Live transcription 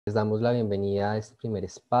Les damos la bienvenida a este primer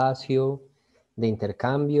espacio de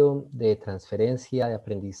intercambio, de transferencia, de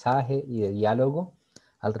aprendizaje y de diálogo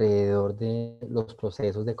alrededor de los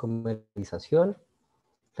procesos de comercialización.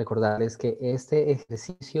 Recordarles que este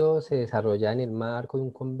ejercicio se desarrolla en el marco de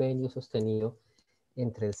un convenio sostenido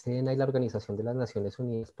entre el SENA y la Organización de las Naciones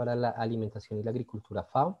Unidas para la Alimentación y la Agricultura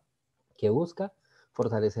FAO, que busca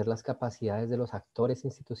fortalecer las capacidades de los actores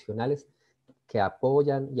institucionales que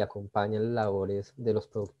apoyan y acompañan las labores de los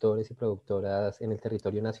productores y productoras en el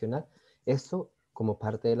territorio nacional. Esto como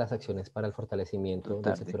parte de las acciones para el fortalecimiento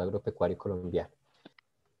del sector agropecuario colombiano.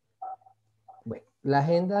 Bueno, la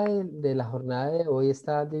agenda de la jornada de hoy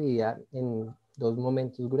está dividida en dos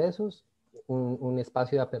momentos gruesos. Un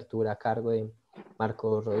espacio de apertura a cargo de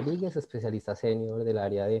Marcos Rodríguez, especialista senior del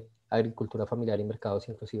área de agricultura familiar y mercados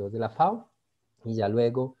inclusivos de la FAO. Y ya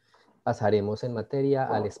luego pasaremos en materia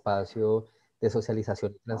al espacio de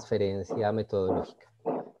socialización y transferencia metodológica.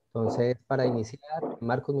 Entonces, para iniciar,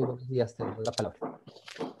 Marcos, muy buenos días, te doy la palabra.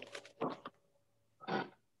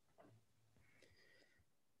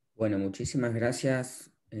 Bueno, muchísimas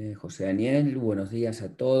gracias, José Daniel. Buenos días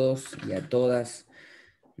a todos y a todas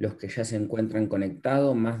los que ya se encuentran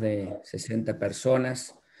conectados, más de 60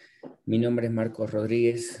 personas. Mi nombre es Marcos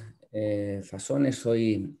Rodríguez Fazones,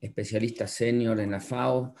 soy especialista senior en la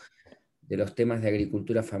FAO de los temas de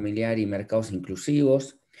agricultura familiar y mercados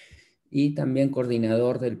inclusivos, y también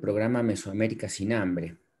coordinador del programa Mesoamérica sin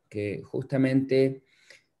hambre, que justamente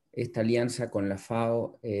esta alianza con la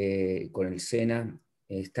FAO, con el SENA,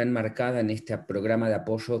 está enmarcada en este programa de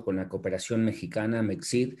apoyo con la cooperación mexicana,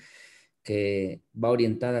 MEXID, que va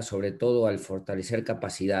orientada sobre todo al fortalecer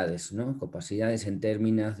capacidades, ¿no? Capacidades en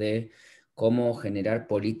términos de cómo generar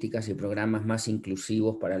políticas y programas más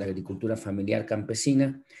inclusivos para la agricultura familiar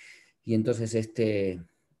campesina. Y entonces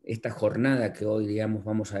esta jornada que hoy, digamos,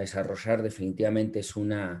 vamos a desarrollar definitivamente es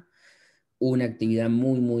una actividad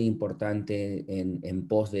muy, muy importante en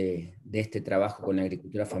pos de este trabajo con la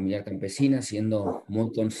agricultura familiar campesina, siendo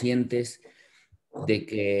muy conscientes de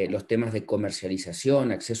que los temas de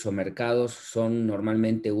comercialización, acceso a mercados, son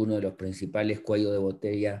normalmente uno de los principales cuellos de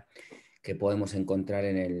botella que podemos encontrar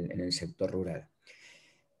en el sector rural.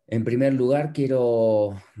 En primer lugar,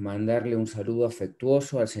 quiero mandarle un saludo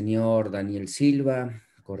afectuoso al señor Daniel Silva,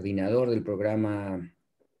 coordinador del programa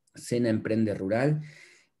SENA Emprende Rural,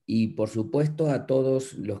 y por supuesto a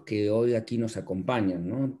todos los que hoy aquí nos acompañan,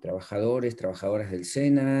 ¿no? Trabajadores, trabajadoras del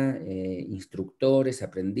SENA, instructores,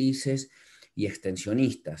 aprendices y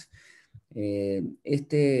extensionistas.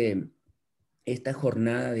 Esta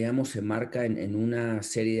jornada, digamos, se marca en una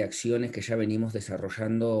serie de acciones que ya venimos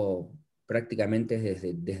desarrollando prácticamente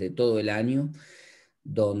desde todo el año,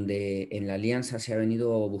 donde en la alianza se ha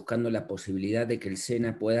venido buscando la posibilidad de que el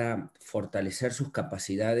SENA pueda fortalecer sus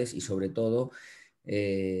capacidades y sobre todo,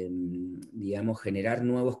 digamos, generar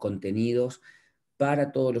nuevos contenidos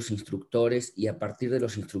para todos los instructores y a partir de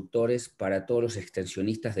los instructores para todos los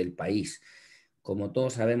extensionistas del país. Como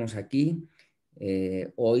todos sabemos aquí,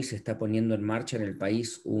 hoy se está poniendo en marcha en el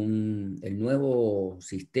país el nuevo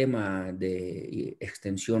sistema de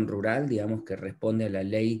extensión rural, digamos, que responde a la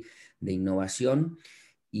ley de innovación,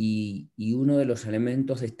 y uno de los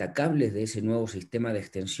elementos destacables de ese nuevo sistema de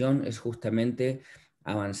extensión es justamente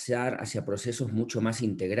avanzar hacia procesos mucho más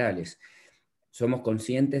integrales. Somos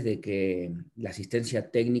conscientes de que la asistencia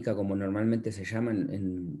técnica, como normalmente se llama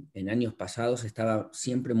en años pasados, estaba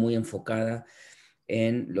siempre muy enfocada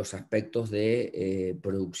en los aspectos de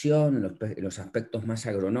producción, en los aspectos más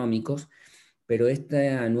agronómicos, pero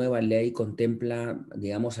esta nueva ley contempla,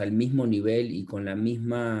 digamos, al mismo nivel y con la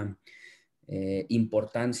misma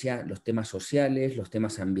importancia los temas sociales, los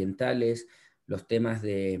temas ambientales, los temas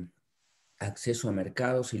de acceso a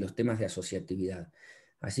mercados y los temas de asociatividad.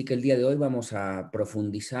 Así que el día de hoy vamos a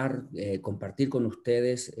profundizar, compartir con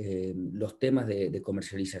ustedes los temas de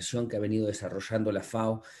comercialización que ha venido desarrollando la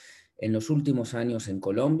FAO en los últimos años en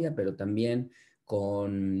Colombia, pero también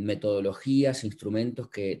con metodologías, instrumentos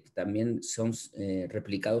que también son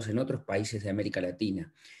replicados en otros países de América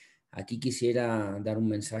Latina. Aquí quisiera dar un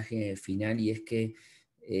mensaje final, y es que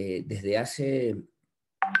desde hace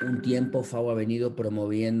un tiempo FAO ha venido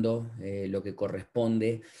promoviendo lo que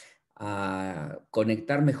corresponde a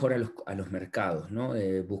conectar mejor a los mercados, ¿no?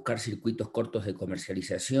 Buscar circuitos cortos de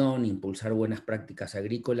comercialización, impulsar buenas prácticas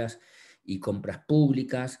agrícolas y compras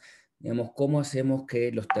públicas. Digamos, cómo hacemos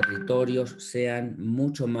que los territorios sean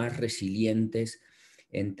mucho más resilientes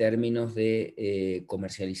en términos de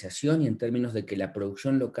comercialización y en términos de que la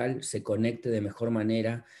producción local se conecte de mejor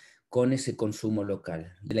manera con ese consumo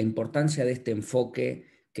local. La importancia de este enfoque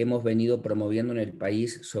que hemos venido promoviendo en el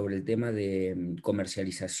país sobre el tema de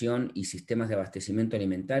comercialización y sistemas de abastecimiento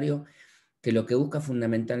alimentario, que lo que busca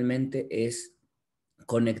fundamentalmente es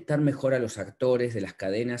conectar mejor a los actores de las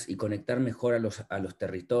cadenas y conectar mejor a los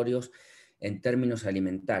territorios en términos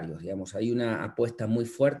alimentarios. Digamos, hay una apuesta muy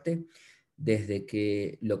fuerte desde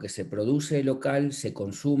que lo que se produce local se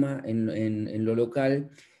consuma en lo local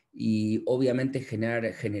y obviamente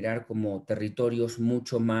generar como territorios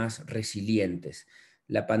mucho más resilientes.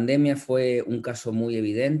 La pandemia fue un caso muy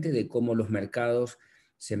evidente de cómo los mercados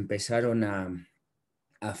se empezaron a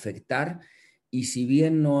afectar y si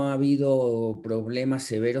bien no ha habido problemas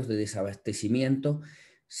severos de desabastecimiento,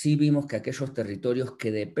 sí vimos que aquellos territorios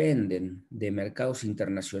que dependen de mercados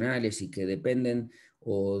internacionales y que dependen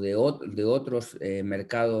o de otros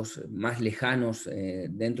mercados más lejanos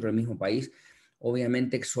dentro del mismo país,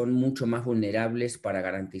 obviamente son mucho más vulnerables para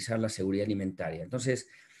garantizar la seguridad alimentaria. Entonces,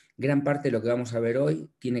 gran parte de lo que vamos a ver hoy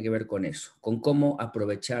tiene que ver con eso, con cómo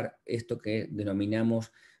aprovechar esto que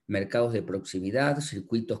denominamos mercados de proximidad,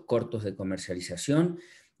 circuitos cortos de comercialización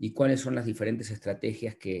y cuáles son las diferentes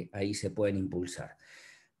estrategias que ahí se pueden impulsar.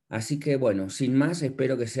 Así que bueno, sin más,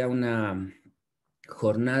 espero que sea una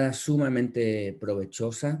jornada sumamente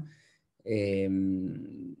provechosa.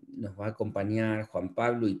 Nos va a acompañar Juan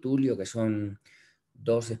Pablo y Tulio, que son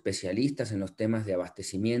dos especialistas en los temas de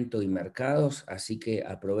abastecimiento y mercados, así que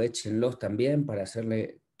aprovéchenlos también para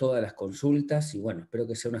hacerle todas las consultas y bueno, espero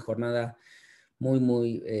que sea una jornada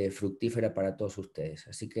muy fructífera para todos ustedes.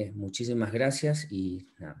 Así que muchísimas gracias y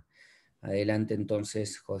nada, adelante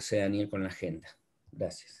entonces José Daniel con la agenda.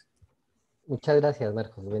 Gracias. Muchas gracias,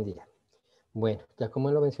 Marcos. Buen día. Bueno, ya como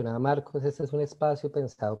lo mencionaba Marcos, este es un espacio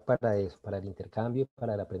pensado para eso, para el intercambio,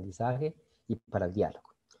 para el aprendizaje y para el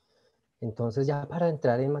diálogo. Entonces, ya para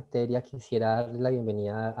entrar en materia, quisiera darle la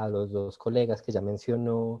bienvenida a los dos colegas que ya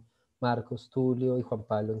mencionó Marcos, Tulio y Juan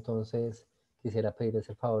Pablo. Entonces, quisiera pedirles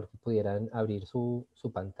el favor que pudieran abrir su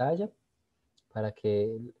pantalla para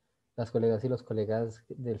que las colegas y los colegas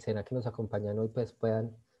del SENA que nos acompañan hoy pues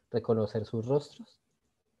puedan reconocer sus rostros.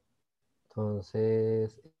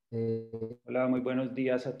 Entonces, Hola, muy buenos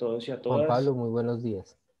días a todos y a Juan Pablo, todas. muy buenos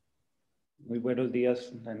días. Muy buenos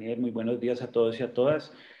días, Daniel. Muy buenos días a todos y a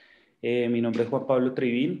todas. Mi nombre es Juan Pablo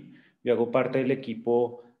Trivín. Yo hago parte del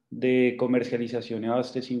equipo de comercialización y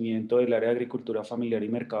abastecimiento del área de agricultura familiar y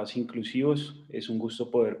mercados inclusivos. Es un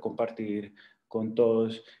gusto poder compartir con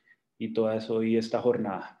todos y todas hoy esta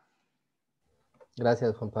jornada.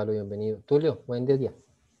 Gracias, Juan Pablo, bienvenido. Tulio, buen día.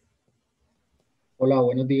 Hola,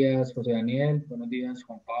 buenos días, José Daniel. Buenos días,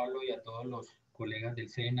 Juan Pablo, y a todos los colegas del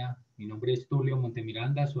SENA. Mi nombre es Tulio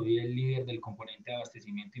Montemiranda, soy el líder del componente de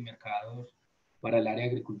abastecimiento y mercados para el área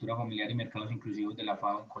de agricultura familiar y mercados inclusivos de la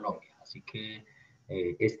FAO en Colombia. Así que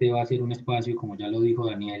este va a ser un espacio, como ya lo dijo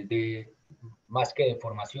Daniel, de más que de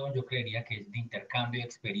formación, yo creería que es de intercambio de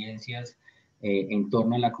experiencias en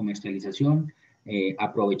torno a la comercialización.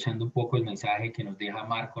 Aprovechando un poco el mensaje que nos deja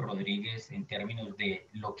Marco Rodríguez en términos de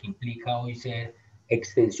lo que implica hoy ser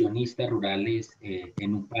extensionistas rurales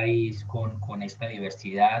en un país con esta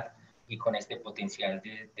diversidad y con este potencial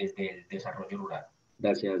desde el desarrollo rural.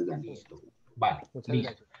 Gracias, Dani. Listo. Vale, Muchas listo.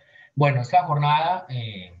 gracias. Bueno, esta jornada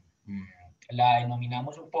la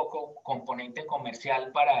denominamos un poco componente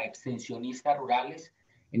comercial para extensionistas rurales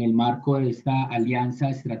en el marco de esta alianza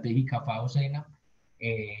estratégica FAO SENA.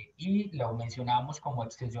 Y lo mencionamos como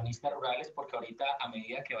extensionistas rurales porque ahorita a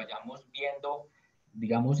medida que vayamos viendo,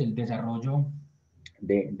 digamos, el desarrollo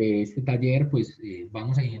de este taller, pues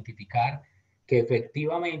vamos a identificar que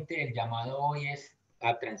efectivamente el llamado hoy es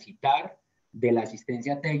a transitar de la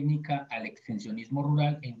asistencia técnica al extensionismo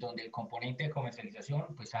rural, en donde el componente de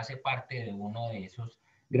comercialización pues hace parte de uno de esos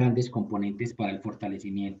grandes componentes para el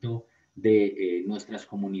fortalecimiento de nuestras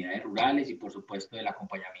comunidades rurales y por supuesto del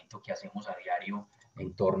acompañamiento que hacemos a diario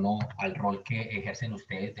en torno al rol que ejercen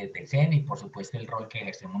ustedes desde el SENA y por supuesto el rol que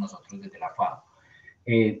ejercemos nosotros desde la FAO.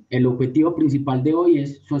 El objetivo principal de hoy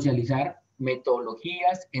es socializar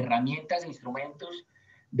metodologías, herramientas e instrumentos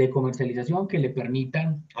de comercialización que le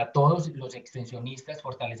permitan a todos los extensionistas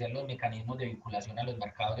fortalecer los mecanismos de vinculación a los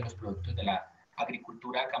mercados de los productos de la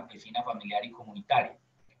agricultura campesina, familiar y comunitaria.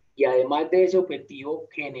 Y además de ese objetivo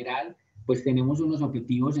general, pues tenemos unos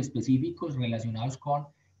objetivos específicos relacionados con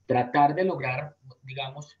tratar de lograr,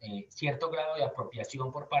 digamos, cierto grado de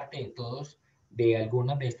apropiación por parte de todos de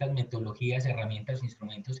algunas de estas metodologías, herramientas,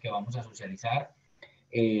 instrumentos que vamos a socializar,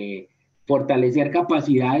 fortalecer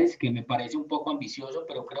capacidades, que me parece un poco ambicioso,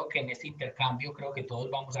 pero creo que en este intercambio creo que todos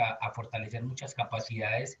vamos a fortalecer muchas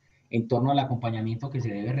capacidades en torno al acompañamiento que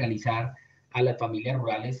se debe realizar a las familias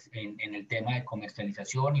rurales en el tema de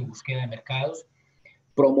comercialización y búsqueda de mercados.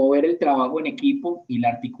 Promover el trabajo en equipo y la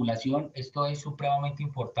articulación, esto es supremamente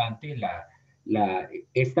importante.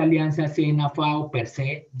 Esta alianza SENA-FAO per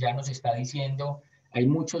se ya nos está diciendo, hay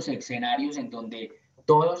muchos escenarios en donde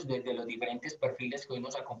todos, desde los diferentes perfiles que hoy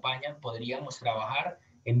nos acompañan, podríamos trabajar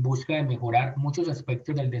en busca de mejorar muchos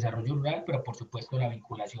aspectos del desarrollo rural, pero por supuesto la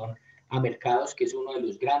vinculación a mercados, que es uno de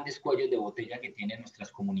los grandes cuellos de botella que tienen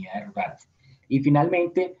nuestras comunidades rurales. Y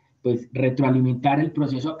finalmente, pues retroalimentar el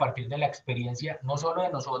proceso a partir de la experiencia, no solo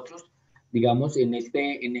de nosotros, digamos, en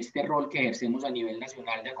este rol que ejercemos a nivel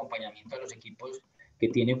nacional de acompañamiento a los equipos que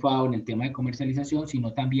tiene FAO en el tema de comercialización,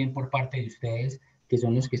 sino también por parte de ustedes, que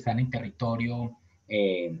son los que están en territorio,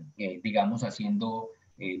 digamos, haciendo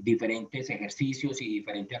diferentes ejercicios y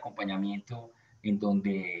diferente acompañamiento en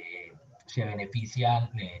donde se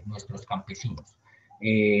benefician nuestros campesinos.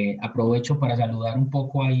 Aprovecho para saludar un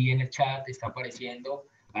poco ahí en el chat, está apareciendo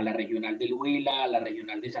a la regional del Huila, a la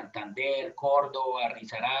regional de Santander, Córdoba,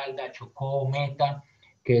 Risaralda, Chocó, Meta,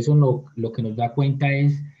 que eso lo que nos da cuenta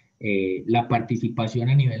es la participación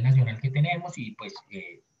a nivel nacional que tenemos y pues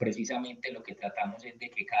precisamente lo que tratamos es de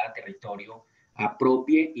que cada territorio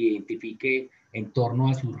apropie e identifique en torno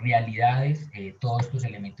a sus realidades todos estos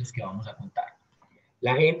elementos que vamos a contar.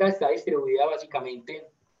 La agenda está distribuida básicamente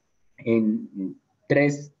en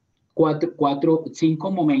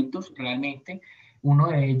 5 momentos realmente. Uno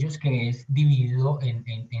de ellos que es dividido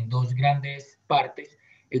en dos grandes partes.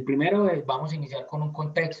 El primero es, vamos a iniciar con un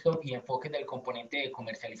contexto y enfoque del componente de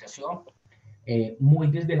comercialización, muy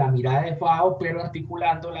desde la mirada de FAO, pero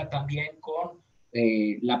articulándola también con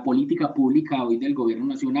la política pública hoy del gobierno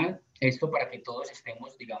nacional. Esto para que todos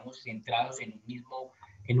estemos, digamos, centrados en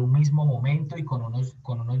un mismo momento y con unos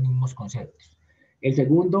mismos conceptos. El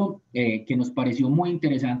segundo, que nos pareció muy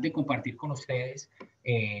interesante compartir con ustedes,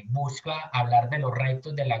 busca hablar de los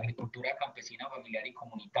retos de la agricultura campesina, familiar y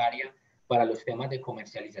comunitaria para los temas de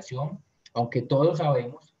comercialización. Aunque todos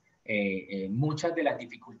sabemos muchas de las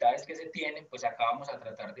dificultades que se tienen, pues acá vamos a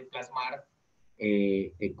tratar de plasmar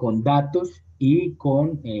con datos y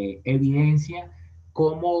con evidencia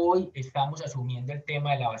cómo hoy estamos asumiendo el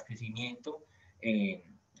tema del abastecimiento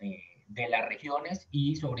de las regiones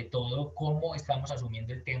y sobre todo cómo estamos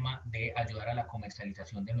asumiendo el tema de ayudar a la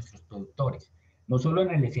comercialización de nuestros productores. No solo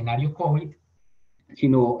en el escenario COVID,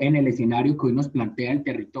 sino en el escenario que hoy nos plantea el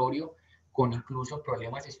territorio con incluso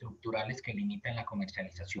problemas estructurales que limitan la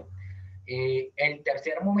comercialización. El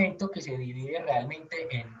tercer momento, que se divide realmente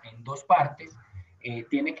en dos partes,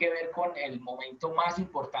 tiene que ver con el momento más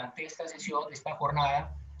importante de esta sesión, de esta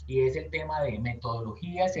jornada, y es el tema de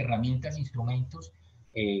metodologías, herramientas, instrumentos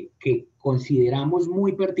que consideramos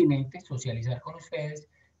muy pertinentes socializar con ustedes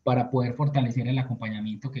para poder fortalecer el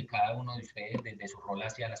acompañamiento que cada uno de ustedes desde su rol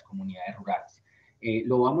hacia las comunidades rurales.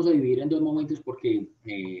 Lo vamos a dividir en dos momentos porque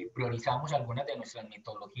priorizamos algunas de nuestras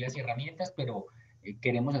metodologías y herramientas, pero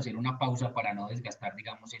queremos hacer una pausa para no desgastar,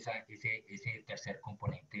 digamos, ese tercer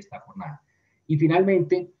componente de esta jornada. Y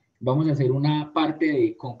finalmente, vamos a hacer una parte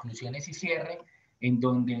de conclusiones y cierre, en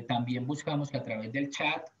donde también buscamos que a través del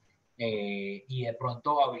chat y de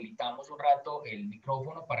pronto habilitamos un rato el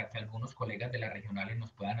micrófono para que algunos colegas de las regionales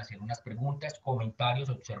nos puedan hacer unas preguntas, comentarios,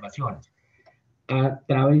 observaciones. A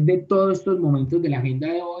través de todos estos momentos de la agenda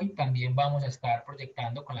de hoy, también vamos a estar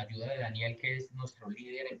proyectando con la ayuda de Daniel, que es nuestro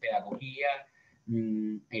líder en pedagogía,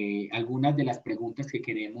 algunas de las preguntas que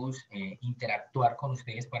queremos interactuar con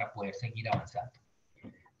ustedes para poder seguir avanzando.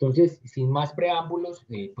 Entonces, sin más preámbulos,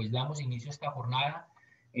 pues damos inicio a esta jornada.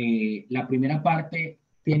 La primera parte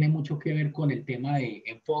tiene mucho que ver con el tema de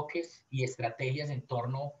enfoques y estrategias en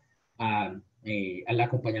torno al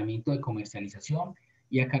acompañamiento de comercialización.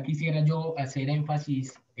 Y acá quisiera yo hacer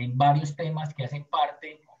énfasis en varios temas que hacen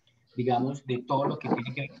parte, digamos, de todo lo que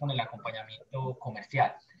tiene que ver con el acompañamiento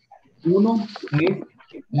comercial. Uno es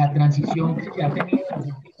la transición que se ha tenido en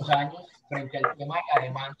los últimos años frente al tema de la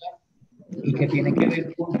demanda y que tiene que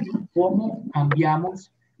ver con cómo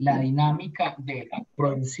cambiamos la dinámica de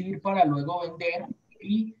producir para luego vender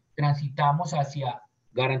y transitamos hacia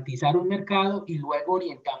garantizar un mercado y luego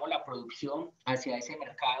orientamos la producción hacia ese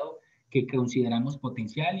mercado que consideramos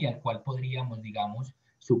potencial y al cual podríamos, digamos,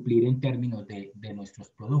 suplir en términos de nuestros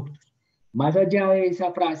productos. Más allá de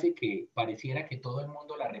esa frase que pareciera que todo el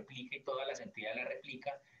mundo la replica y todas las entidades la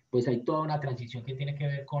replican, pues hay toda una transición que tiene que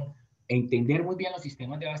ver con entender muy bien los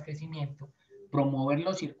sistemas de abastecimiento, promover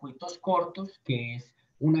los circuitos cortos, que es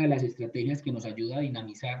una de las estrategias que nos ayuda a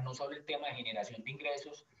dinamizar no solo el tema de generación de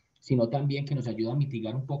ingresos, sino también que nos ayuda a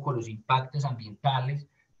mitigar un poco los impactos ambientales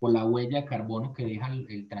por la huella de carbono que deja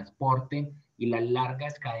el transporte y las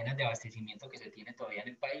largas cadenas de abastecimiento que se tiene todavía en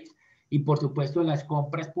el país. Y por supuesto las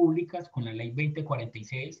compras públicas con la ley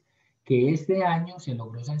 2046 que este año se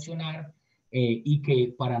logró sancionar y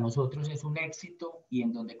que para nosotros es un éxito y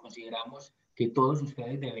en donde consideramos que todos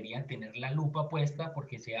ustedes deberían tener la lupa puesta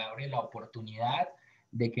porque se abre la oportunidad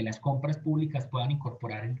de que las compras públicas puedan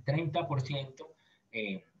incorporar el 30%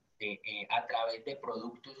 a través de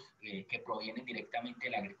productos que provienen directamente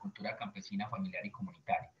de la agricultura campesina, familiar y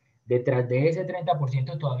comunitaria. Detrás de ese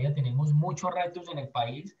 30% todavía tenemos muchos retos en el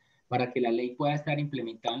país para que la ley pueda estar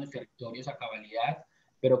implementada en los territorios a cabalidad,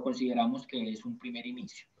 pero consideramos que es un primer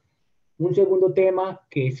inicio. Un segundo tema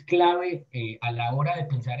que es clave a la hora de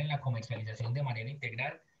pensar en la comercialización de manera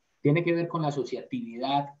integral tiene que ver con la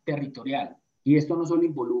asociatividad territorial. Y esto no solo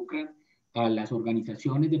involucra a las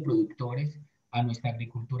organizaciones de productores, a nuestra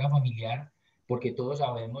agricultura familiar, porque todos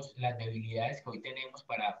sabemos las debilidades que hoy tenemos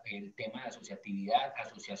para el tema de asociatividad,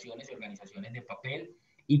 asociaciones y organizaciones de papel,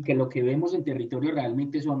 y que lo que vemos en territorio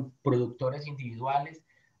realmente son productores individuales,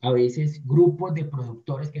 a veces grupos de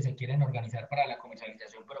productores que se quieren organizar para la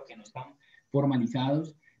comercialización, pero que no están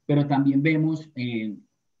formalizados, pero también vemos,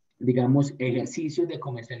 digamos, ejercicios de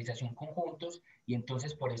comercialización conjuntos, y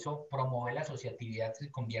entonces por eso promover la asociatividad se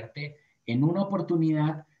convierte en una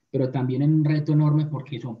oportunidad, pero también en un reto enorme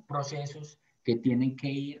porque son procesos que tienen que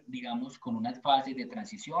ir, digamos, con unas fases de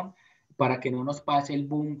transición para que no nos pase el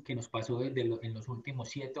boom que nos pasó en los últimos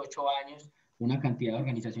 7, 8 años, una cantidad de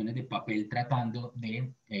organizaciones de papel tratando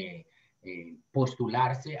de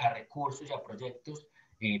postularse a recursos y a proyectos,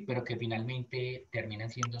 pero que finalmente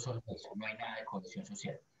terminan siendo solo eso, no hay nada de cohesión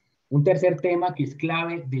social. Un tercer tema que es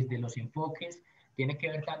clave desde los enfoques tiene que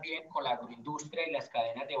ver también con la agroindustria y las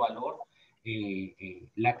cadenas de valor.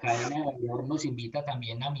 La cadena de valor nos invita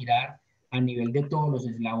también a mirar a nivel de todos los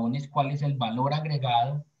eslabones cuál es el valor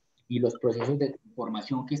agregado y los procesos de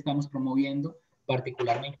transformación que estamos promoviendo,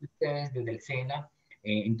 particularmente ustedes desde el SENA,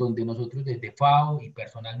 en donde nosotros desde FAO y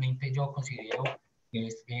personalmente yo considero que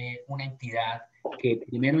es una entidad que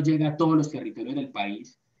primero llega a todos los territorios del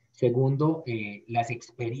país. Segundo, las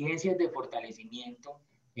experiencias de fortalecimiento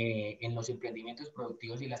en los emprendimientos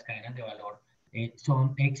productivos y las cadenas de valor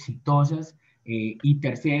son exitosas. Y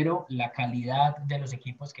tercero, la calidad de los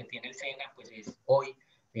equipos que tiene el SENA, pues es hoy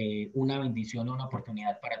una bendición, una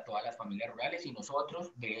oportunidad para todas las familias rurales, y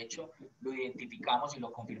nosotros, de hecho, lo identificamos y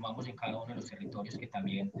lo confirmamos en cada uno de los territorios que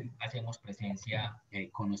también hacemos presencia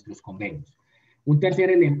con nuestros convenios.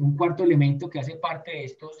 Un cuarto elemento que hace parte de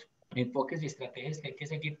estos enfoques y estrategias que hay que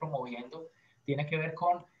seguir promoviendo tiene que ver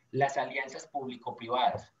con las alianzas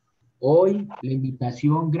público-privadas. Hoy, la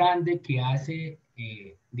invitación grande que hace,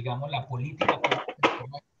 digamos, la política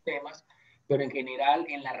en estos temas, pero en general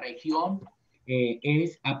en la región,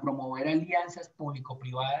 es a promover alianzas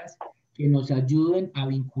público-privadas que nos ayuden a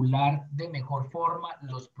vincular de mejor forma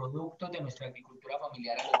los productos de nuestra agricultura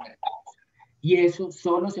familiar a los mercados. Y eso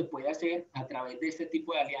solo se puede hacer a través de este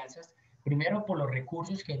tipo de alianzas, primero por los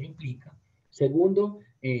recursos que ello implica, segundo,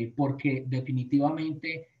 porque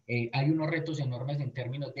definitivamente hay unos retos enormes en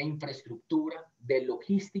términos de infraestructura, de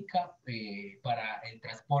logística para el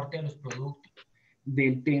transporte de los productos,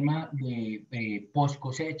 del tema de post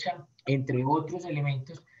cosecha, entre otros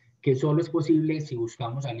elementos que solo es posible si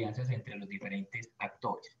buscamos alianzas entre los diferentes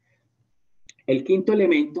actores. El quinto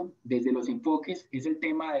elemento, desde los enfoques, es el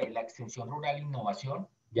tema de la extensión rural e innovación.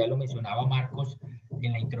 Ya lo mencionaba Marcos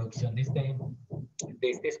en la introducción de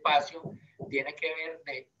este espacio. Tiene que ver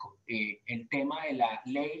el tema de la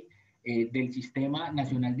ley del Sistema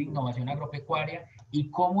Nacional de Innovación Agropecuaria y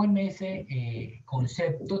cómo en ese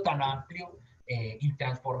concepto tan amplio y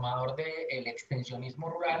transformador del extensionismo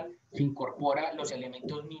rural se incorpora los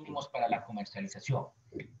elementos mínimos para la comercialización.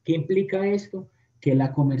 ¿Qué implica esto? Que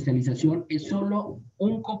la comercialización es solo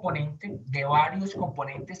un componente de varios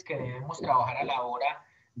componentes que debemos trabajar a la hora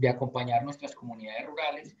de acompañar nuestras comunidades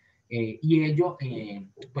rurales, y ello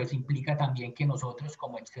pues implica también que nosotros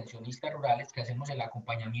como extensionistas rurales que hacemos el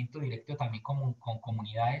acompañamiento directo también con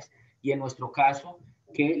comunidades, y en nuestro caso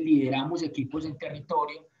que lideramos equipos en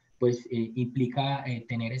territorio, pues implica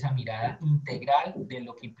tener esa mirada integral de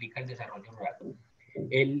lo que implica el desarrollo rural.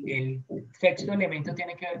 El sexto elemento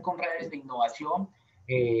tiene que ver con redes de innovación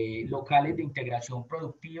locales de integración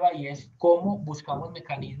productiva, y es cómo buscamos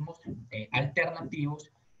mecanismos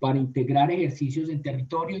alternativos para integrar ejercicios en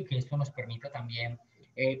territorio y que esto nos permita también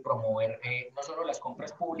promover no solo las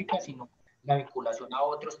compras públicas, sino la vinculación a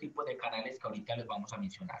otros tipos de canales que ahorita les vamos a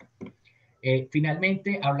mencionar.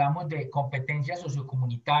 Finalmente, hablamos de competencias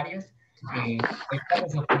sociocomunitarias. Esta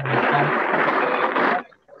sociocomunitaria, el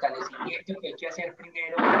fortalecimiento que hay que hacer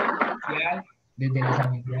primero social, desde las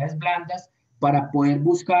habilidades blandas, para poder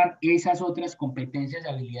buscar esas otras competencias y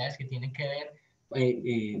habilidades que tienen que ver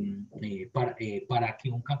para que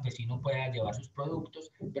un campesino pueda llevar sus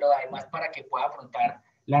productos, pero además para que pueda afrontar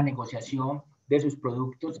la negociación de sus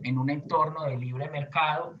productos en un entorno de libre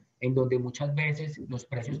mercado, en donde muchas veces los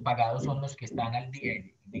precios pagados son los que están al día,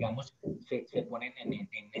 digamos, se ponen en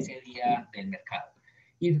ese día del mercado.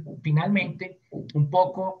 Y finalmente, un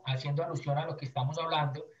poco haciendo alusión a lo que estamos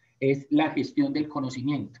hablando, es la gestión del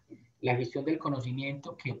conocimiento. La gestión del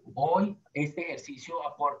conocimiento, que hoy este ejercicio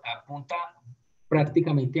apunta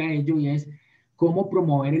prácticamente a ello, y es cómo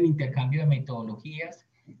promover el intercambio de metodologías,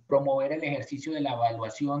 promover el ejercicio de la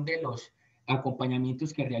evaluación de los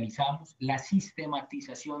acompañamientos que realizamos, la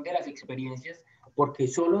sistematización de las experiencias, porque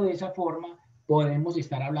solo de esa forma podemos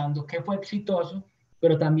estar hablando qué fue exitoso,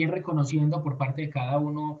 pero también reconociendo por parte de cada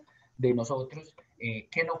uno de nosotros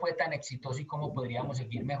qué no fue tan exitoso y cómo podríamos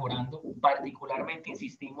seguir mejorando. Particularmente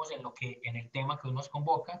insistimos en el tema que hoy nos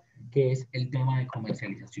convoca, que es el tema de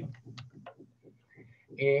comercialización.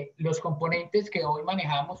 Los componentes que hoy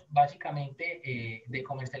manejamos básicamente de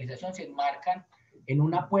comercialización se enmarcan en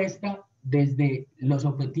una apuesta desde los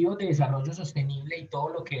objetivos de desarrollo sostenible y todo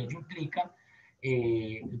lo que ello implica,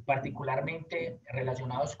 particularmente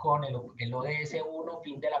relacionados con el ODS 1,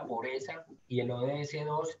 fin de la pobreza, y el ODS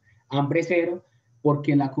 2, hambre cero,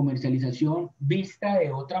 porque la comercialización vista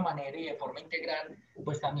de otra manera y de forma integral,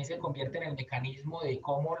 pues también se convierte en el mecanismo de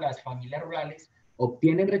cómo las familias rurales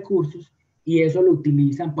obtienen recursos y eso lo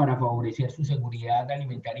utilizan para favorecer su seguridad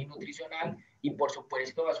alimentaria y nutricional, y por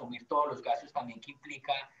supuesto asumir todos los gastos también que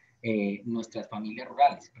implica nuestras familias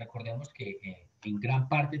rurales. Recordemos que en gran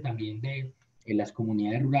parte también de las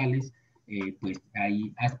comunidades rurales pues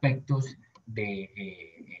hay aspectos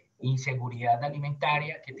de inseguridad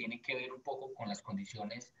alimentaria que tienen que ver un poco con las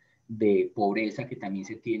condiciones de pobreza que también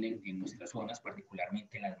se tienen en nuestras zonas,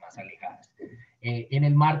 particularmente en las más alejadas. En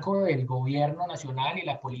el marco del gobierno nacional y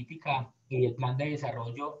la política y el plan de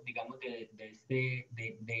desarrollo, digamos, de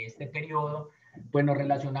este periodo, pues nos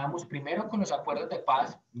relacionamos primero con los acuerdos de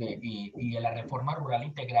paz y de la reforma rural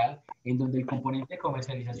integral, en donde el componente de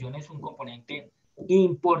comercialización es un componente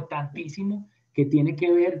importantísimo que tiene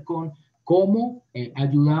que ver con cómo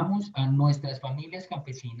ayudamos a nuestras familias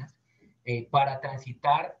campesinas para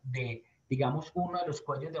transitar de, digamos, uno de los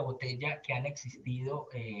cuellos de botella que han existido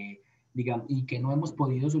digamos, y que no hemos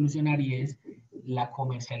podido solucionar, y es la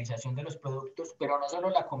comercialización de los productos, pero no solo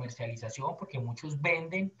la comercialización, porque muchos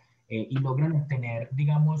venden y logran obtener,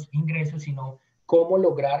 digamos, ingresos, sino cómo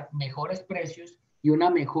lograr mejores precios y una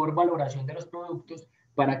mejor valoración de los productos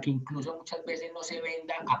para que incluso muchas veces no se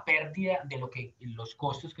venda a pérdida de los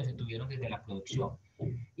costos que se tuvieron desde la producción.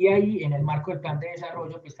 Y ahí, en el marco del plan de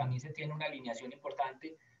desarrollo, pues también se tiene una alineación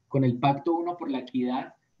importante con el Pacto 1 por la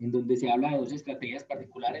Equidad, en donde se habla de dos estrategias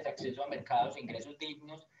particulares: acceso a mercados e ingresos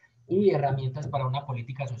dignos y herramientas para una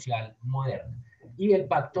política social moderna. Y el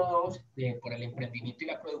Pacto 2 por el emprendimiento y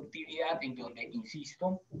la productividad, en donde,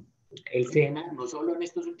 insisto, el SENA, no solo en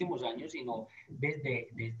estos últimos años, sino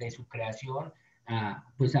desde su creación,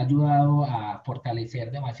 pues ha ayudado a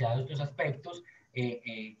fortalecer demasiado estos aspectos.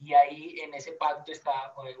 Y ahí en ese pacto está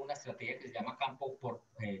una estrategia que se llama Campo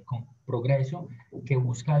con Progreso, que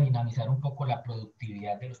busca dinamizar un poco la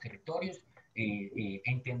productividad de los territorios,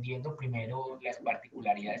 entendiendo primero las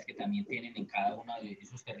particularidades que también tienen en cada uno de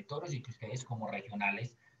esos territorios y que ustedes como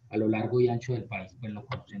regionales a lo largo y ancho del país pues lo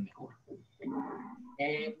conocen mejor.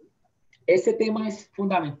 Este tema es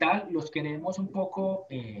fundamental, los queremos un poco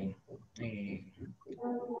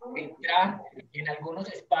entrar en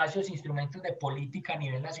algunos espacios, instrumentos de política a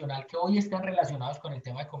nivel nacional que hoy están relacionados con el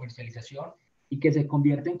tema de comercialización y que se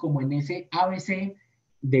convierten como en ese ABC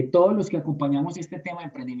de todos los que acompañamos este tema de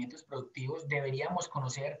emprendimientos productivos. Deberíamos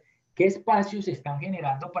conocer qué espacios se están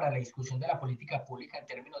generando para la discusión de la política pública en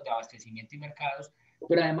términos de abastecimiento y mercados,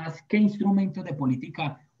 pero además qué instrumentos de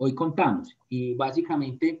política hoy contamos. Y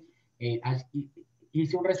básicamente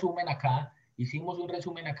hicimos un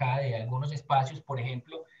resumen acá de algunos espacios, por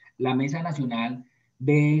ejemplo, la Mesa Nacional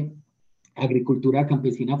de Agricultura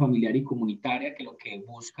Campesina, Familiar y Comunitaria, que lo que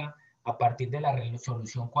busca a partir de la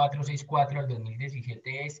resolución 464 del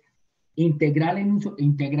 2017 es integrar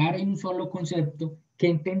en un solo concepto qué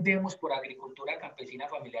entendemos por agricultura campesina,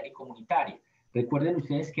 familiar y comunitaria. Recuerden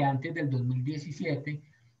ustedes que antes del 2017,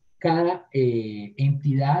 cada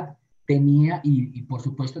entidad tenía, y por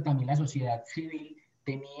supuesto también la sociedad civil,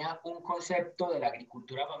 tenía un concepto de la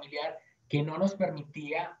agricultura familiar que no nos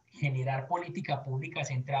permitía generar política pública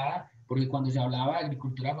centrada, porque cuando se hablaba de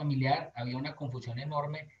agricultura familiar había una confusión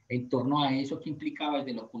enorme en torno a eso que implicaba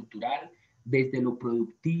desde lo cultural, desde lo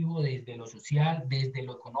productivo, desde lo social, desde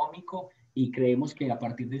lo económico, y creemos que a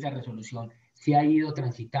partir de esa resolución se ha ido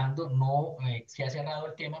transitando, no se ha cerrado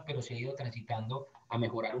el tema, pero se ha ido transitando a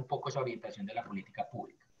mejorar un poco esa orientación de la política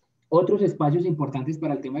pública. Otros espacios importantes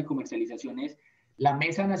para el tema de comercialización es la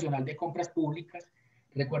Mesa Nacional de Compras Públicas.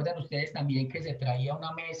 Recuerdan ustedes también que se traía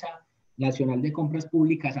una Mesa Nacional de Compras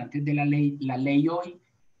Públicas antes de la ley. La ley hoy,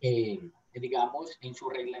 digamos, en su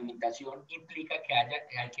reglamentación implica que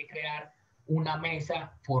hay que crear una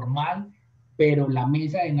mesa formal, pero la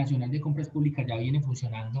Mesa Nacional de Compras Públicas ya viene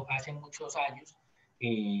funcionando hace muchos años,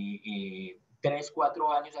 3,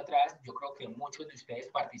 4 años atrás. Yo creo que muchos de ustedes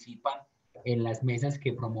participan en las mesas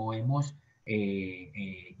que promovemos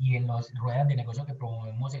y en las ruedas de negocio que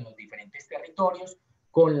promovemos en los diferentes territorios,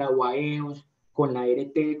 con la UAEOS, con la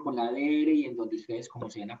RT, con la DR, y en donde ustedes como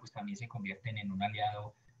SENA pues también se convierten en un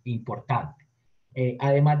aliado importante.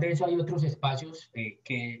 Además de eso hay otros espacios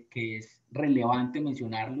que es relevante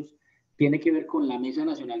mencionarlos. Tiene que ver con la Mesa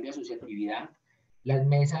Nacional de Asociatividad, las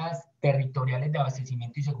mesas territoriales de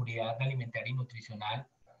abastecimiento y seguridad alimentaria y nutricional,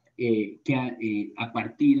 que a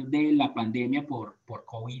partir de la pandemia por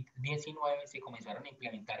COVID-19 se comenzaron a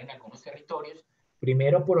implementar en algunos territorios,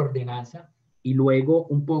 primero por ordenanza y luego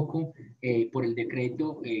un poco por el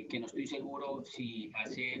decreto, que no estoy seguro si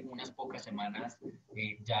hace unas pocas semanas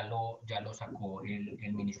ya lo sacó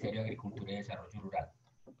el Ministerio de Agricultura y Desarrollo Rural.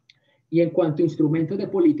 Y en cuanto a instrumentos de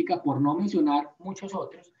política, por no mencionar muchos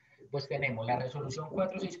otros, pues tenemos la resolución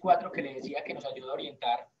 464 que le decía que nos ayuda a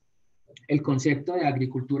orientar el concepto de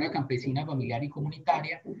agricultura campesina, familiar y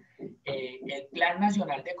comunitaria, el Plan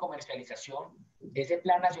Nacional de Comercialización. Ese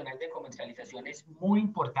Plan Nacional de Comercialización es muy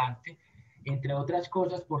importante, entre otras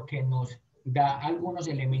cosas, porque nos da algunos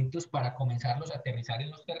elementos para comenzarlos a aterrizar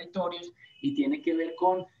en los territorios y tiene que ver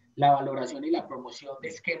con la valoración y la promoción de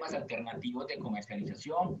esquemas alternativos de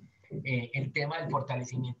comercialización, el tema del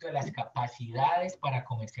fortalecimiento de las capacidades para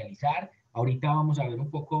comercializar. Ahorita vamos a ver un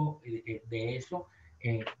poco de eso.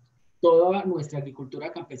 Toda nuestra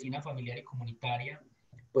agricultura campesina, familiar y comunitaria,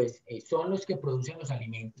 pues son los que producen los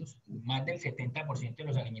alimentos. Más del 70% de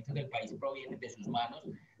los alimentos del país provienen de sus manos,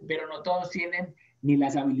 pero no todos tienen ni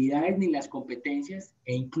las habilidades ni las competencias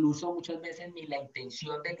e incluso muchas veces ni la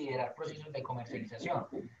intención de liderar procesos de comercialización.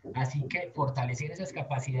 Así que fortalecer esas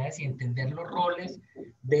capacidades y entender los roles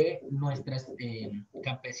de nuestros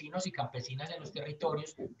campesinos y campesinas en los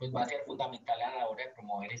territorios, pues va a ser fundamental a la hora de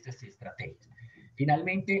promover estas estrategias.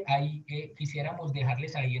 Finalmente, ahí quisiéramos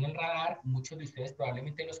dejarles ahí en el radar, muchos de ustedes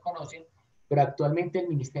probablemente los conocen, pero actualmente el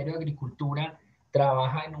Ministerio de Agricultura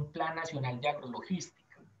trabaja en un Plan Nacional de Agrologística.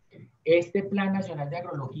 Este Plan Nacional de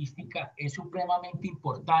Agrologística es supremamente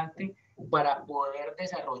importante para poder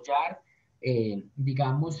desarrollar,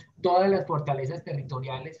 digamos, todas las fortalezas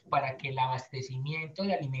territoriales para que el abastecimiento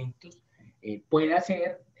de alimentos pueda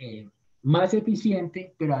ser más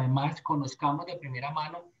eficiente, pero además conozcamos de primera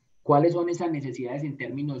mano cuáles son esas necesidades en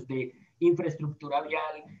términos de infraestructura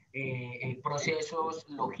vial, procesos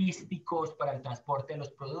logísticos para el transporte de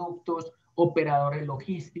los productos, operadores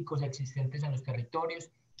logísticos existentes en los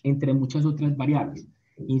territorios, entre muchas otras variables.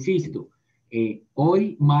 Insisto,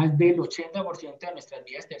 hoy más del 80% de nuestras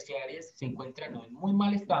vías terciarias se encuentran en muy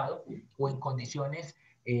mal estado o en condiciones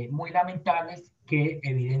muy lamentables que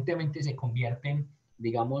evidentemente se convierten,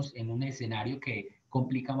 digamos, en un escenario que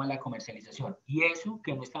complica más la comercialización. Y eso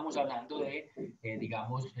que no estamos hablando de,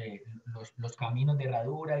 digamos, los caminos de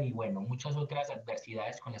herradura y, bueno, muchas otras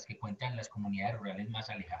adversidades con las que cuentan las comunidades rurales más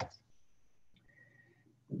alejadas.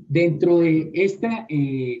 Dentro de esta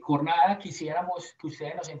jornada quisiéramos que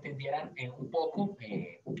ustedes nos entendieran un poco,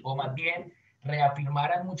 o más bien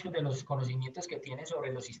reafirmaran muchos de los conocimientos que tienen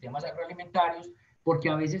sobre los sistemas agroalimentarios, porque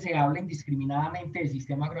a veces se habla indiscriminadamente del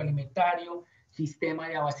sistema agroalimentario, sistema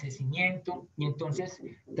de abastecimiento, y entonces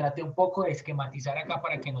traté un poco de esquematizar acá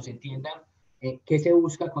para que nos entiendan qué se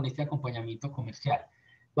busca con este acompañamiento comercial.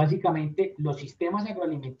 Básicamente, los sistemas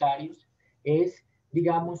agroalimentarios es,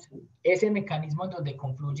 digamos, ese mecanismo en donde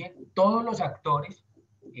confluyen todos los actores,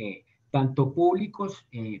 tanto públicos,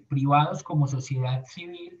 privados como sociedad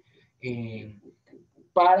civil,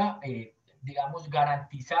 para, digamos,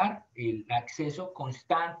 garantizar el acceso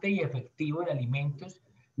constante y efectivo de alimentos,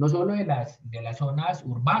 no solo de las zonas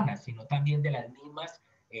urbanas, sino también de las mismas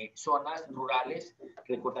zonas rurales.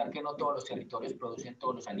 Recordar que no todos los territorios producen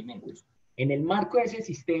todos los alimentos. En el marco de ese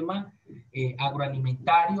sistema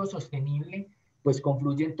agroalimentario sostenible, pues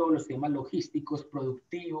confluyen todos los temas logísticos,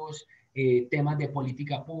 productivos, temas de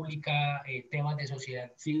política pública, temas de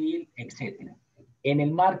sociedad civil, etc. En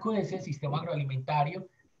el marco de ese sistema agroalimentario,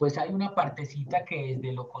 pues hay una partecita que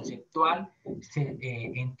desde lo conceptual se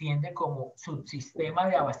entiende como subsistema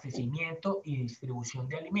de abastecimiento y distribución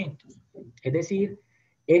de alimentos. Es decir,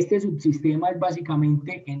 Este subsistema es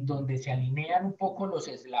básicamente en donde se alinean un poco los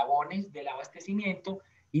eslabones del abastecimiento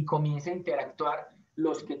y comienza a interactuar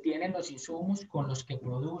los que tienen los insumos con los que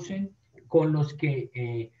producen, con los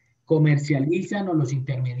que comercializan o los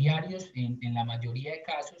intermediarios en la mayoría de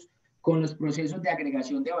casos, con los procesos de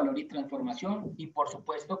agregación de valor y transformación y por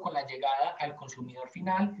supuesto con la llegada al consumidor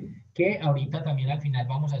final, que ahorita también al final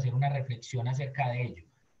vamos a hacer una reflexión acerca de ello.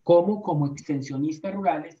 Como extensionistas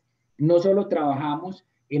rurales no solo trabajamos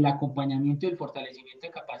el acompañamiento y el fortalecimiento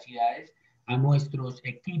de capacidades a nuestros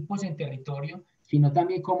equipos en territorio, sino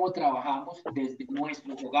también cómo trabajamos desde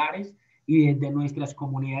nuestros hogares y desde nuestras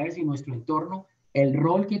comunidades y nuestro entorno, el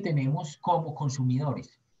rol que tenemos como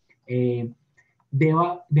consumidores.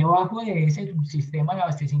 Debajo de ese sistema de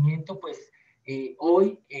abastecimiento, pues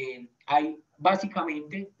hoy hay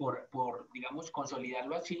básicamente, digamos,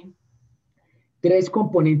 consolidarlo así, 3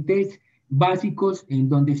 componentes básicos en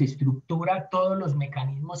donde se estructura todos los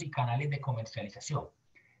mecanismos y canales de comercialización.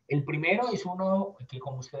 El primero es uno que,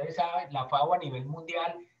 como ustedes saben, la FAO a nivel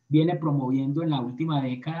mundial viene promoviendo en la última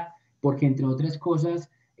década porque, entre otras cosas,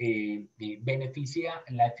 beneficia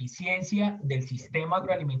la eficiencia del sistema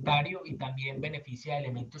agroalimentario y también beneficia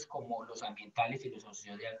elementos como los ambientales y los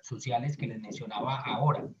sociales que les mencionaba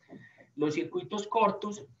ahora. Los circuitos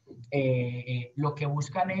cortos lo que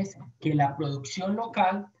buscan es que la producción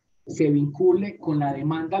local se vincule con la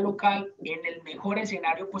demanda local en el mejor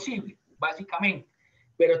escenario posible, básicamente.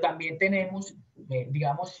 Pero también tenemos,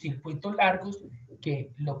 digamos, circuitos largos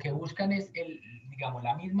que lo que buscan es, digamos,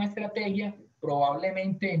 la misma estrategia,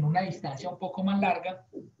 probablemente en una distancia un poco más larga,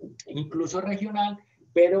 incluso regional,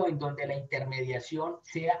 pero en donde la intermediación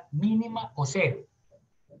sea mínima o cero.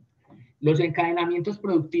 Los encadenamientos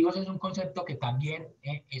productivos es un concepto que también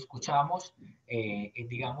escuchamos,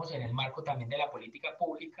 digamos, en el marco también de la política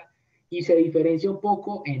pública y se diferencia un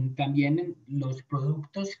poco también en los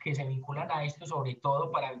productos que se vinculan a esto, sobre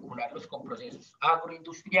todo para vincularlos con procesos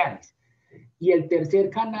agroindustriales. Y el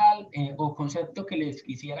tercer canal o concepto que les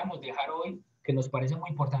quisiéramos dejar hoy, que nos parece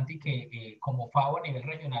muy importante y que como FAO a nivel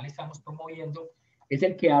regional estamos promoviendo, es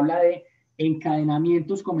el que habla de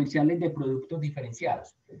encadenamientos comerciales de productos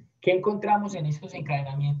diferenciados. ¿Qué encontramos en estos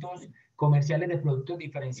encadenamientos comerciales de productos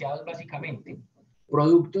diferenciados? Básicamente,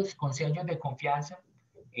 productos con sellos de confianza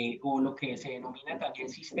o lo que se denomina también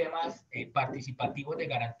sistemas participativos de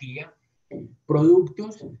garantía,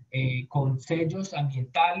 productos con sellos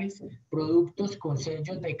ambientales, productos con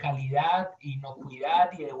sellos de calidad,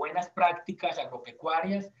 inocuidad y de buenas prácticas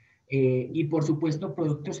agropecuarias y por supuesto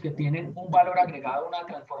productos que tienen un valor agregado, una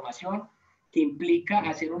transformación que implica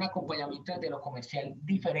hacer un acompañamiento desde lo comercial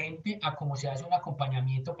diferente a cómo se hace un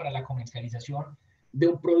acompañamiento para la comercialización de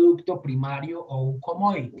un producto primario o un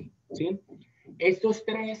commodity, ¿sí? Estos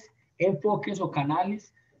 3 enfoques o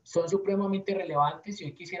canales son supremamente relevantes y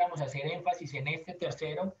hoy quisiéramos hacer énfasis en este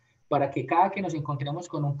tercero para que cada que nos encontremos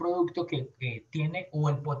con un producto que tiene o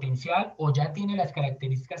el potencial o ya tiene las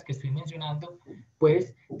características que estoy mencionando,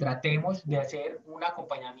 pues tratemos de hacer un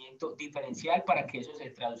acompañamiento diferencial para que eso se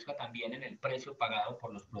traduzca también en el precio pagado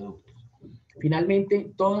por los productos.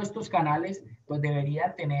 Finalmente, todos estos canales pues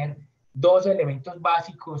deberían tener 2 elementos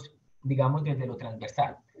básicos, digamos, desde lo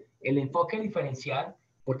transversal. El enfoque diferencial,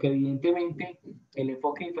 porque evidentemente el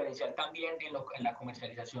enfoque diferencial también en la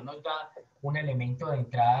comercialización nos da un elemento de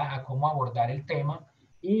entrada a cómo abordar el tema,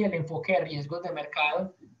 y el enfoque de riesgos de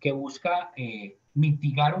mercado que busca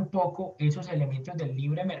mitigar un poco esos elementos del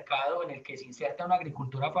libre mercado en el que se inserta una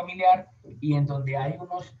agricultura familiar y en donde hay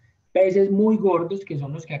unos peces muy gordos que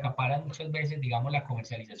son los que acaparan muchas veces, digamos, la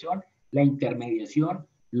comercialización, la intermediación,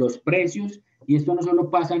 los precios. Y esto no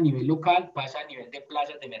solo pasa a nivel local, pasa a nivel de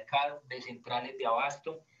plazas de mercado, de centrales de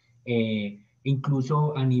abasto,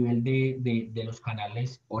 incluso a nivel de los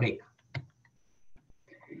canales Oreca.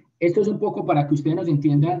 Esto es un poco para que ustedes nos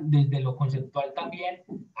entiendan desde lo conceptual también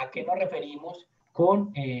a qué nos referimos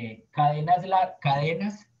con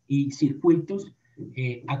cadenas y circuitos.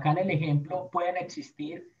 Acá en el ejemplo pueden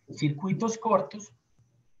existir circuitos cortos,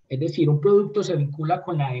 es decir, un producto se vincula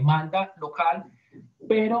con la demanda local,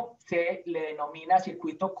 pero se le denomina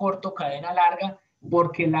circuito corto, cadena larga,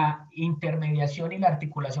 porque la intermediación y la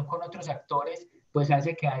articulación con otros actores pues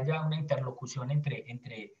hace que haya una interlocución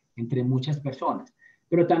entre muchas personas.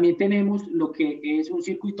 Pero también tenemos lo que es un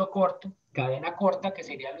circuito corto, cadena corta, que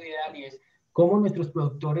sería lo ideal, y es cómo nuestros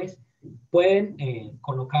productores pueden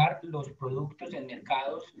colocar los productos en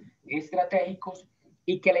mercados estratégicos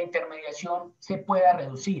y que la intermediación se pueda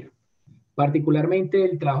reducir. Particularmente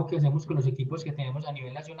el trabajo que hacemos con los equipos que tenemos a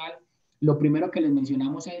nivel nacional, lo primero que les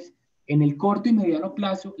mencionamos es, en el corto y mediano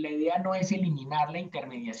plazo, la idea no es eliminar la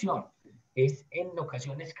intermediación, es en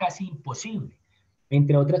ocasiones casi imposible.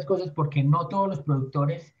 entre otras cosas porque no todos los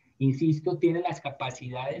productores, insisto, tienen las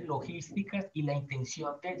capacidades logísticas y la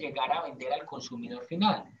intención de llegar a vender al consumidor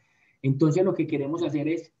final. Entonces lo que queremos hacer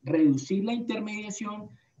es reducir la intermediación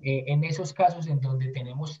en esos casos en donde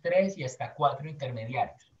tenemos 3 y hasta 4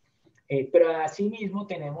 intermediarios. Pero asimismo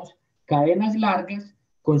tenemos cadenas largas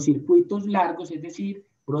con circuitos largos, es decir,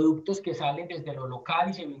 productos que salen desde lo local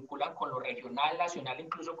y se vinculan con lo regional, nacional,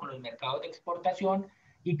 incluso con los mercados de exportación,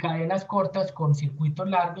 y cadenas cortas con circuitos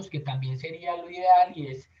largos, que también sería lo ideal, y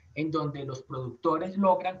es en donde los productores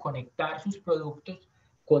logran conectar sus productos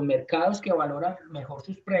con mercados que valoran mejor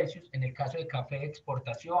sus precios, en el caso de café de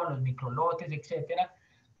exportación, los microlotes, etcétera,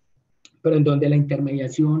 pero en donde la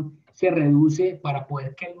intermediación se reduce para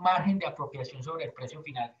poder que el margen de apropiación sobre el precio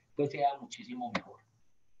final pues sea muchísimo mejor.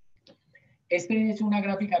 Esta es una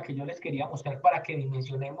gráfica que yo les quería mostrar para que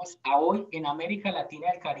dimensionemos a hoy en América Latina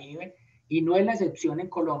y el Caribe, y no es la excepción en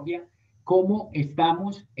Colombia, cómo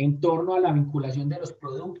estamos en torno a la vinculación de los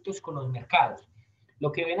productos con los mercados.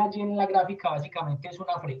 Lo que ven allí en la gráfica básicamente es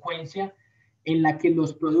una frecuencia en la que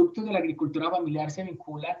los productos de la agricultura familiar se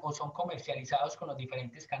vinculan o son comercializados con los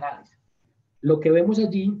diferentes canales. Lo que vemos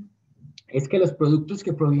allí es que los productos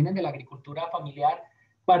que provienen de la agricultura familiar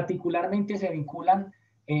particularmente se vinculan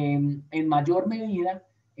en mayor medida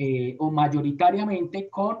o mayoritariamente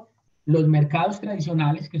con los mercados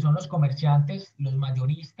tradicionales, que son los comerciantes, los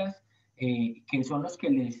mayoristas, que son los que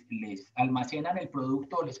les almacenan el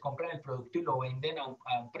producto o les compran el producto y lo venden a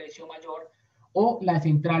un precio mayor, o las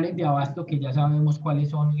centrales de abasto, que ya sabemos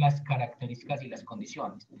cuáles son las características y las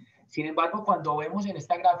condiciones. Sin embargo, cuando vemos en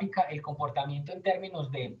esta gráfica el comportamiento en términos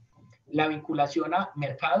de la vinculación a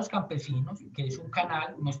mercados campesinos, que es un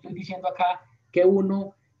canal, no estoy diciendo acá que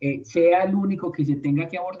uno sea el único que se tenga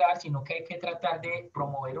que abordar, sino que hay que tratar de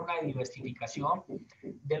promover una diversificación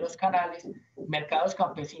de los canales. Mercados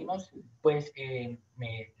campesinos, pues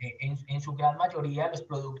en su gran mayoría los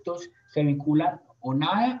productos se vinculan o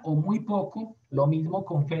nada o muy poco, lo mismo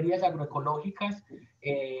con ferias agroecológicas,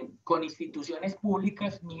 con instituciones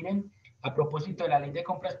públicas. Miren, a propósito de la ley de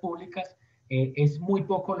compras públicas, es muy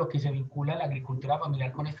poco lo que se vincula a la agricultura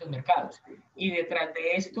familiar con estos mercados. Y detrás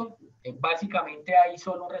de esto, básicamente hay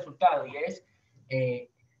solo un resultado, y es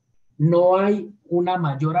no hay una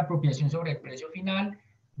mayor apropiación sobre el precio final.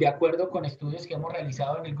 De acuerdo con estudios que hemos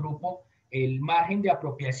realizado en el grupo, el margen de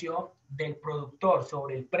apropiación del productor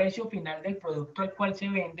sobre el precio final del producto al cual se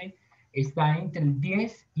vende está entre el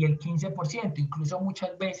 10 y el 15%, incluso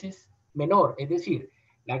muchas veces menor. Es decir,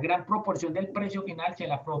 la gran proporción del precio final se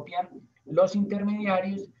la apropian los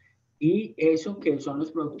intermediarios, y eso que son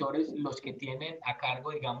los productores los que tienen a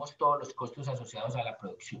cargo, digamos, todos los costos asociados a la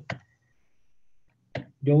producción.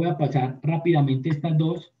 Yo voy a pasar rápidamente estas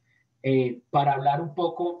dos para hablar un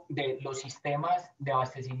poco de los sistemas de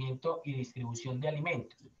abastecimiento y distribución de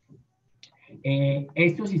alimentos.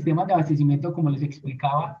 Estos sistemas de abastecimiento, como les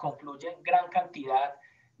explicaba, confluyen gran cantidad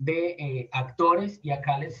de actores, y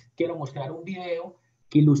acá les quiero mostrar un video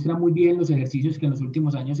que ilustra muy bien los ejercicios que en los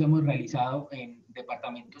últimos años hemos realizado en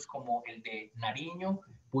departamentos como el de Nariño,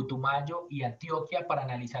 Putumayo y Antioquia, para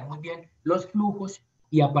analizar muy bien los flujos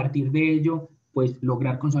y a partir de ello, pues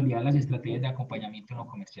lograr consolidar las estrategias de acompañamiento no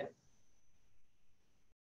comercial.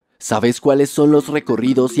 ¿Sabes cuáles son los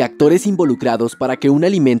recorridos y actores involucrados para que un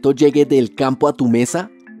alimento llegue del campo a tu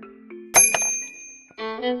mesa?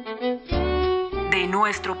 De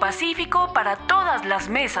nuestro Pacífico para todas las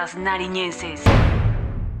mesas nariñenses.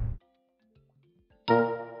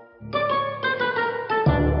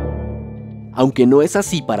 Aunque no es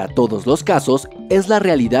así para todos los casos, es la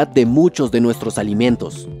realidad de muchos de nuestros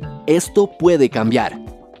alimentos. Esto puede cambiar.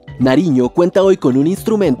 Nariño cuenta hoy con un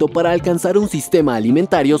instrumento para alcanzar un sistema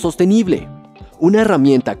alimentario sostenible. Una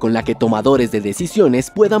herramienta con la que tomadores de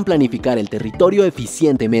decisiones puedan planificar el territorio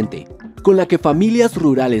eficientemente, con la que familias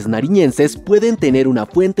rurales nariñenses pueden tener una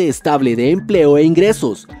fuente estable de empleo e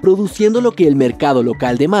ingresos, produciendo lo que el mercado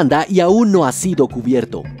local demanda y aún no ha sido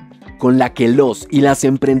cubierto, con la que los y las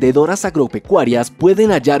emprendedoras agropecuarias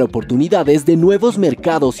pueden hallar oportunidades de nuevos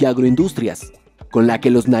mercados y agroindustrias, con la que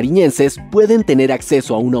los nariñenses pueden tener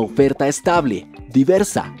acceso a una oferta estable,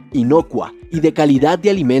 diversa, inocua y de calidad de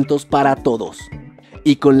alimentos para todos,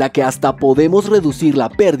 y con la que hasta podemos reducir la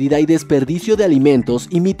pérdida y desperdicio de alimentos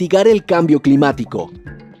y mitigar el cambio climático.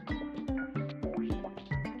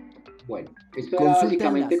 Bueno, esto era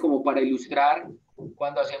básicamente como para ilustrar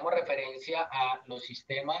cuando hacemos referencia a los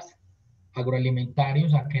sistemas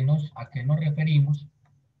agroalimentarios, a qué nos referimos.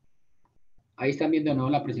 Ahí están viendo de nuevo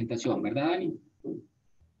la presentación, ¿verdad, Dani?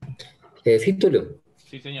 Sí, Tulio.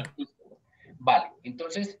 Sí, señor. Vale,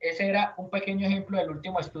 entonces ese era un pequeño ejemplo del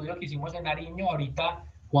último estudio que hicimos en Nariño. Ahorita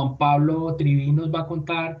Juan Pablo Trivín nos va a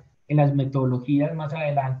contar en las metodologías más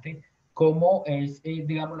adelante cómo es,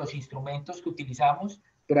 digamos, los instrumentos que utilizamos,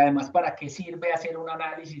 pero además para qué sirve hacer un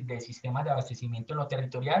análisis de sistemas de abastecimiento en lo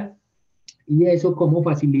territorial y eso cómo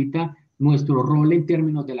facilita nuestro rol en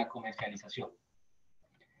términos de la comercialización.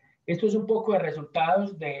 Esto es un poco de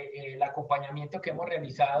resultados del acompañamiento que hemos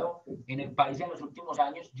realizado en el país en los últimos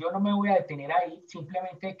años. Yo no me voy a detener ahí,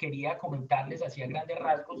 simplemente quería comentarles así a grandes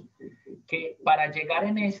rasgos que para llegar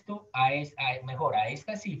en esto, a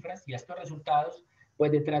estas cifras y a estos resultados,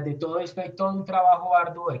 pues detrás de todo esto hay todo un trabajo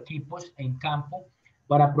arduo de equipos en campo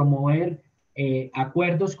para promover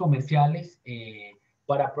acuerdos comerciales,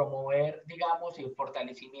 para promover, digamos, el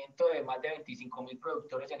fortalecimiento de más de 25.000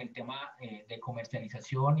 productores en el tema de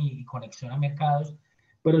comercialización y conexión a mercados,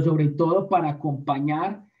 pero sobre todo para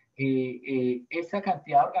acompañar esta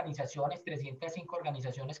cantidad de organizaciones, 305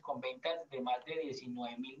 organizaciones con ventas de más de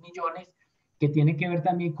 19.000 millones, que tienen que ver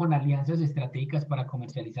también con alianzas estratégicas para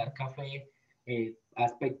comercializar café,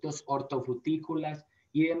 aspectos hortofrutícolas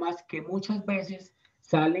y demás, que muchas veces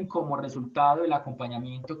salen como resultado del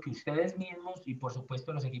acompañamiento que ustedes mismos y por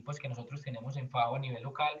supuesto los equipos que nosotros tenemos en FAO a nivel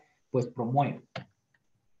local, pues promueven.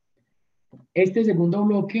 Este segundo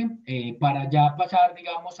bloque, para ya pasar,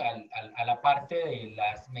 digamos, a la parte de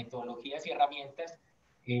las metodologías y herramientas,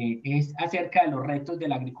 es acerca de los retos de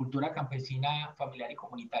la agricultura campesina, familiar y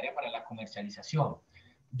comunitaria para la comercialización.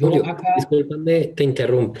 Julio, discúlpame, te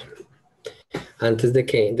interrumpo antes de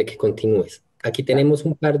que continúes. Aquí tenemos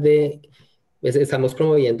un par de... Estamos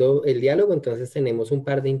promoviendo el diálogo, entonces tenemos un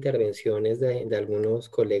par de intervenciones de algunos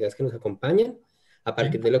colegas que nos acompañan a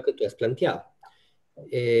partir de lo que tú has planteado.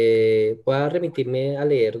 Voy a remitirme a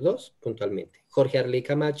leer dos puntualmente. Jorge Arley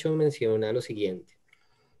Camacho menciona lo siguiente.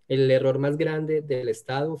 El error más grande del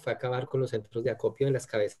Estado fue acabar con los centros de acopio en las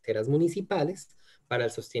cabeceras municipales para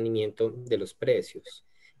el sostenimiento de los precios.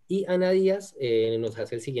 Y Ana Díaz nos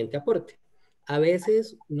hace el siguiente aporte. A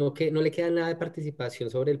veces no le queda nada de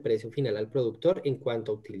participación sobre el precio final al productor en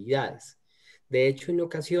cuanto a utilidades. De hecho, en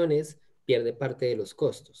ocasiones pierde parte de los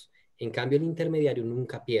costos. En cambio, el intermediario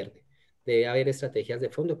nunca pierde. Debe haber estrategias de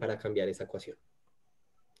fondo para cambiar esa ecuación.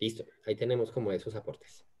 Listo, ahí tenemos como esos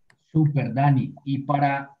aportes. Súper, Dani. Y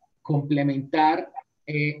para complementar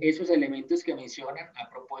esos elementos que mencionan,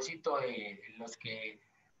 a propósito de los que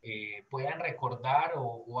puedan recordar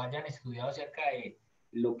o hayan estudiado acerca de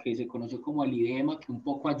lo que se conoció como el IDEMA, que un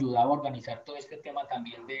poco ayudaba a organizar todo este tema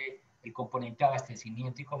también del componente de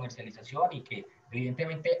abastecimiento y comercialización, y que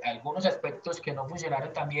evidentemente algunos aspectos que no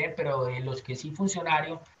funcionaron tan bien, pero de los que sí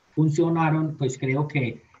funcionaron, pues creo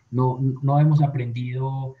que no hemos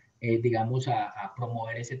aprendido digamos, a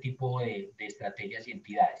promover ese tipo de estrategias y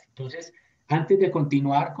entidades. Entonces, antes de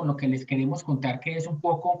continuar con lo que les queremos contar, que es un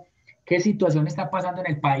poco qué situación está pasando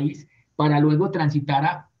en el país, para luego transitar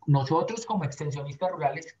a nosotros como extensionistas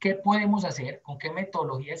rurales, qué podemos hacer, con qué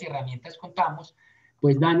metodologías y herramientas contamos.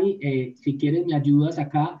 Pues Dani, si quieres me ayudas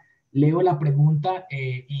acá, leo la pregunta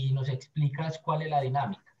y nos explicas cuál es la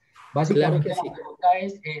dinámica. Básicamente claro que sí. La pregunta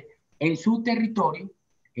es, en su territorio,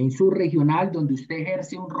 en su regional, donde usted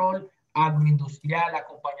ejerce un rol agroindustrial,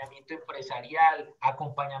 acompañamiento empresarial,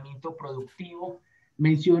 acompañamiento productivo,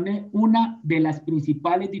 mencione una de las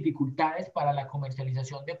principales dificultades para la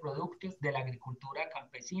comercialización de productos de la agricultura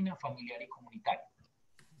campesina, familiar y comunitaria.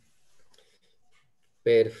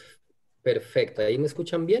 Perfecto. ¿Ahí me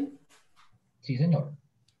escuchan bien? Sí, señor.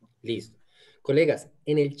 Listo. Colegas,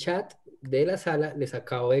 en el chat de la sala les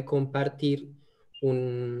acabo de compartir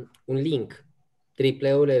un link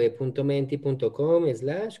www.menti.com/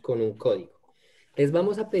 con un código. Les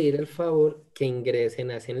vamos a pedir el favor que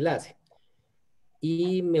ingresen a ese enlace.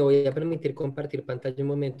 Y me voy a permitir compartir pantalla un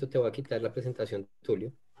momento. Te voy a quitar la presentación,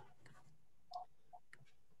 Tulio.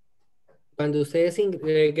 Cuando ustedes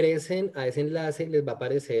ingresen a ese enlace, les va a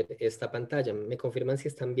aparecer esta pantalla. ¿Me confirman si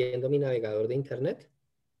están viendo mi navegador de internet?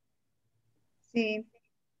 Sí.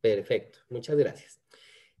 Perfecto, muchas gracias.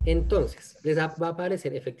 Entonces, les va a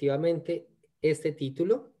aparecer efectivamente este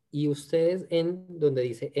título y ustedes en donde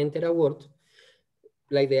dice Enter a Word,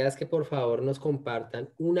 la idea es que por favor nos compartan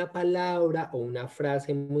una palabra o una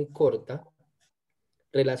frase muy corta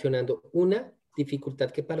relacionando una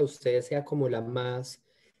dificultad que para ustedes sea como la más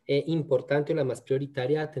importante o la más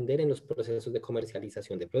prioritaria a atender en los procesos de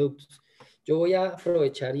comercialización de productos. Yo voy a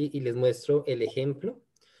aprovechar y les muestro el ejemplo.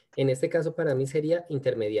 En este caso para mí sería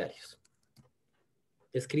intermediarios.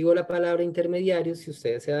 Escribo la palabra intermediarios. Si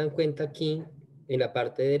ustedes se dan cuenta aquí, en la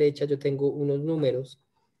parte derecha yo tengo unos números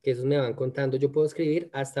que esos me van contando. Yo puedo escribir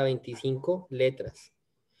hasta 25 letras.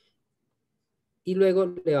 Y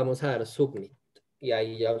luego le vamos a dar submit. Y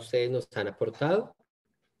ahí ya ustedes nos han aportado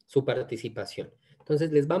su participación.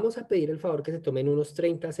 Entonces les vamos a pedir el favor que se tomen unos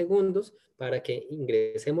 30 segundos para que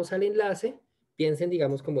ingresemos al enlace, piensen,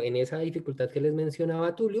 digamos, como en esa dificultad que les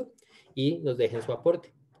mencionaba Tulio y nos dejen su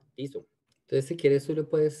aporte. Listo. Entonces, si quieres, Tulio,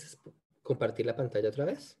 puedes compartir la pantalla otra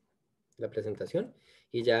vez, la presentación,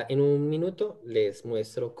 y ya en un minuto les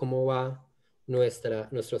muestro cómo va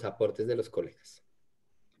nuestros aportes de los colegas.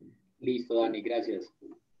 Listo, Dani, gracias.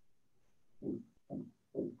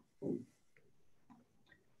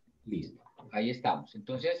 Listo, ahí estamos.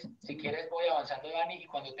 Entonces, si quieres voy avanzando, Dani, y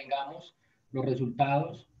cuando tengamos los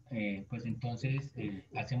resultados, pues entonces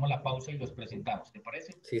hacemos la pausa y los presentamos, ¿te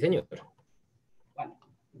parece? Sí, señor. Vale.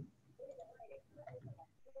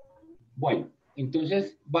 Bueno,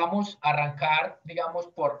 entonces vamos a arrancar, digamos,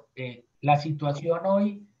 por la situación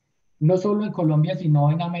hoy, no solo en Colombia,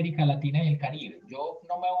 sino en América Latina y el Caribe. Yo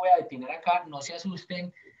no me voy a detener acá, no se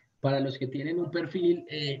asusten para los que tienen un perfil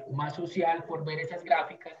más social por ver esas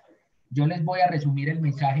gráficas. Yo les voy a resumir el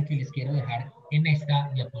mensaje que les quiero dejar en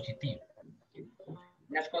esta diapositiva.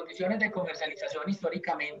 Las condiciones de comercialización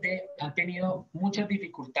históricamente han tenido muchas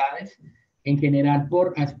dificultades, en general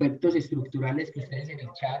por aspectos estructurales que ustedes en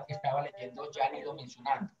el chat estaba leyendo ya han ido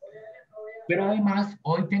mencionando. Pero además,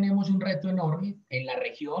 hoy tenemos un reto enorme en la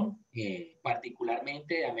región,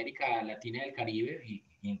 particularmente de América Latina y el Caribe,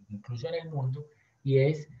 e incluso en el mundo, y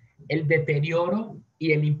es el deterioro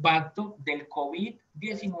y el impacto del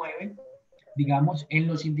COVID-19, digamos, en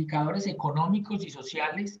los indicadores económicos y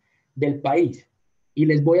sociales del país. Y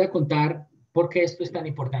les voy a contar por qué esto es tan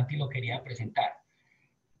importante y lo quería presentar.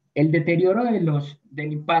 El deterioro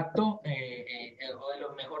del impacto o de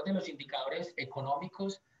lo mejor de los indicadores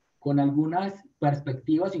económicos con algunas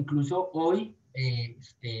perspectivas, incluso hoy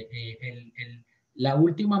la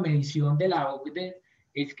última medición de la OCDE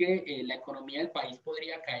es que la economía del país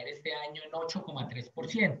podría caer este año en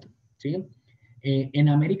 8,3%, ¿sí? En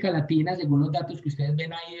América Latina, según los datos que ustedes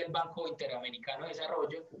ven ahí del Banco Interamericano de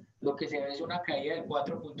Desarrollo, lo que se ve es una caída del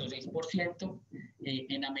 4,6%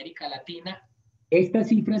 en América Latina. Estas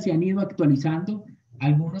cifras se han ido actualizando,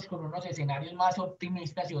 algunos con unos escenarios más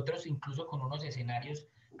optimistas y otros incluso con unos escenarios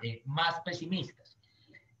más pesimistas.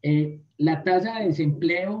 La tasa de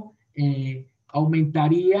desempleo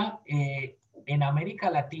aumentaría en América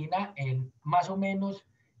Latina en más o menos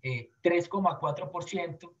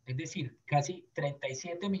 3,4%, es decir, casi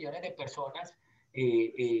 37 millones de personas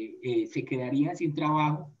se quedarían sin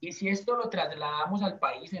trabajo. Y si esto lo trasladamos al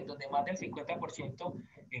país, en donde más del 50%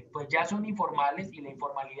 pues ya son informales y la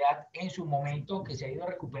informalidad en su momento que se ha ido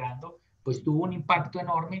recuperando, pues tuvo un impacto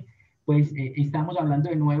enorme, pues estamos hablando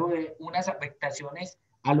de nuevo de unas afectaciones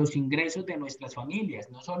a los ingresos de nuestras familias,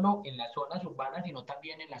 no solo en las zonas urbanas, sino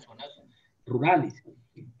también en las zonas rurales.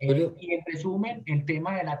 Y en resumen, el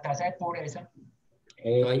tema de la tasa de pobreza.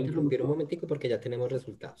 Voy a interrumpir un momentico porque ya tenemos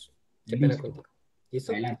resultados. Qué pena contigo.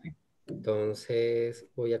 ¿Listo? Adelante. Entonces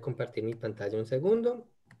voy a compartir mi pantalla un segundo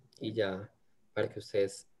y ya para que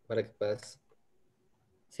puedas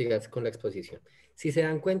sigas con la exposición. Si se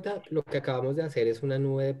dan cuenta, lo que acabamos de hacer es una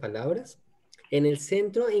nube de palabras. En el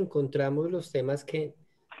centro encontramos los temas que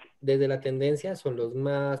desde la tendencia son los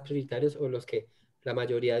más prioritarios o los que la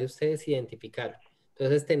mayoría de ustedes identificaron.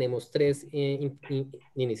 Entonces tenemos tres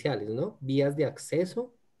iniciales, ¿no? Vías de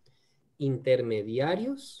acceso,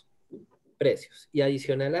 intermediarios, precios. Y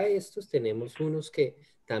adicional a estos tenemos unos que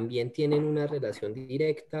también tienen una relación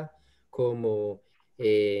directa como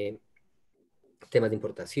temas de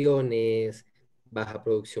importaciones, baja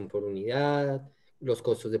producción por unidad, los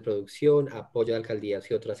costos de producción, apoyo de alcaldías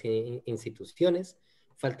y otras instituciones,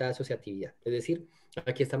 falta de asociatividad. Es decir,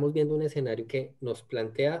 aquí estamos viendo un escenario que nos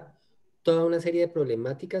plantea toda una serie de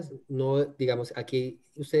problemáticas. No, digamos, aquí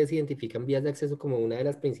ustedes identifican vías de acceso como una de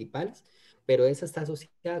las principales, pero esa está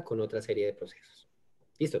asociada con otra serie de procesos.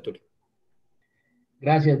 Listo, Tulio.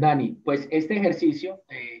 Gracias, Dani. Pues este ejercicio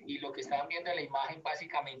y lo que están viendo en la imagen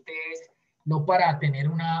básicamente es no para tener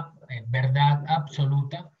una verdad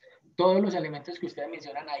absoluta. Todos los elementos que ustedes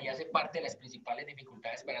mencionan ahí hacen parte de las principales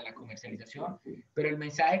dificultades para la comercialización, pero el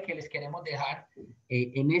mensaje que les queremos dejar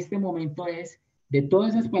en este momento es de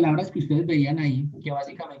todas esas palabras que ustedes veían ahí, que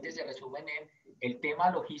básicamente se resumen en el tema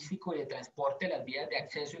logístico y de transporte, las vías de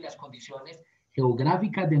acceso y las condiciones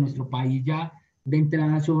geográficas de nuestro país ya de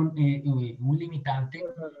entrada son un limitante.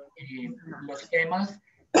 Los temas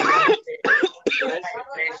de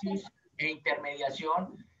precios e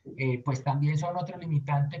intermediación pues también son otro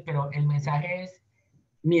limitante, pero el mensaje es,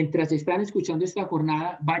 mientras están escuchando esta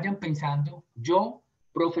jornada, vayan pensando, yo,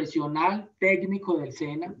 profesional técnico del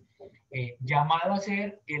SENA, llamado a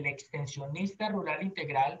ser el extensionista rural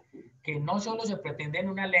integral, que no solo se pretende en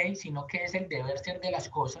una ley, sino que es el deber ser de las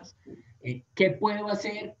cosas, ¿Qué puedo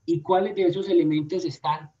hacer y cuáles de esos elementos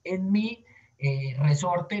están en mi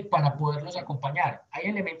resorte para poderlos acompañar? Hay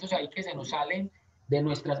elementos ahí que se nos salen de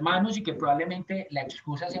nuestras manos y que probablemente la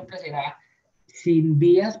excusa siempre será: sin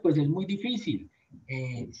vías, pues es muy difícil.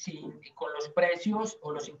 Con los precios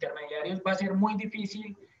o los intermediarios va a ser muy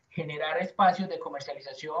difícil generar espacios de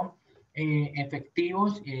comercialización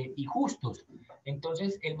efectivos y justos.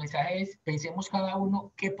 Entonces, el mensaje es: pensemos cada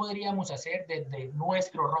uno qué podríamos hacer desde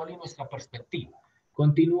nuestro rol y nuestra perspectiva.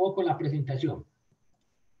 Continúo con la presentación.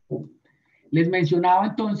 Les mencionaba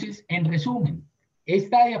entonces, en resumen,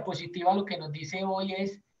 esta diapositiva lo que nos dice hoy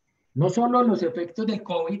es no solo los efectos del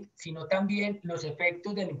COVID, sino también los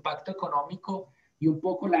efectos del impacto económico y un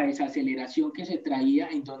poco la desaceleración que se traía,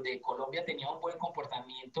 en donde Colombia tenía un buen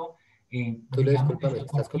comportamiento. Tulio, Digamos, discúlpame,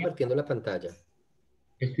 ¿estás compartiendo la pantalla?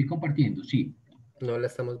 Estoy compartiendo, sí. No la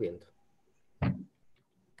estamos viendo.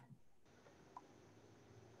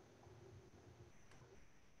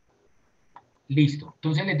 Listo.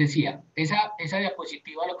 Entonces les decía, esa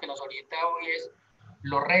diapositiva lo que nos orienta hoy es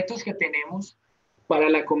los retos que tenemos para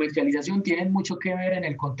la comercialización tienen mucho que ver en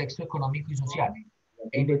el contexto económico y social,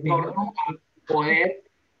 en torno a poder,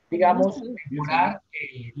 digamos, mejorar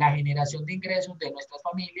la generación de ingresos de nuestras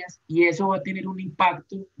familias, y eso va a tener un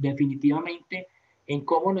impacto definitivamente en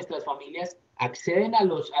cómo nuestras familias acceden a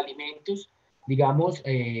los alimentos, digamos,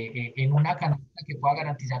 en una canasta que pueda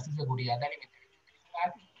garantizar su seguridad de alimentación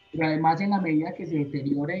nutricional, pero además en la medida que se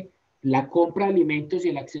deteriore la compra de alimentos y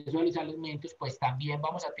el acceso a los alimentos, pues también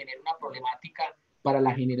vamos a tener una problemática para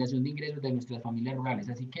la generación de ingresos de nuestras familias rurales.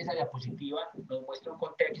 Así que esa diapositiva nos muestra un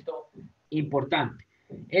contexto importante.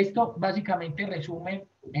 Esto básicamente resume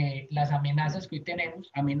las amenazas que hoy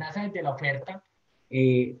tenemos: amenazas desde la oferta,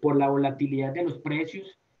 por la volatilidad de los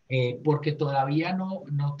precios, porque todavía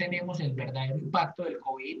no tenemos el verdadero impacto del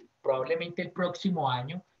COVID, probablemente el próximo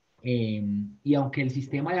año, y aunque el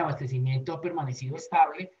sistema de abastecimiento ha permanecido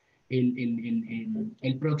estable,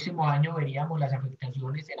 el próximo año veríamos las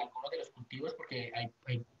afectaciones en algunos de los cultivos, porque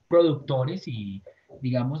hay productores y,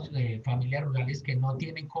 digamos, familias rurales que no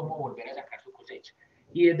tienen cómo volver a sacar su cosecha.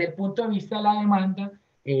 Y desde el punto de vista de la demanda,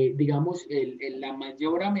 digamos, la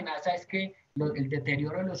mayor amenaza es que el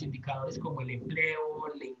deterioro de los indicadores como el empleo,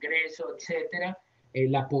 el ingreso, etcétera,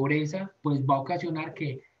 la pobreza, pues va a ocasionar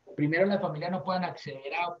que primero las familias no puedan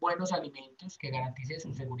acceder a buenos alimentos que garanticen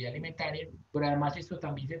su seguridad alimentaria, pero además esto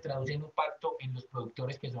también se traduce en un impacto en los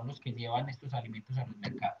productores, que son los que llevan estos alimentos a los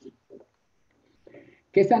mercados.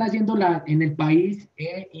 ¿Qué están haciendo en el país,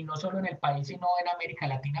 y no solo en el país, sino en América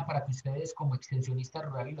Latina, para que ustedes como extensionistas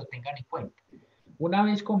rurales lo tengan en cuenta? Una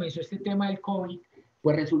vez comenzó este tema del COVID,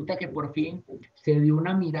 pues resulta que por fin se dio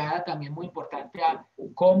una mirada también muy importante a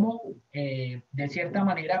cómo, de cierta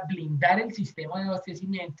manera, blindar el sistema de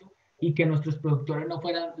abastecimiento y que nuestros productores no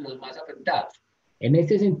fueran los más afectados. En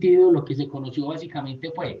este sentido, lo que se conoció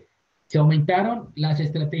básicamente fue: se aumentaron las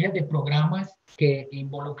estrategias de programas que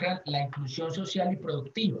involucran la inclusión social y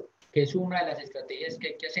productiva, que es una de las estrategias que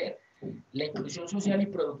hay que hacer. La inclusión social y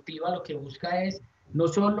productiva lo que busca es, no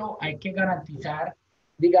solo hay que garantizar,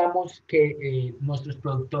 digamos, que nuestros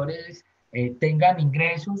productores tengan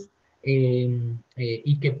ingresos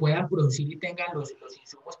y que puedan producir y tengan los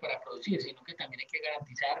insumos para producir, sino que también hay que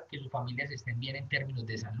garantizar que sus familias estén bien en términos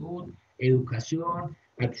de salud, educación,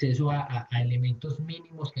 acceso a elementos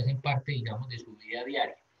mínimos que hacen parte, digamos, de su vida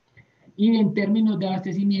diaria. Y en términos de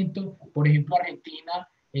abastecimiento, por ejemplo, Argentina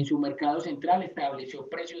en su mercado central estableció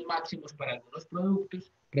precios máximos para algunos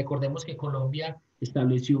productos. Recordemos que Colombia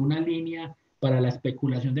estableció una línea para la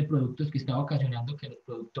especulación de productos que estaba ocasionando que los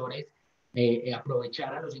productores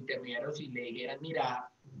aprovecharan a los intermediarios y le dijeran: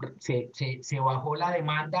 mira, se bajó la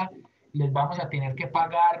demanda, les vamos a tener que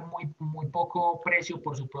pagar muy poco precio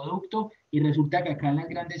por su producto, y resulta que acá en las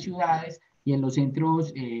grandes ciudades y en los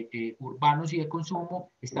centros urbanos y de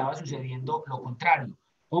consumo estaba sucediendo lo contrario.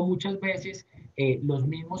 O muchas veces los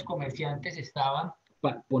mismos comerciantes estaban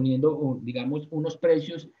poniendo, digamos, unos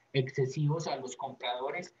precios excesivos a los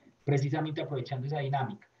compradores, precisamente aprovechando esa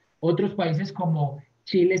dinámica. Otros países como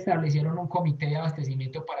Chile establecieron un comité de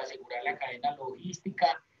abastecimiento para asegurar la cadena logística.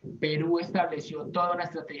 Perú estableció toda una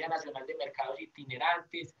estrategia nacional de mercados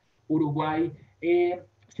itinerantes. Uruguay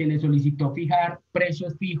se le solicitó fijar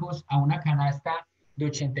precios fijos a una canasta de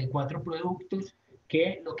 84 productos,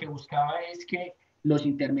 que lo que buscaba es que los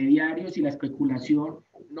intermediarios y la especulación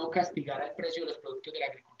no castigara el precio de los productos de la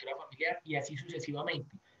agricultura familiar, y así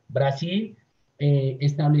sucesivamente. Brasil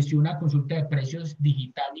estableció una consulta de precios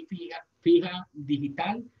digital y fija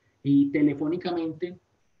digital y telefónicamente,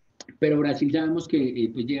 pero Brasil sabemos que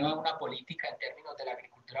pues lleva una política en términos de la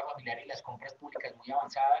agricultura familiar y las compras públicas muy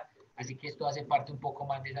avanzada, así que esto hace parte un poco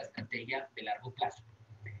más de esa estrategia de largo plazo.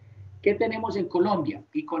 ¿Qué tenemos en Colombia?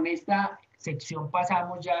 Y con esta sección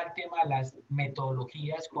pasamos ya al tema de las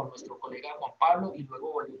metodologías con nuestro colega Juan Pablo y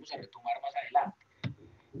luego volvemos a retomar más adelante.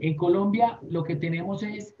 En Colombia lo que tenemos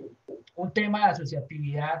es un tema de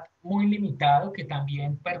asociatividad muy limitado que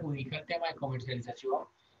también perjudica el tema de comercialización.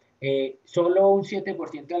 Solo un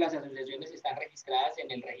 7% de las asociaciones están registradas en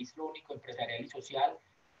el Registro Único Empresarial y Social.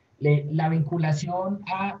 La vinculación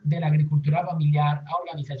de la agricultura familiar a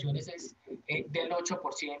organizaciones es del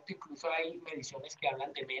 8%, incluso hay mediciones que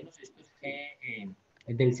hablan de menos, esto es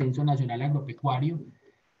del Censo Nacional Agropecuario.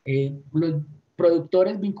 Los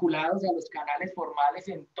productores vinculados a los canales formales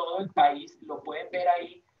en todo el país, lo pueden ver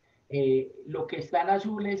ahí, lo que está en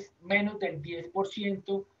azul es menos del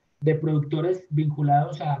 10% de productores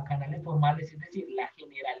vinculados a canales formales, es decir, la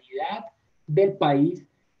generalidad del país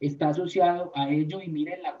está asociado a ello, y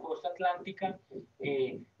miren la costa atlántica,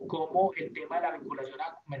 cómo el tema de la vinculación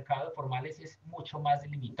a mercados formales es mucho más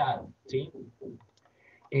limitado, ¿sí?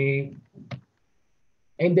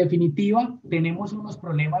 En definitiva, tenemos unos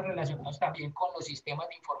problemas relacionados también con los sistemas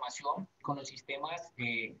de información, con los sistemas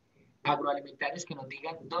agroalimentarios que nos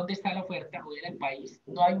digan dónde está la oferta. Hoy en el país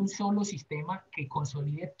no hay un solo sistema que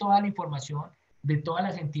consolide toda la información de todas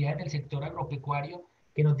las entidades del sector agropecuario,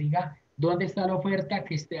 que nos diga dónde está la oferta,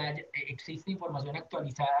 que existe información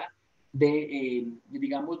actualizada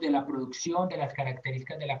digamos, de la producción, de las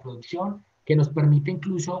características de la producción, que nos permite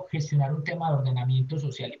incluso gestionar un tema de ordenamiento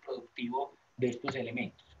social y productivo de estos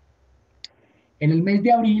elementos. En el mes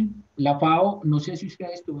de abril, la FAO, no sé si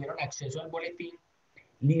ustedes tuvieron acceso al boletín,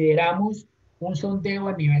 lideramos un sondeo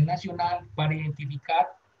a nivel nacional para identificar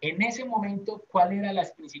en ese momento cuáles eran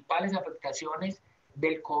las principales afectaciones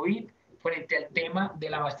del COVID frente al tema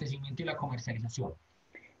del abastecimiento y la comercialización.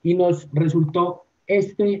 Y nos resultó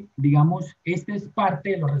digamos, este es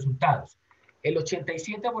parte de los resultados. El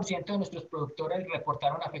 87% de nuestros productores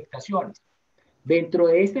reportaron afectaciones. Dentro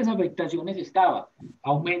de estas afectaciones estaba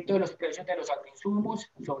aumento de los precios de los agroinsumos,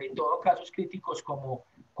 sobre todo casos críticos como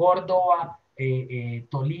Córdoba,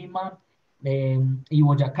 Tolima y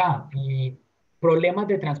Boyacá. Problemas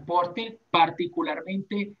de transporte,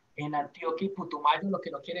 particularmente en Antioquia y Putumayo, lo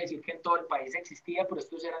que no quiere decir que en todo el país existía, pero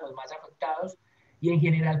estos eran los más afectados, y en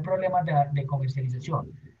general problemas de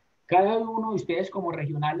comercialización. Cada uno de ustedes como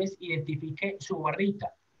regionales identifique su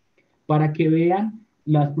barrita para que vean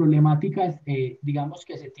las problemáticas, digamos,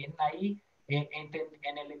 que se tienen ahí,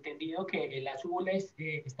 en el entendido que el azul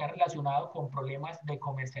está relacionado con problemas de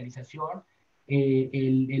comercialización,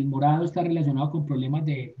 el morado está relacionado con problemas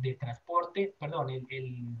de transporte, perdón,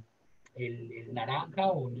 el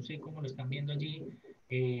naranja, o no sé cómo lo están viendo allí,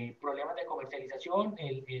 problemas de comercialización,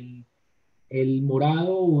 el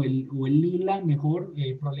morado o el lila, mejor,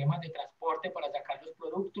 problemas de transporte para sacar los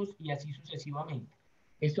productos, y así sucesivamente.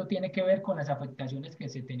 Esto tiene que ver con las afectaciones que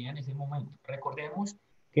se tenían en ese momento. Recordemos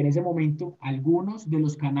que en ese momento algunos de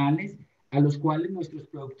los canales a los cuales nuestros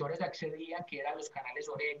productores accedían, que eran los canales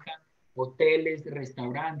Oreca, hoteles,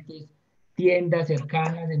 restaurantes, tiendas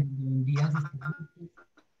cercanas en donde vendían sus productos,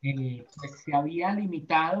 pues se había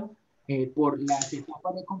limitado por las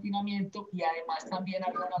etapas de confinamiento, y además también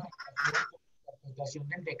había una afectación por la aplicación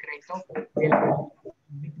del decreto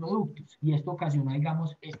de productos, y esto ocasionó,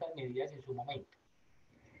 digamos, estas medidas en su momento.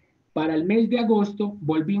 Para el mes de agosto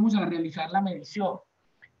volvimos a realizar la medición,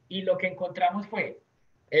 y lo que encontramos fue,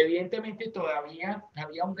 evidentemente todavía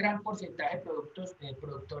había un gran porcentaje de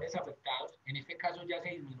productores afectados, en este caso ya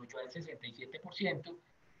se disminuyó al 67%,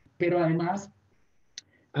 pero además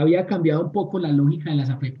había cambiado un poco la lógica de las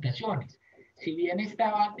afectaciones. Si bien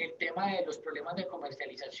estaba el tema de los problemas de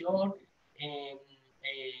comercialización,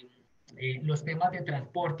 los temas de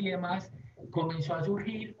transporte y demás, comenzó a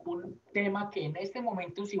surgir un tema que en este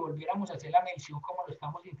momento, si volviéramos a hacer la medición como lo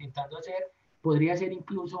estamos intentando hacer, podría ser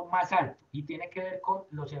incluso más alto, y tiene que ver con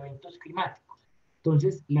los eventos climáticos.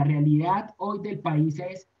 Entonces, la realidad hoy del país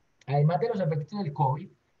es, además de los efectos del COVID,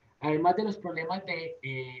 además de los problemas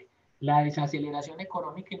de la desaceleración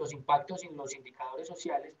económica y los impactos en los indicadores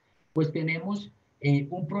sociales, pues tenemos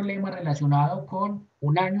un problema relacionado con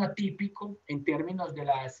un año atípico en términos de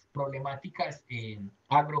las problemáticas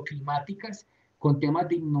agroclimáticas, con temas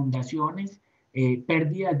de inundaciones,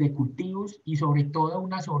 pérdidas de cultivos, y sobre todo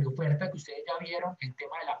una sobreoferta que ustedes ya vieron, el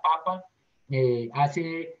tema de la papa,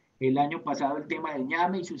 hace el año pasado el tema del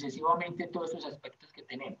ñame, y sucesivamente todos esos aspectos que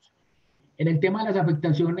tenemos. En el tema de las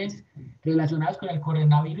afectaciones relacionadas con el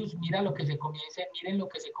coronavirus, miren lo que se comienza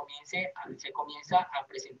a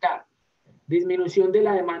presentar. Disminución de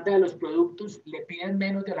la demanda de los productos, le piden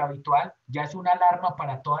menos de lo habitual, ya es una alarma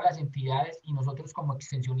para todas las entidades, y nosotros como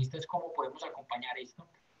extensionistas, ¿cómo podemos acompañar esto?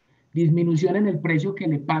 disminución en el precio que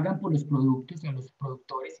le pagan por los productos a los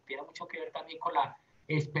productores, y tiene mucho que ver también con la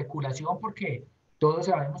especulación, porque todos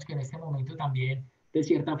sabemos que en este momento también, de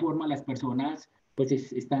cierta forma, las personas pues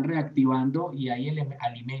están reactivando y hay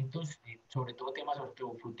alimentos, sobre todo temas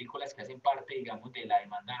hortofrutícolas que hacen parte, digamos, de la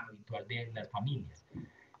demanda habitual de las familias.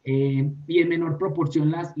 Y en menor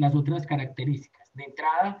proporción las otras características. De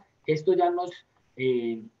entrada, esto ya nos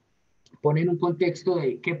pone en un contexto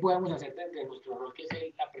de qué podemos hacer desde nuestro rol, que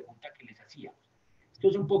es la pregunta que les hacíamos. Esto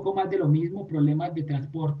es un poco más de lo mismo, problemas de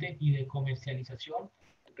transporte y de comercialización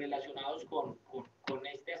relacionados con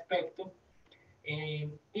este aspecto,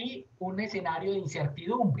 y un escenario de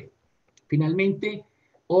incertidumbre. Finalmente,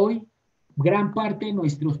 hoy gran parte de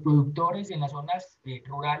nuestros productores en las zonas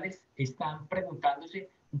rurales están preguntándose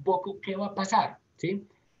un poco qué va a pasar, ¿sí?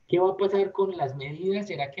 ¿Qué va a pasar con las medidas?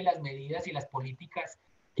 ¿Será que las medidas y las políticas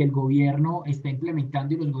que el gobierno está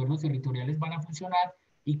implementando y los gobiernos territoriales van a funcionar?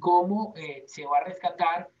 ¿Y cómo se va a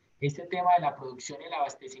rescatar este tema de la producción y el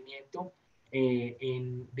abastecimiento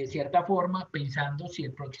de cierta forma, pensando si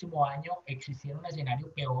el próximo año existiera un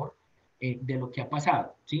escenario peor de lo que ha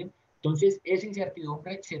pasado, ¿sí? Entonces, esa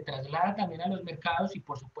incertidumbre se traslada también a los mercados y,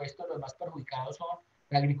 por supuesto, los más perjudicados son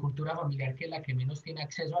la agricultura familiar, que es la que menos tiene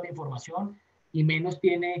acceso a la información y menos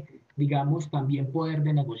tiene, digamos, también poder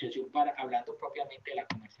de negociación, hablando propiamente de la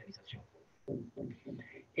comercialización.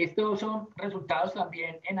 Estos son resultados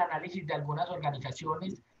también en análisis de algunas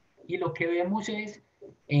organizaciones, y lo que vemos es,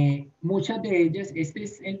 muchas de ellas, este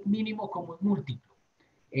es el mínimo común múltiplo.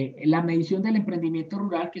 La medición del emprendimiento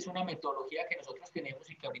rural, que es una metodología que nosotros tenemos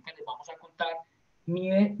y que ahorita les vamos a contar,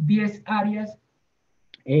 mide 10 áreas,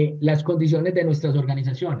 las condiciones de nuestras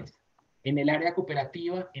organizaciones, en el área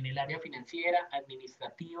cooperativa, en el área financiera,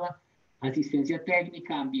 administrativa, asistencia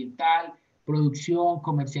técnica, ambiental, producción,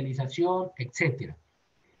 comercialización, etcétera.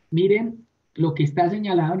 Miren, lo que está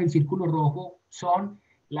señalado en el círculo rojo son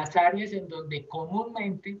las áreas en donde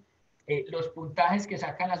comúnmente los puntajes que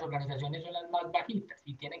sacan las organizaciones son las más bajitas,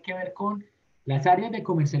 y tienen que ver con las áreas de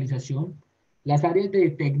comercialización, las áreas de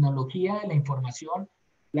tecnología de la información,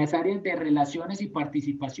 las áreas de relaciones y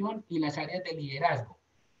participación y las áreas de liderazgo.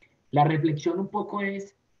 La reflexión un poco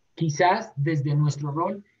es, quizás desde nuestro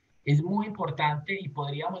rol, es muy importante y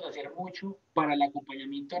podríamos hacer mucho para el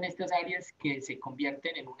acompañamiento en estas áreas que se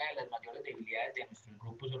convierten en una de las mayores debilidades de nuestros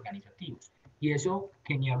grupos organizativos. Y eso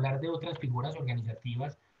que ni hablar de otras figuras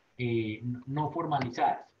organizativas no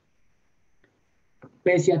formalizadas.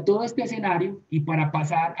 Pese a todo este escenario, y para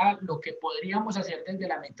pasar a lo que podríamos hacer desde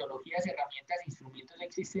las metodologías, herramientas e instrumentos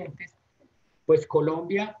existentes, pues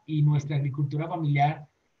Colombia y nuestra agricultura familiar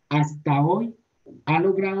hasta hoy ha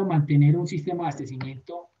logrado mantener un sistema de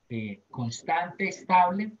abastecimiento constante,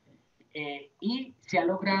 estable, y se ha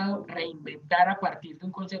logrado reinventar a partir de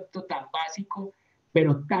un concepto tan básico,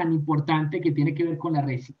 pero tan importante, que tiene que ver con la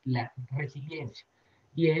resiliencia.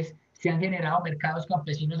 Y se han generado mercados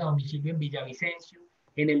campesinos a domicilio en Villavicencio.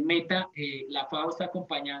 En el Meta, la FAO está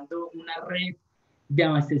acompañando una red de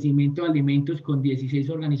abastecimiento de alimentos con 16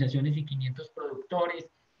 organizaciones y 500 productores.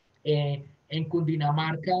 En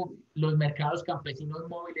Cundinamarca, los mercados campesinos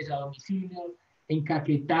móviles a domicilio. En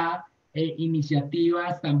Caquetá,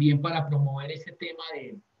 iniciativas también para promover este tema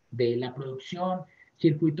de la producción,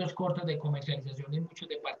 circuitos cortos de comercialización en muchos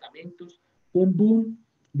departamentos, un boom,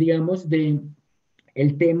 digamos, de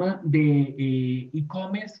el tema de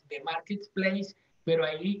e-commerce, de marketplace, pero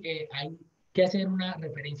ahí hay que hacer una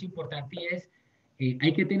referencia importante, y es,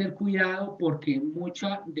 hay que tener cuidado porque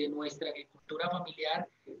mucha de nuestra agricultura familiar,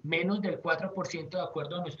 menos del 4%, de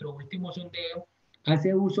acuerdo a nuestro último sondeo,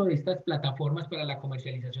 hace uso de estas plataformas para la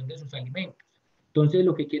comercialización de sus alimentos. Entonces,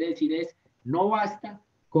 lo que quiere decir es, no basta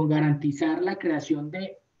con garantizar la creación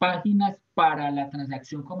de páginas para la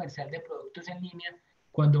transacción comercial de productos en línea,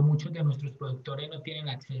 cuando muchos de nuestros productores no tienen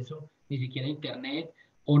acceso ni siquiera a Internet,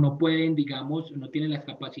 o no pueden, digamos, no tienen las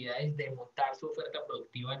capacidades de montar su oferta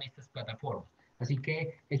productiva en estas plataformas. Así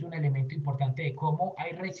que es un elemento importante de cómo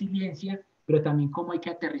hay resiliencia, pero también cómo hay que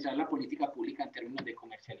aterrizar la política pública en términos de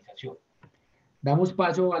comercialización. Damos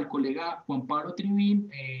paso al colega Juan Pablo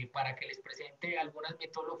Trivín para que les presente algunas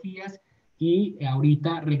metodologías, y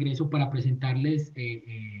ahorita regreso para presentarles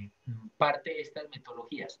parte de estas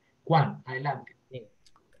metodologías. Juan, adelante.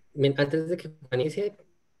 Antes de que Juan inicie,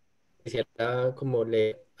 quisiera como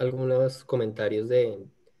leer algunos comentarios de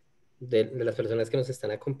las personas que nos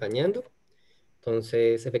están acompañando.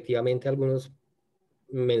 Entonces, efectivamente, algunos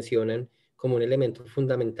mencionan como un elemento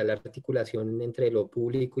fundamental la articulación entre lo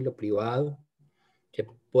público y lo privado, que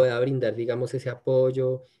pueda brindar, digamos, ese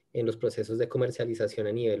apoyo en los procesos de comercialización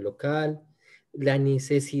a nivel local, la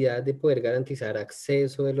necesidad de poder garantizar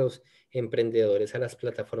acceso de los emprendedores a las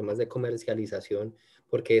plataformas de comercialización,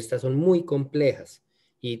 porque estas son muy complejas.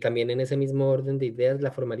 Y también en ese mismo orden de ideas,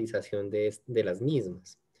 la formalización de las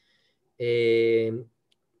mismas.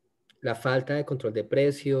 La falta de control de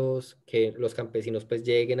precios, que los campesinos pues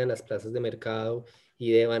lleguen a las plazas de mercado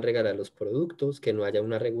y deban regalar los productos, que no haya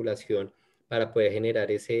una regulación para poder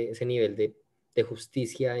generar ese nivel de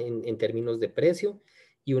justicia en términos de precio,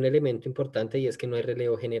 y un elemento importante, y es que no hay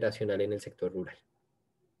relevo generacional en el sector rural.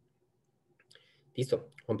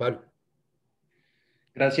 Listo, Juan Pablo.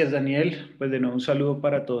 Gracias, Daniel. Pues de nuevo un saludo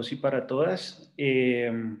para todos y para todas.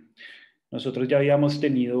 Nosotros ya habíamos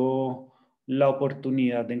tenido la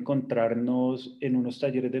oportunidad de encontrarnos en unos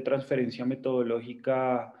talleres de transferencia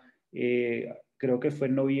metodológica, creo que fue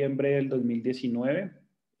en noviembre del 2019.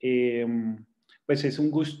 Pues es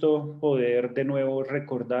un gusto poder de nuevo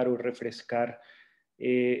recordar o refrescar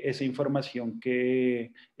esa información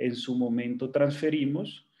que en su momento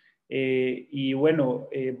transferimos. Y bueno,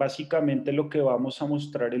 básicamente lo que vamos a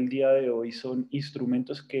mostrar el día de hoy son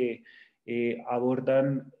instrumentos que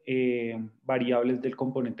abordan variables del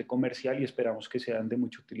componente comercial y esperamos que sean de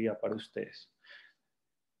mucha utilidad para ustedes.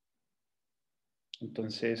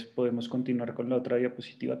 Entonces, podemos continuar con la otra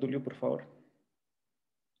diapositiva, Tulio, por favor.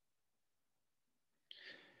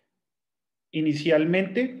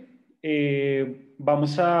 Inicialmente,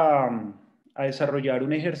 vamos a desarrollar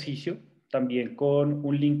un ejercicio también con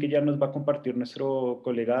un link que ya nos va a compartir nuestro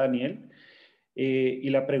colega Daniel. Y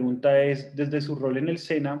la pregunta es, desde su rol en el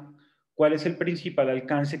SENA, ¿cuál es el principal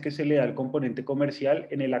alcance que se le da al componente comercial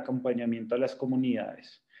en el acompañamiento a las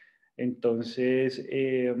comunidades? Entonces,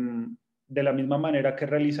 de la misma manera que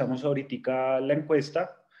realizamos ahorita la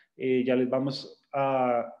encuesta, ya les vamos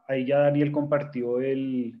ahí ya Daniel compartió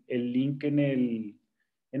el link en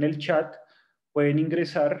el chat, pueden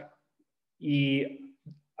ingresar y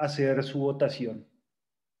hacer su votación.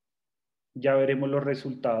 Ya veremos los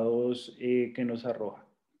resultados que nos arroja.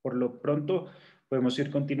 Por lo pronto, podemos ir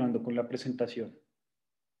continuando con la presentación.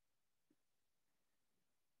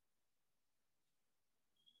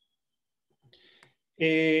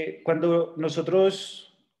 Cuando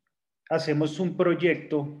nosotros hacemos un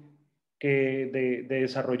proyecto de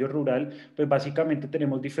desarrollo rural, pues básicamente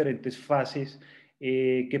tenemos diferentes fases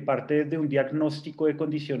que parte desde un diagnóstico de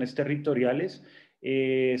condiciones territoriales,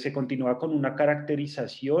 se continúa con una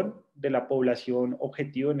caracterización de la población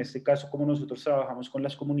objetivo. En este caso, como nosotros trabajamos con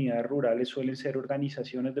las comunidades rurales, suelen ser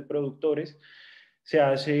organizaciones de productores. Se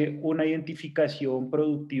hace una identificación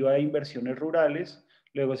productiva de inversiones rurales,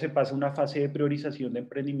 luego se pasa a una fase de priorización de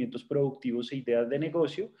emprendimientos productivos e ideas de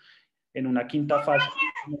negocio. En una quinta fase,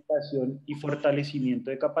 implementación y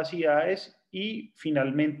fortalecimiento de capacidades, y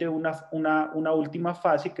finalmente una última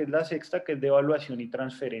fase, que es la sexta, que es de evaluación y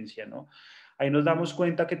transferencia, ¿no? Ahí nos damos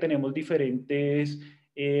cuenta que tenemos diferentes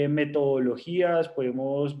metodologías.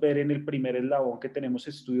 Podemos ver en el primer eslabón que tenemos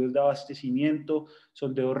estudios de abastecimiento,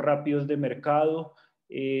 sondeos rápidos de mercado,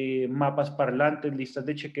 mapas parlantes, listas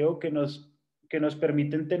de chequeo que nos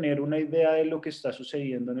permiten tener una idea de lo que está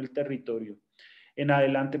sucediendo en el territorio. En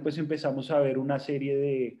adelante pues empezamos a ver una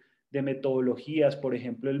serie de metodologías, por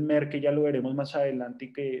ejemplo el MER, que ya lo veremos más adelante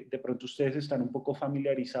y que de pronto ustedes están un poco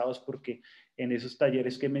familiarizados porque en esos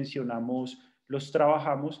talleres que mencionamos los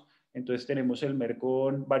trabajamos. Entonces tenemos el MER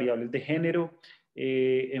con variables de género.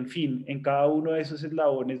 En fin, en cada uno de esos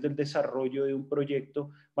eslabones del desarrollo de un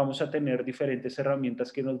proyecto vamos a tener diferentes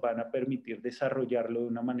herramientas que nos van a permitir desarrollarlo de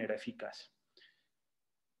una manera eficaz.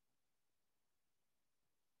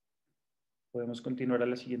 Podemos continuar a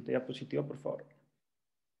la siguiente diapositiva, por favor.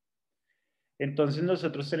 Entonces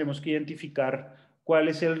nosotros tenemos que identificar cuál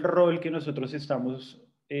es el rol que nosotros estamos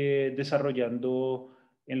desarrollando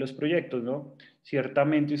en los proyectos, ¿no?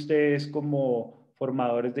 Ciertamente ustedes como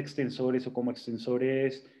formadores de extensores o como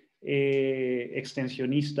extensores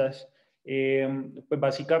extensionistas, pues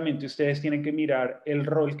básicamente ustedes tienen que mirar el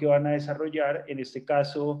rol que van a desarrollar. En este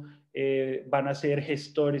caso van a ser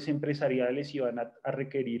gestores empresariales y van a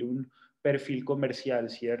requerir un perfil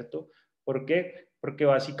comercial, ¿cierto? ¿Por qué? Porque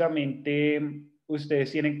básicamente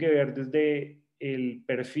ustedes tienen que ver desde el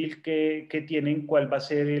perfil que tienen, cuál va a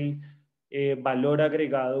ser el valor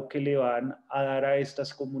agregado que le van a dar a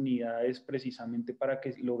estas comunidades precisamente para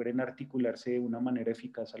que logren articularse de una manera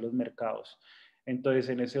eficaz a los mercados. Entonces,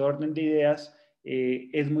 en ese orden de ideas,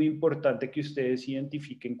 es muy importante que ustedes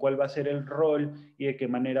identifiquen cuál va a ser el rol y de qué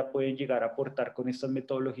manera pueden llegar a aportar con estas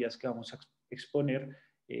metodologías que vamos a exponer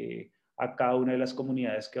a cada una de las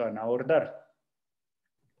comunidades que van a abordar.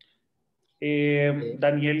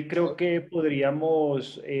 Daniel, creo que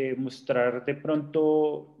podríamos mostrar de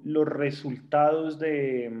pronto los resultados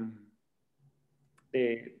de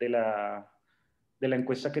de la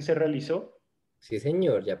encuesta que se realizó. Sí,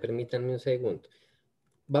 señor, ya permítanme un segundo.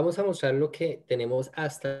 Vamos a mostrar lo que tenemos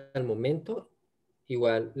hasta el momento.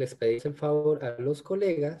 Igual les pedimos el favor a los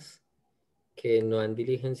colegas que no han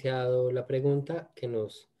diligenciado la pregunta, que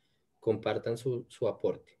nos compartan su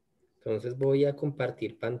aporte. Entonces voy a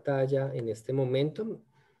compartir pantalla en este momento.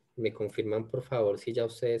 Me confirman, por favor, si ya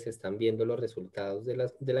ustedes están viendo los resultados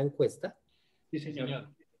de la encuesta. Sí, señor.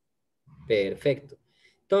 Perfecto.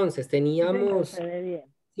 Entonces, teníamos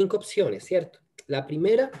 5 opciones, ¿cierto? La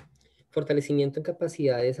primera, fortalecimiento en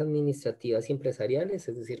capacidades administrativas y empresariales,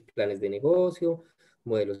 es decir, planes de negocio,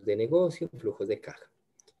 modelos de negocio, flujos de caja.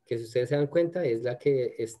 Que si ustedes se dan cuenta es la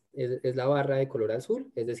que es la barra de color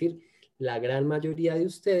azul, es decir, la gran mayoría de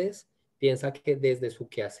ustedes piensa que desde su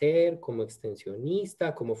quehacer, como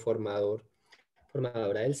extensionista, como formadora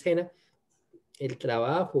del SENA, el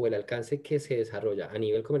trabajo o el alcance que se desarrolla a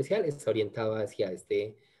nivel comercial está orientado hacia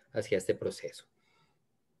este proceso.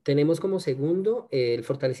 Tenemos como segundo el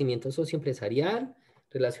fortalecimiento socioempresarial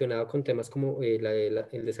relacionado con temas como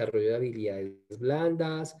el desarrollo de habilidades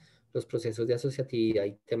blandas, los procesos de asociatividad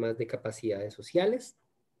y temas de capacidades sociales.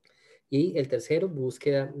 Y el tercero,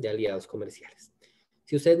 búsqueda de aliados comerciales.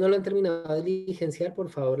 Si ustedes no lo han terminado de diligenciar, por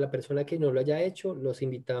favor, la persona que no lo haya hecho, los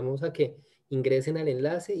invitamos a que ingresen al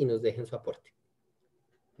enlace y nos dejen su aporte.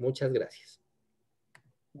 Muchas gracias.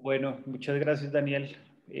 Bueno, muchas gracias, Daniel.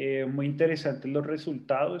 Muy interesantes los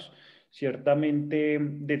resultados. Ciertamente,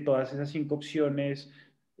 de todas esas 5 opciones,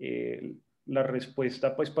 la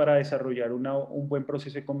respuesta pues, para desarrollar un buen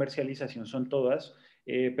proceso de comercialización son todas,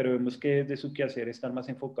 pero vemos que desde su quehacer están más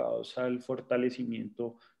enfocados al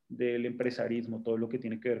fortalecimiento del empresarismo, todo lo que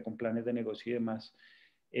tiene que ver con planes de negocio y demás.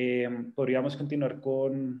 Podríamos continuar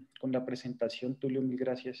con la presentación. Tulio, mil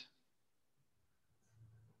gracias.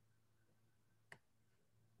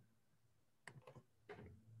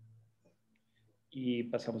 Y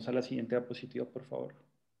pasamos a la siguiente diapositiva, por favor.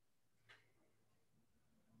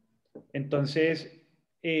 Entonces,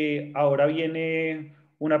 ahora viene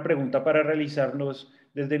una pregunta para realizarnos.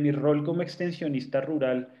 Desde mi rol como extensionista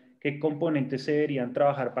rural, ¿qué componentes se deberían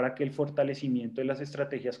trabajar para que el fortalecimiento de las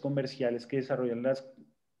estrategias comerciales que desarrollan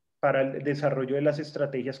para el desarrollo de las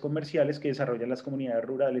estrategias comerciales que desarrollan las comunidades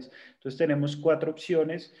rurales? Entonces, tenemos 4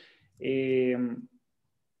 opciones.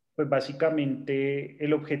 Pues básicamente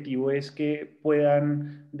el objetivo es que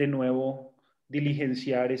puedan de nuevo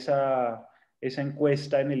diligenciar esa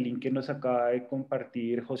encuesta en el link que nos acaba de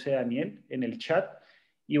compartir José Daniel en el chat.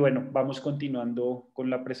 Y bueno, vamos continuando con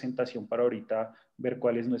la presentación para ahorita ver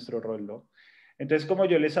cuál es nuestro rol, ¿no? Entonces, como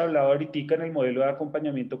yo les hablaba ahorita, en el modelo de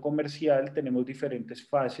acompañamiento comercial tenemos diferentes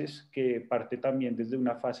fases que parte también desde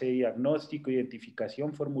una fase de diagnóstico,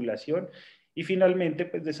 identificación, formulación y finalmente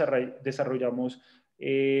pues desarrollamos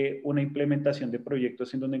una implementación de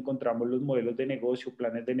proyectos en donde encontramos los modelos de negocio,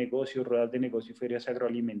 planes de negocio, ruedas de negocio y ferias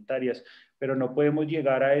agroalimentarias, pero no podemos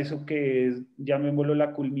llegar a eso que es, llamémoslo,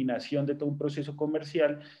 la culminación de todo un proceso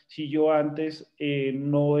comercial si yo antes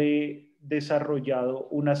no he desarrollado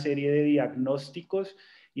una serie de diagnósticos,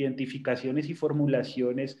 identificaciones y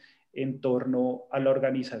formulaciones en torno a la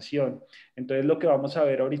organización. Entonces, lo que vamos a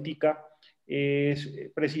ver ahorita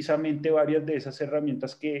es precisamente varias de esas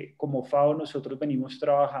herramientas que como FAO nosotros venimos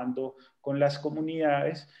trabajando con las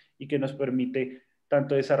comunidades y que nos permite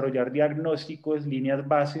tanto desarrollar diagnósticos, líneas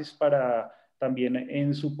bases para también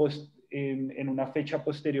en una fecha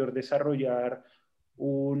posterior desarrollar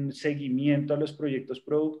un seguimiento a los proyectos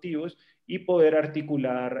productivos y poder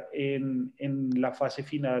articular en la fase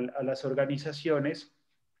final a las organizaciones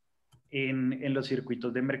en los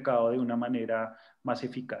circuitos de mercado de una manera más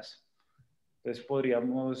eficaz. Entonces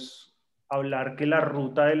podríamos hablar que la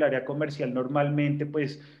ruta del área comercial normalmente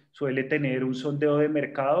pues suele tener un sondeo de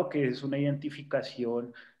mercado, que es una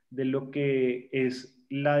identificación de lo que es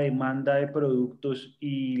la demanda de productos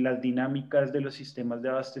y las dinámicas de los sistemas de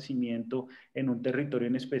abastecimiento en un territorio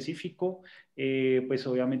en específico. Pues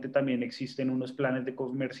obviamente también existen unos planes de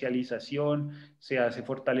comercialización, se hace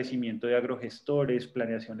fortalecimiento de agrogestores,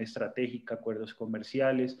 planeación estratégica, acuerdos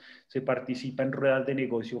comerciales, se participa en ruedas de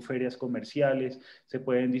negocio, ferias comerciales, se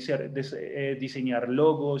pueden diseñar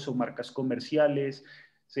logos o marcas comerciales,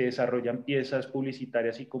 se desarrollan piezas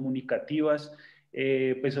publicitarias y comunicativas.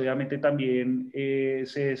 Pues obviamente también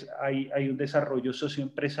hay un desarrollo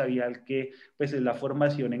socioempresarial que pues es la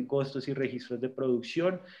formación en costos y registros de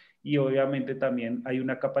producción y obviamente también hay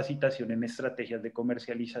una capacitación en estrategias de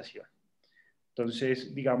comercialización.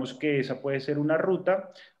 Entonces, digamos que esa puede ser una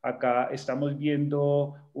ruta. Acá estamos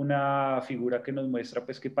viendo una figura que nos muestra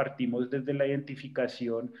pues, que partimos desde la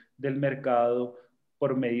identificación del mercado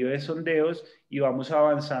por medio de sondeos y vamos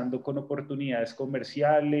avanzando con oportunidades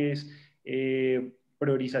comerciales,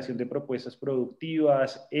 priorización de propuestas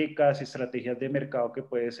productivas, ECAs, estrategias de mercado que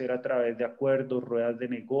puede ser a través de acuerdos, ruedas de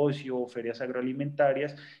negocio o ferias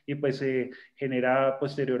agroalimentarias, y pues se genera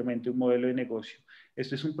posteriormente un modelo de negocio.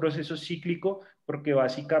 Esto es un proceso cíclico porque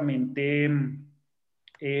básicamente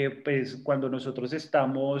pues cuando nosotros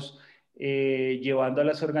estamos llevando a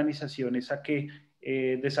las organizaciones a que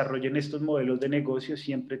desarrollen estos modelos de negocio,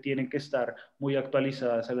 siempre tienen que estar muy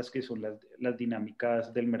actualizadas a las que son las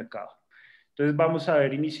dinámicas del mercado. Entonces vamos a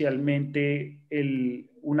ver inicialmente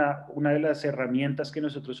una de las herramientas que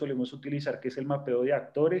nosotros solemos utilizar, que es el mapeo de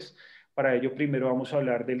actores. Para ello primero vamos a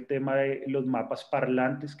hablar del tema de los mapas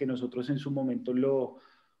parlantes, que nosotros en su momento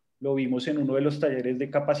lo vimos en uno de los talleres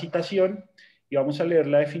de capacitación, y vamos a leer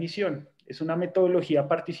la definición. Es una metodología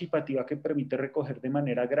participativa que permite recoger de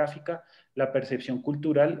manera gráfica la percepción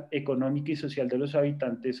cultural, económica y social de los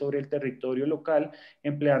habitantes sobre el territorio local,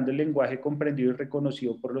 empleando el lenguaje comprendido y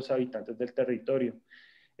reconocido por los habitantes del territorio.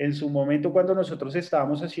 En su momento, cuando nosotros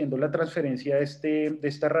estábamos haciendo la transferencia de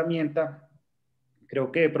esta herramienta,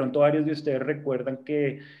 creo que de pronto varios de ustedes recuerdan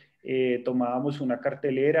que tomábamos una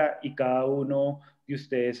cartelera y cada uno de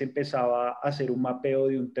ustedes empezaba a hacer un mapeo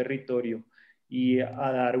de un territorio y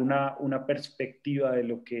a dar una perspectiva de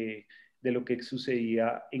lo que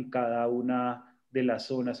sucedía en cada una de las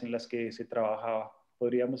zonas en las que se trabajaba.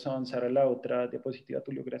 Podríamos avanzar a la otra diapositiva,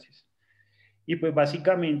 Tulio, gracias. Y pues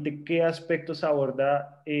básicamente, ¿qué aspectos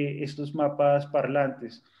aborda estos mapas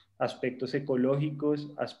parlantes? Aspectos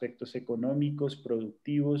ecológicos, aspectos económicos,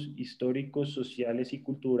 productivos, históricos, sociales y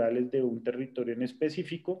culturales de un territorio en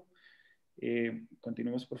específico.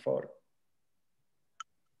 Continuemos, por favor.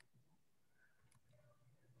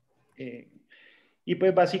 Y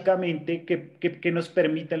pues básicamente, ¿qué nos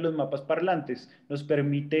permiten los mapas parlantes? Nos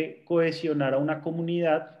permite cohesionar a una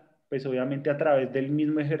comunidad, pues obviamente a través del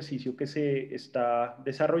mismo ejercicio que se está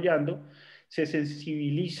desarrollando, se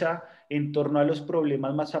sensibiliza en torno a los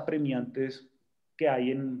problemas más apremiantes que hay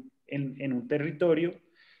en un territorio,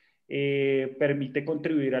 permite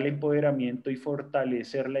contribuir al empoderamiento y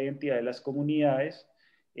fortalecer la identidad de las comunidades,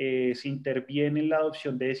 se interviene en la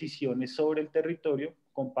adopción de decisiones sobre el territorio,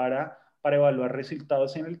 compara para evaluar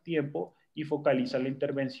resultados en el tiempo y focaliza la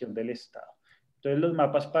intervención del Estado. Entonces los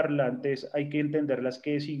mapas parlantes hay que entenderlas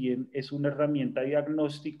que si bien es una herramienta de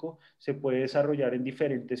diagnóstico, se puede desarrollar en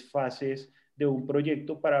diferentes fases de un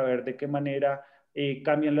proyecto para ver de qué manera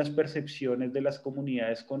cambian las percepciones de las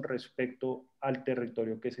comunidades con respecto al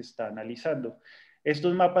territorio que se está analizando.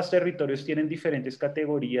 Estos mapas territorios tienen diferentes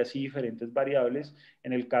categorías y diferentes variables.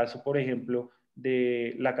 En el caso, por ejemplo,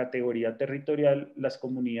 de la categoría territorial, las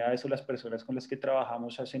comunidades o las personas con las que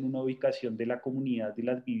trabajamos hacen una ubicación de la comunidad de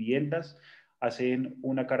las viviendas, hacen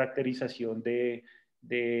una caracterización de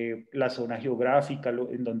la zona geográfica,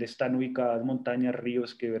 en donde están ubicadas montañas,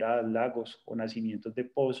 ríos, quebradas, lagos o nacimientos de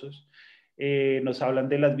pozos. Nos hablan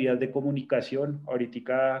de las vías de comunicación.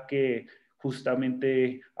 Ahorita que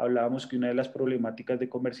justamente hablábamos que una de las problemáticas de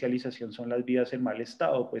comercialización son las vías en mal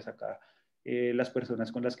estado, pues acá las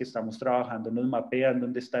personas con las que estamos trabajando nos mapean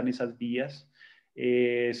dónde están esas vías.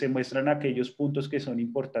 Se muestran aquellos puntos que son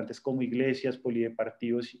importantes como iglesias,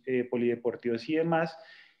 polideportivos y demás.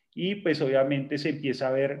 Y pues obviamente se empieza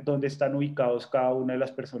a ver dónde están ubicados cada una de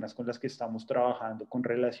las personas con las que estamos trabajando con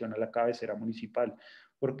relación a la cabecera municipal.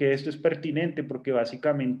 Porque esto es pertinente, porque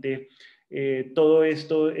básicamente todo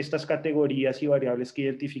esto, estas categorías y variables que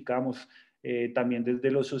identificamos también desde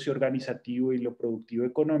lo socioorganizativo y lo productivo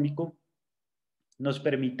económico, nos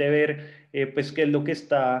permite ver pues qué es lo que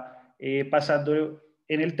está pasando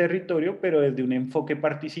en el territorio, pero desde un enfoque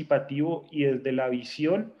participativo y desde la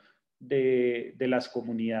visión de las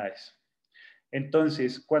comunidades.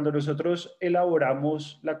 Entonces, cuando nosotros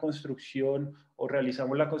elaboramos la construcción o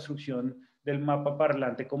realizamos la construcción del mapa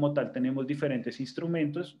parlante como tal, tenemos diferentes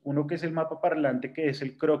instrumentos. Uno que es el mapa parlante, que es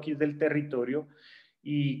el croquis del territorio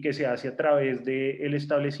y que se hace a través del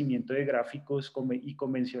establecimiento de gráficos y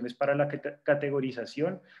convenciones para la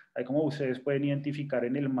categorización. Ahí, como ustedes pueden identificar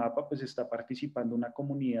en el mapa, pues está participando una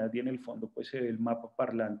comunidad y en el fondo pues se ve el mapa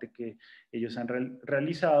parlante que ellos han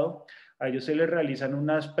realizado. A ellos se les realizan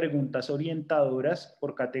unas preguntas orientadoras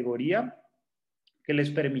por categoría que les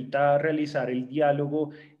permita realizar el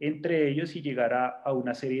diálogo entre ellos y llegar a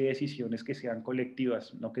una serie de decisiones que sean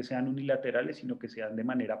colectivas, no que sean unilaterales, sino que sean de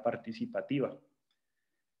manera participativa.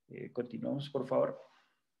 Continuamos, por favor.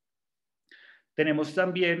 Tenemos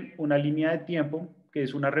también una línea de tiempo, que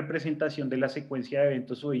es una representación de la secuencia de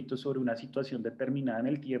eventos o hitos sobre una situación determinada en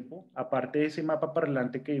el tiempo. Aparte de ese mapa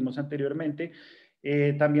parlante que vimos anteriormente,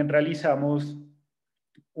 también realizamos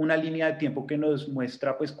una línea de tiempo que nos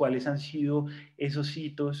muestra pues cuáles han sido esos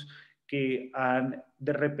hitos que han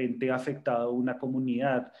de repente afectado una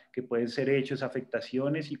comunidad, que pueden ser hechos,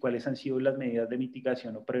 afectaciones y cuáles han sido las medidas de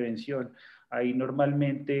mitigación o prevención. Ahí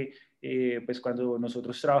normalmente, pues cuando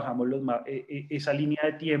nosotros trabajamos esa línea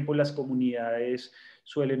de tiempo, las comunidades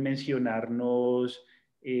suelen mencionarnos,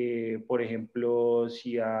 por ejemplo,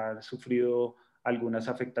 si han sufrido algunas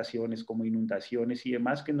afectaciones como inundaciones y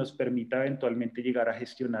demás, que nos permita eventualmente llegar a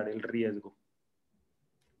gestionar el riesgo.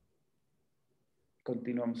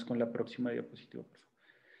 Continuamos con la próxima diapositiva, por favor.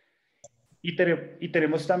 Y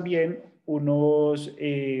tenemos también unos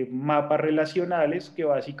mapas relacionales que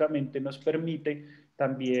básicamente nos permite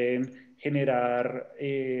también generar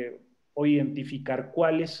o identificar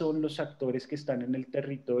cuáles son los actores que están en el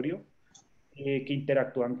territorio, que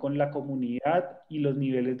interactúan con la comunidad y los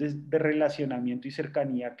niveles de relacionamiento y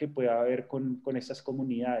cercanía que pueda haber con estas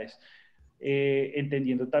comunidades.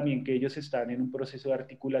 Entendiendo también que ellos están en un proceso de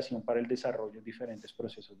articulación para el desarrollo de diferentes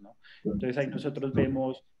procesos, ¿no? Entonces ahí nosotros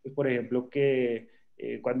vemos, pues, por ejemplo, que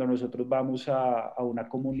cuando nosotros vamos a una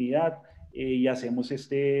comunidad y hacemos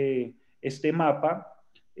este mapa,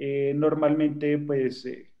 normalmente pues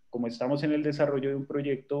como estamos en el desarrollo de un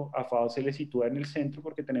proyecto, a FAO se le sitúa en el centro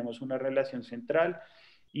porque tenemos una relación central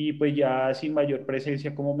y pues ya sin mayor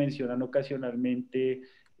presencia, como mencionan ocasionalmente,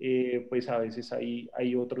 pues a veces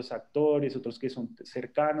hay otros actores, otros que son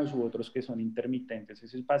cercanos u otros que son intermitentes.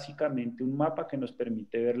 Ese es básicamente un mapa que nos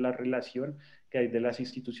permite ver la relación que hay de las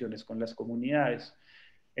instituciones con las comunidades.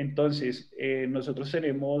 Entonces, nosotros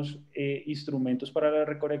tenemos instrumentos para la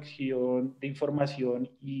recolección de información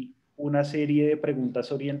y una serie de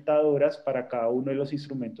preguntas orientadoras para cada uno de los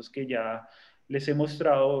instrumentos que ya les he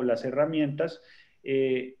mostrado, las herramientas,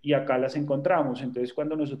 y acá las encontramos. Entonces,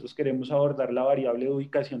 cuando nosotros queremos abordar la variable de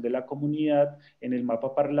ubicación de la comunidad en el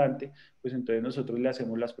mapa parlante, pues entonces nosotros le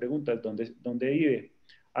hacemos las preguntas: ¿dónde vive?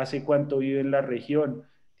 ¿Hace cuánto vive en la región?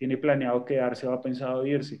 ¿Tiene planeado quedarse o ha pensado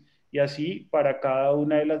irse? Y así, para cada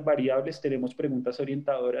una de las variables tenemos preguntas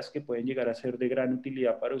orientadoras que pueden llegar a ser de gran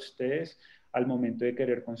utilidad para ustedes al momento de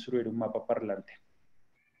querer construir un mapa parlante.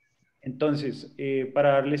 Entonces,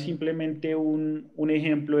 para darles simplemente un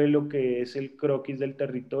ejemplo de lo que es el croquis del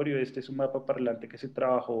territorio, este es un mapa parlante que se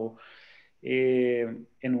trabajó en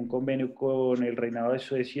un convenio con el Reinado de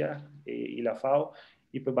Suecia y la FAO,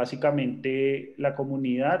 y pues básicamente la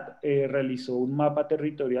comunidad realizó un mapa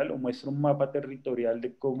territorial o muestra un mapa territorial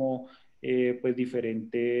de cómo pues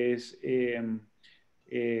diferentes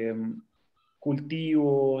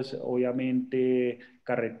cultivos, obviamente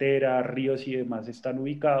carreteras, ríos y demás están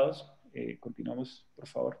ubicados. Continuamos, por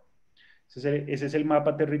favor. Ese es el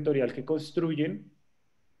mapa territorial que construyen.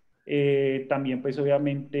 También pues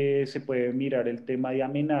obviamente se puede mirar el tema de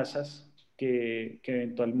amenazas que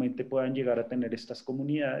eventualmente puedan llegar a tener estas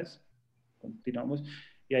comunidades. Continuamos.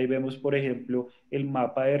 Y ahí vemos, por ejemplo, el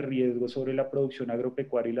mapa de riesgo sobre la producción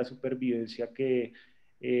agropecuaria y la supervivencia que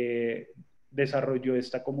desarrolló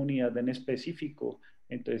esta comunidad en específico.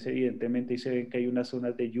 Entonces, evidentemente, se ven que hay unas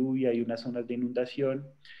zonas de lluvia, hay unas zonas de inundación.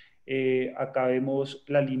 Acá vemos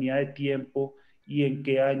la línea de tiempo y en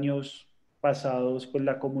qué años pasados pues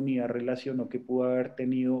la comunidad relacionó que pudo haber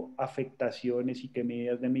tenido afectaciones y qué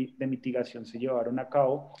medidas de mitigación se llevaron a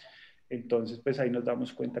cabo. Entonces, pues ahí nos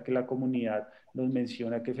damos cuenta que la comunidad nos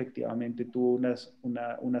menciona que efectivamente tuvo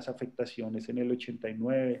unas afectaciones en el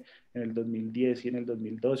 89, en el 2010 y en el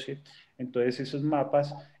 2012. Entonces, esos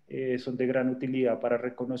mapas son de gran utilidad para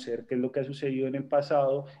reconocer qué es lo que ha sucedido en el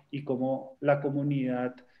pasado y cómo la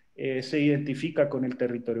comunidad se identifica con el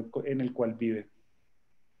territorio en el cual vive.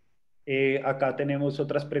 Acá tenemos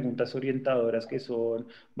otras preguntas orientadoras que son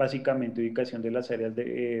básicamente ubicación de las áreas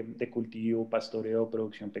de cultivo, pastoreo,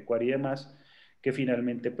 producción pecuaria y demás, que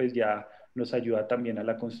finalmente pues ya nos ayuda también a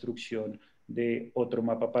la construcción de otro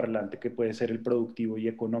mapa parlante que puede ser el productivo y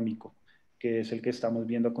económico, que es el que estamos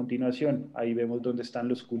viendo a continuación. Ahí vemos dónde están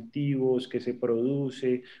los cultivos, qué se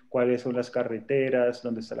produce, cuáles son las carreteras,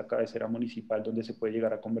 dónde está la cabecera municipal, donde se puede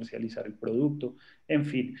llegar a comercializar el producto. En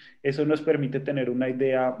fin, eso nos permite tener una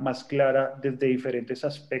idea más clara desde diferentes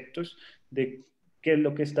aspectos de qué es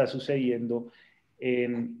lo que está sucediendo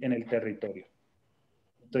en el territorio.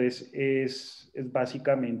 Entonces, es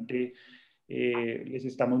básicamente, les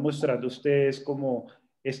estamos mostrando a ustedes como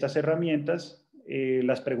estas herramientas,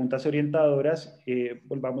 las preguntas orientadoras.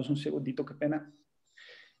 Volvamos un segundito, qué pena.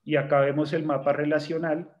 Y acá vemos el mapa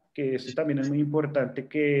relacional, que este también es muy importante,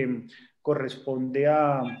 que corresponde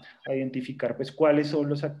a identificar pues cuáles son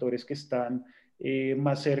los actores que están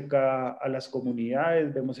más cerca a las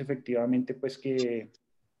comunidades. Vemos efectivamente pues que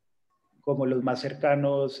como los más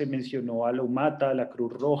cercanos se mencionó a la UMATA, a la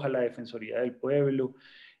Cruz Roja, la Defensoría del Pueblo,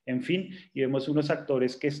 en fin, y vemos unos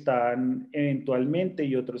actores que están eventualmente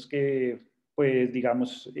y otros que, pues,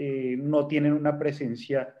 digamos, no tienen una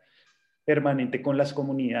presencia permanente con las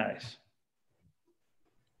comunidades.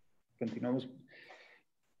 Continuamos.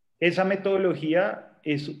 Esa metodología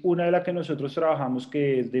es una de las que nosotros trabajamos,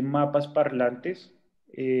 que es de mapas parlantes.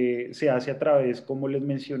 Se hace a través, como les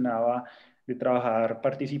mencionaba, de trabajar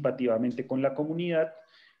participativamente con la comunidad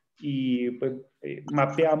y pues,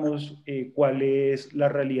 mapeamos cuál es la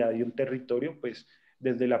realidad de un territorio, pues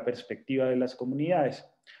desde la perspectiva de las comunidades.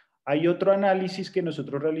 Hay otro análisis que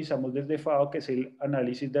nosotros realizamos desde FAO, que es el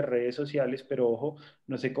análisis de redes sociales, pero ojo,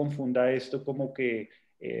 no se confunda esto como que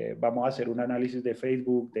vamos a hacer un análisis de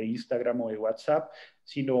Facebook, de Instagram o de WhatsApp,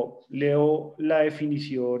 sino leo la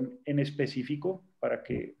definición en específico para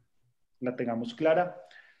que la tengamos clara.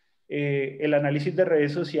 El análisis de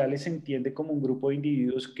redes sociales se entiende como un grupo de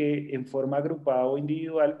individuos que en forma agrupada o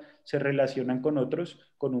individual se relacionan con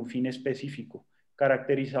otros con un fin específico,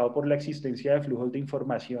 caracterizado por la existencia de flujos de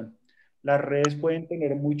información. Las redes pueden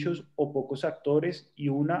tener muchos o pocos actores y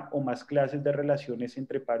una o más clases de relaciones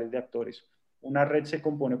entre pares de actores. Una red se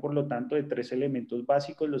compone, por lo tanto, de 3 elementos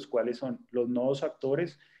básicos, los cuales son los nodos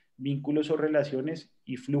actores, vínculos o relaciones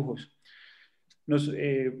y flujos.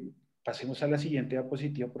 Pasemos a la siguiente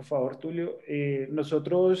diapositiva, por favor, Tulio.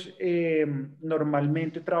 Nosotros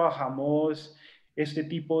normalmente trabajamos este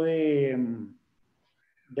tipo de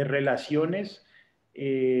relaciones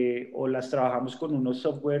o las trabajamos con unos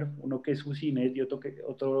software, uno que es Usinet y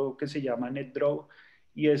otro que se llama NetDraw,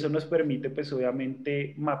 y eso nos permite, pues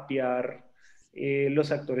obviamente, mapear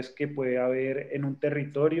los actores que puede haber en un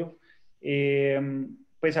territorio.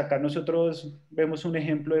 Pues acá nosotros vemos un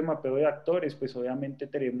ejemplo de mapeo de actores, pues obviamente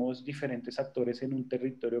tenemos diferentes actores en un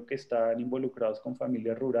territorio que están involucrados con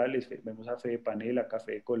familias rurales, vemos a Fede Panela,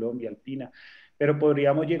 Café de Colombia, Alpina, pero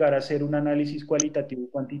podríamos llegar a hacer un análisis cualitativo y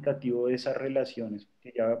cuantitativo de esas relaciones,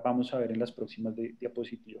 que ya vamos a ver en las próximas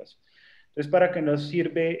diapositivas. Entonces, ¿para qué nos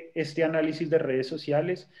sirve este análisis de redes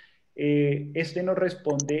sociales? Este nos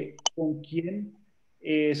responde con quién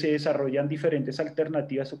se desarrollan diferentes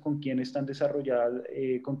alternativas o con quién están desarrolladas,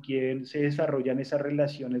 con quién se desarrollan esas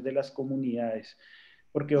relaciones de las comunidades.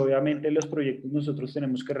 Porque obviamente en los proyectos nosotros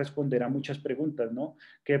tenemos que responder a muchas preguntas, ¿no?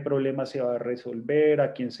 ¿Qué problema se va a resolver?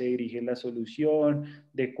 ¿A quién se dirige la solución?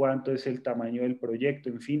 ¿De cuánto es el tamaño del proyecto?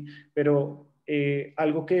 En fin, pero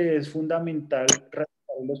algo que es fundamental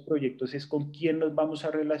en los proyectos es con quién nos vamos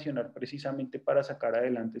a relacionar precisamente para sacar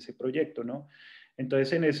adelante ese proyecto, ¿no?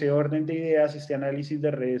 Entonces, en ese orden de ideas, este análisis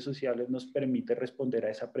de redes sociales nos permite responder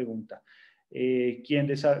a esa pregunta.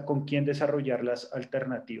 ¿Con quién desarrollar las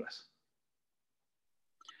alternativas?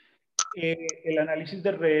 El análisis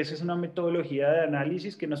de redes es una metodología de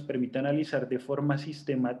análisis que nos permite analizar de forma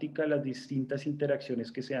sistemática las distintas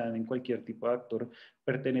interacciones que se dan en cualquier tipo de actor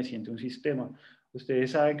perteneciente a un sistema.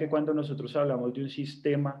 Ustedes saben que cuando nosotros hablamos de un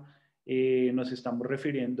sistema, nos estamos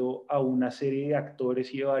refiriendo a una serie de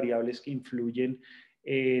actores y de variables que influyen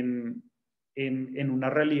en una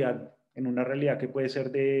realidad que puede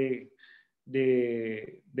ser de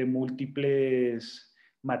múltiples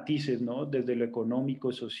matices, ¿no? Desde lo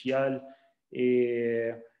económico, social,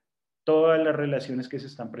 todas las relaciones que se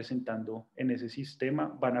están presentando en ese sistema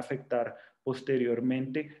van a afectar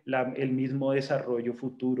posteriormente el mismo desarrollo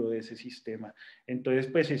futuro de ese sistema. Entonces,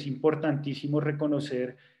 pues es importantísimo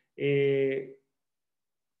reconocer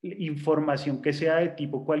información que sea de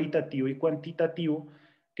tipo cualitativo y cuantitativo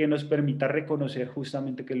que nos permita reconocer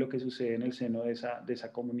justamente qué es lo que sucede en el seno de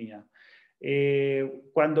esa comunidad.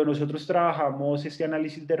 Cuando nosotros trabajamos este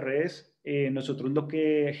análisis de redes, nosotros lo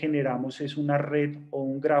que generamos es una red o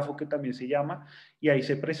un grafo que también se llama, y ahí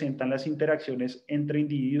se presentan las interacciones entre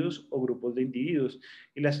individuos o grupos de individuos.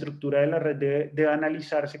 Y la estructura de la red debe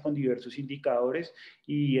analizarse con diversos indicadores,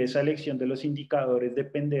 y esa elección de los indicadores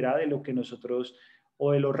dependerá de lo que nosotros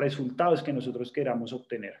o de los resultados que nosotros queramos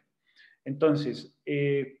obtener. Entonces,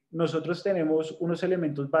 nosotros tenemos unos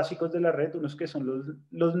elementos básicos de la red, unos que son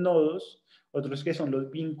los nodos, otros que son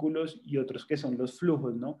los vínculos y otros que son los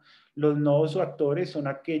flujos, ¿no? Los nodos o actores son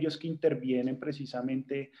aquellos que intervienen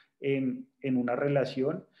precisamente en una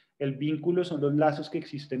relación. El vínculo son los lazos que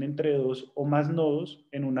existen entre dos o más nodos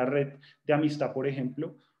en una red de amistad, por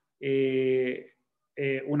ejemplo.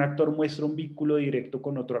 Un actor muestra un vínculo directo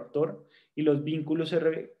con otro actor, y los vínculos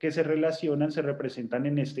que se relacionan se representan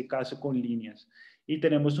en este caso con líneas. Y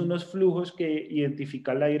tenemos unos flujos que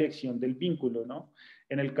identifican la dirección del vínculo, ¿no?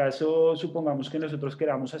 En el caso, supongamos que nosotros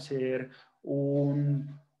queramos hacer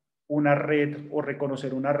una red o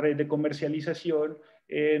reconocer una red de comercialización,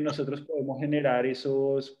 nosotros podemos generar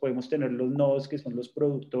podemos tener los nodos que son los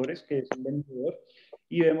productores, que es el vendedor,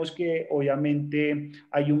 y vemos que obviamente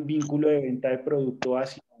hay un vínculo de venta de producto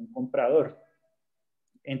hacia un comprador.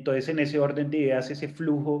 Entonces, en ese orden de ideas, ese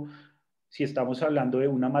flujo, si estamos hablando de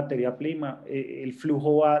una materia prima, el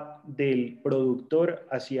flujo va del productor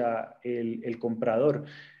hacia el comprador.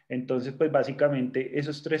 Entonces, pues básicamente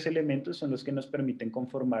esos tres elementos son los que nos permiten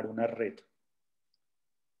conformar una red.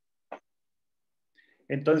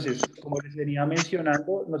 Entonces, como les venía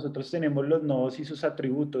mencionando, nosotros tenemos los nodos y sus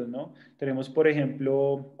atributos, ¿no? Tenemos, por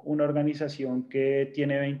ejemplo, una organización que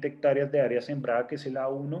tiene 20 hectáreas de área sembrada, que es el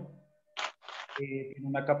A1, tiene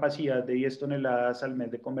una capacidad de 10 toneladas al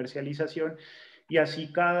mes de comercialización, y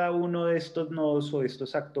así cada uno de estos nodos o de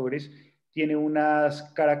estos actores tiene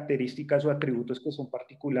unas características o atributos que son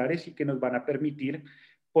particulares y que nos van a permitir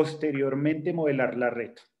posteriormente modelar la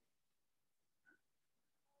red.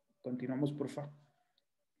 Continuamos, por favor.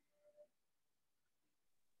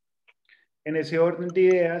 En ese orden de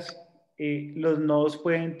ideas, los nodos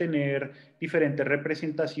pueden tener diferentes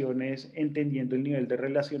representaciones entendiendo el nivel de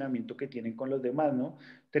relacionamiento que tienen con los demás, ¿no?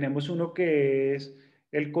 Tenemos uno que es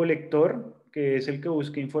el colector, que es el que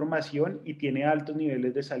busca información y tiene altos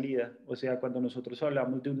niveles de salida. O sea, cuando nosotros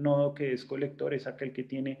hablamos de un nodo que es colector, es aquel que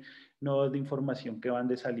tiene nodos de información que van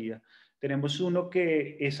de salida. Tenemos uno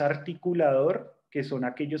que es articulador, que son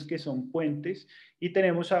aquellos que son puentes, y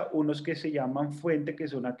tenemos a unos que se llaman fuente, que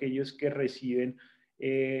son aquellos que reciben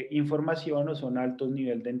información o son altos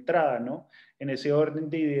nivel de entrada, ¿no? En ese orden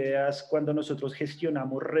de ideas, cuando nosotros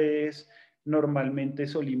gestionamos redes, normalmente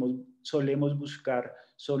solemos buscar,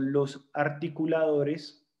 son los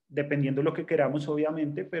articuladores, dependiendo de lo que queramos,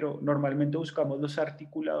 obviamente, pero normalmente buscamos los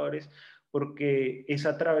articuladores porque es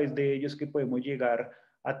a través de ellos que podemos llegar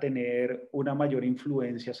a tener una mayor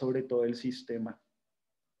influencia sobre todo el sistema.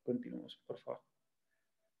 Continuemos, por favor.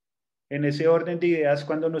 En ese orden de ideas,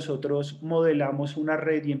 cuando nosotros modelamos una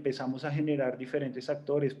red y empezamos a generar diferentes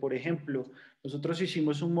actores, por ejemplo, nosotros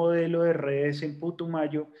hicimos un modelo de redes en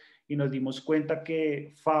Putumayo y nos dimos cuenta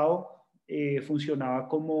que FAO funcionaba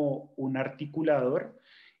como un articulador,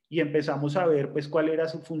 y empezamos a ver pues cuál era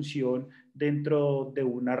su función dentro de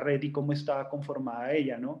una red y cómo estaba conformada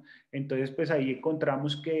ella, ¿no? Entonces pues ahí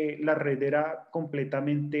encontramos que la red era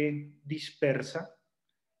completamente dispersa,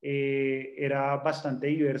 era bastante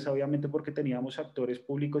diversa, obviamente porque teníamos actores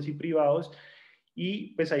públicos y privados,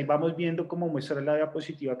 y pues ahí vamos viendo, como muestra la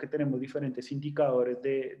diapositiva, que tenemos diferentes indicadores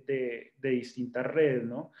de distintas redes,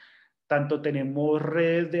 ¿no? Tanto tenemos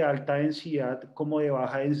redes de alta densidad como de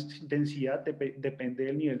baja densidad, depende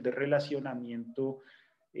del nivel de relacionamiento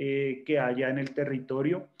que haya en el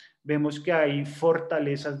territorio. Vemos que hay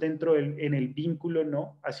fortalezas en el vínculo,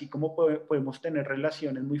 ¿no? Así como podemos tener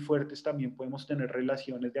relaciones muy fuertes, también podemos tener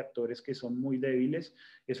relaciones de actores que son muy débiles.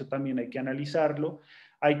 Eso también hay que analizarlo.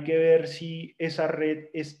 Hay que ver si esa red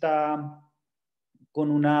está con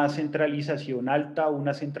una centralización alta o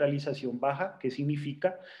una centralización baja. ¿Qué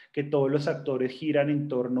significa? Que todos los actores giran en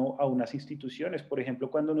torno a unas instituciones. Por ejemplo,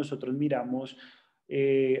 cuando nosotros miramos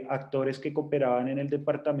actores que cooperaban en el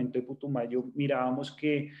departamento de Putumayo, mirábamos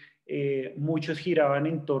que muchos giraban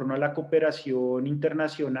en torno a la cooperación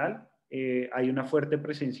internacional. Hay una fuerte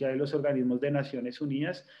presencia de los organismos de Naciones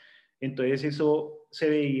Unidas. Entonces eso se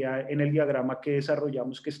veía en el diagrama que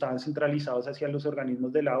desarrollamos, que estaban centralizados hacia los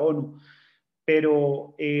organismos de la ONU.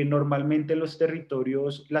 Pero normalmente en los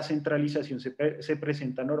territorios la centralización se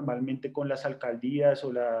presenta normalmente con las alcaldías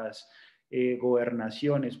o las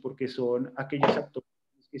gobernaciones, porque son aquellos actores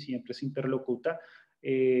que siempre se interlocuta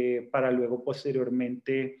para luego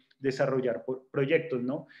posteriormente desarrollar proyectos,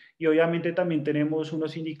 ¿no? Y obviamente también tenemos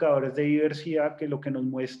unos indicadores de diversidad que lo que nos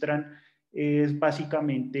muestran es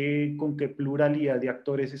básicamente con qué pluralidad de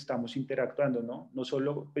actores estamos interactuando, ¿no? No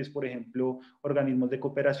solo, pues, por ejemplo, organismos de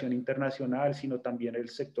cooperación internacional, sino también el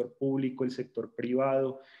sector público, el sector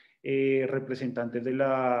privado, representantes de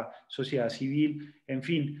la sociedad civil, en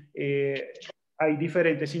fin, hay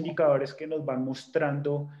diferentes indicadores que nos van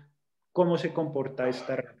mostrando cómo se comporta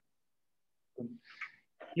esta red.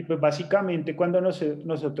 Y pues básicamente cuando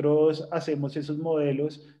nosotros hacemos esos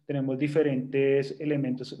modelos, tenemos diferentes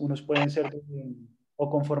elementos. Unos pueden ser o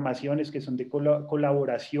conformaciones que son de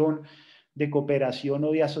colaboración, de cooperación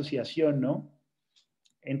o de asociación, ¿no?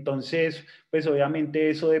 Entonces, pues obviamente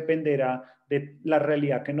eso dependerá de la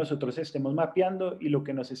realidad que nosotros estemos mapeando y lo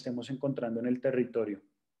que nos estemos encontrando en el territorio.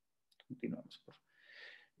 Continuamos, por favor.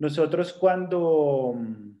 Nosotros cuando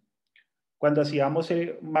hacíamos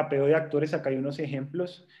el mapeo de actores, acá hay unos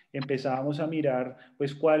ejemplos, empezábamos a mirar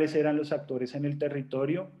pues cuáles eran los actores en el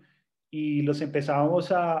territorio y los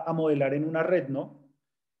empezábamos a modelar en una red, ¿no?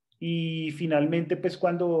 Y finalmente, pues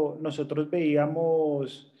cuando nosotros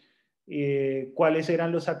veíamos cuáles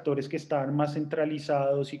eran los actores que estaban más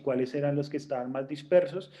centralizados y cuáles eran los que estaban más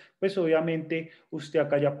dispersos, pues obviamente usted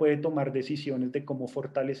acá ya puede tomar decisiones de cómo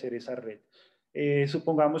fortalecer esa red.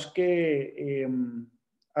 Supongamos que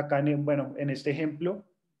acá, en este ejemplo,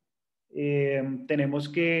 tenemos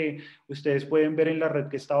que, ustedes pueden ver en la red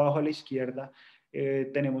que está abajo a la izquierda,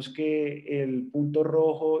 tenemos que el punto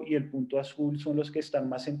rojo y el punto azul son los que están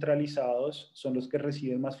más centralizados, son los que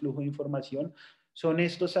reciben más flujo de información. Son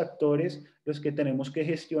estos actores los que tenemos que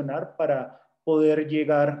gestionar para poder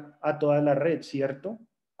llegar a toda la red, ¿cierto?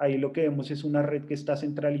 Ahí lo que vemos es una red que está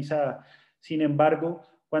centralizada. Sin embargo,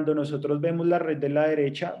 cuando nosotros vemos la red de la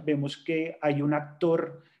derecha, vemos que hay un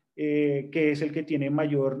actor que es el que tiene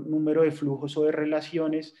mayor número de flujos o de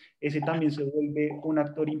relaciones. Ese también se vuelve un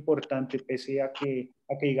actor importante, pese a que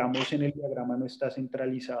digamos, en el diagrama no está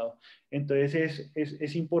centralizado. Entonces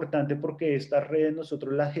es importante porque estas redes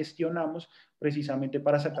nosotros las gestionamos precisamente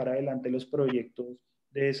para sacar adelante los proyectos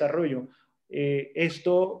de desarrollo.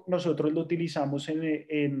 Esto nosotros lo utilizamos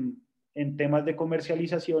en temas de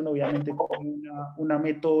comercialización, obviamente una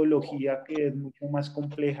metodología que es mucho más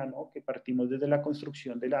compleja, ¿no? Que partimos desde la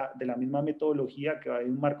construcción de la misma metodología, que va de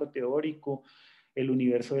un marco teórico, el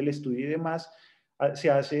universo del estudio y demás.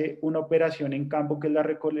 Se hace una operación en campo que es la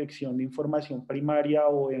recolección de información primaria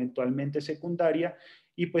o eventualmente secundaria,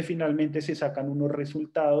 y pues finalmente se sacan unos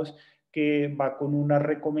resultados que va con unas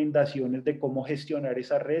recomendaciones de cómo gestionar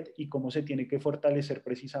esa red y cómo se tiene que fortalecer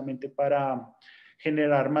precisamente para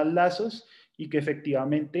generar más lazos y que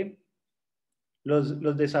efectivamente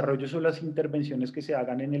los desarrollos o las intervenciones que se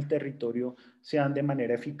hagan en el territorio sean de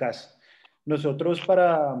manera eficaz. Nosotros,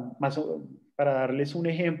 para darles un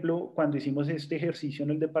ejemplo, cuando hicimos este ejercicio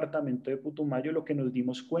en el departamento de Putumayo, lo que nos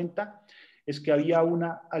dimos cuenta es que había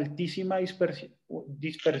una altísima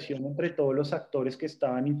dispersión entre todos los actores que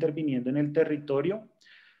estaban interviniendo en el territorio.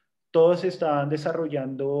 Todos estaban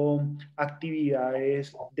desarrollando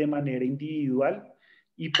actividades de manera individual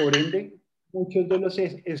y por ende muchos de los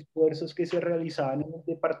esfuerzos que se realizaban en el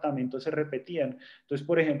departamento se repetían. Entonces,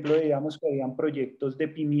 por ejemplo, digamos que habían proyectos de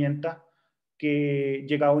pimienta que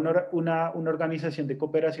llegaba una organización de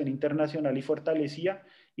cooperación internacional y fortalecía,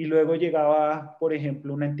 y luego llegaba, por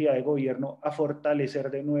ejemplo, una entidad de gobierno a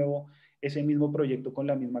fortalecer de nuevo ese mismo proyecto con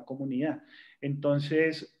la misma comunidad.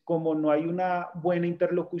 Entonces, como no hay una buena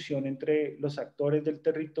interlocución entre los actores del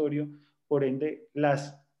territorio, por ende,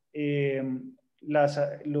 las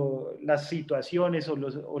situaciones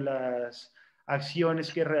o las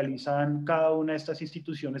acciones que realizan cada una de estas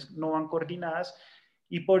instituciones no van coordinadas,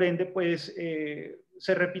 y por ende, pues,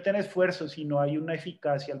 se repiten esfuerzos y no hay una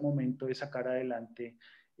eficacia al momento de sacar adelante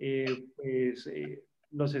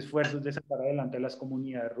los esfuerzos de sacar adelante a las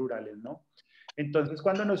comunidades rurales, ¿no? Entonces,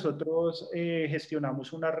 cuando nosotros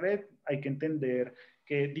gestionamos una red, hay que entender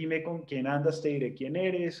que dime con quién andas, te diré quién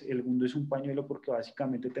eres. El mundo es un pañuelo porque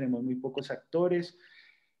básicamente tenemos muy pocos actores.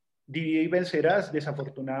 Divide y vencerás.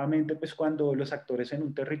 Desafortunadamente, pues cuando los actores en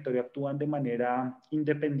un territorio actúan de manera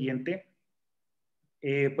independiente,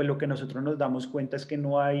 pues lo que nosotros nos damos cuenta es que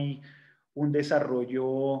no hay un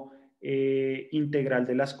desarrollo integral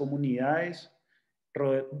de las comunidades.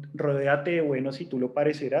 Rodéate de buenos y tú lo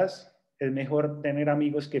parecerás. Es mejor tener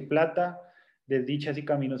amigos que plata. Desdichas y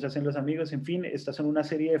caminos hacen los amigos. En fin, estas son una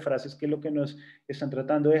serie de frases que lo que nos están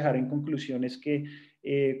tratando de dejar en conclusión es que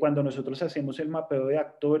cuando nosotros hacemos el mapeo de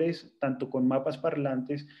actores, tanto con mapas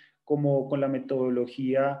parlantes como con la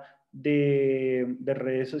metodología de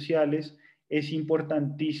redes sociales, es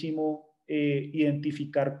importantísimo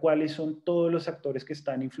identificar cuáles son todos los actores que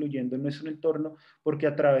están influyendo en nuestro entorno, porque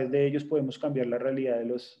a través de ellos podemos cambiar la realidad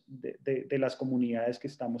de las comunidades que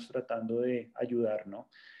estamos tratando de ayudar, ¿no?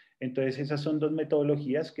 Entonces esas son dos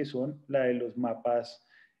metodologías que son la de los mapas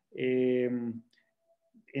en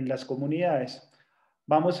las comunidades.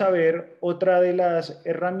 Vamos a ver otra de las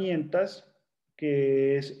herramientas,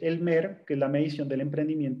 que es el MER, que es la medición del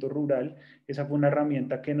emprendimiento rural. Esa fue una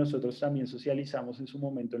herramienta que nosotros también socializamos en su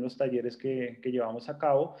momento en los talleres que llevamos a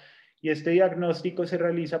cabo. Y este diagnóstico se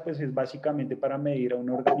realiza, pues es básicamente para medir a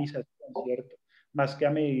una organización, ¿cierto? Más que a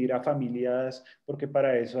medir a familias, porque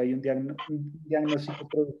para eso hay un diagnóstico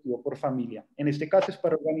productivo por familia. En este caso es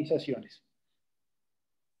para organizaciones.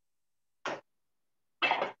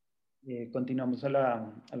 Continuamos a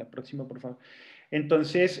la próxima, por favor.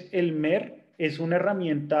 Entonces, el MER es una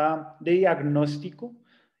herramienta de diagnóstico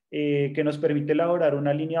que nos permite elaborar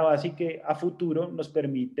una línea base y que a futuro nos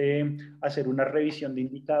permite hacer una revisión de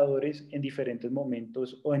indicadores en diferentes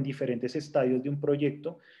momentos o en diferentes estadios de un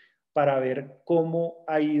proyecto para ver cómo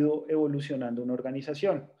ha ido evolucionando una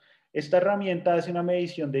organización. Esta herramienta hace una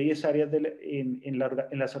medición de 10 áreas en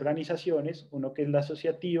las organizaciones, uno que es la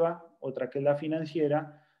asociativa, otra que es la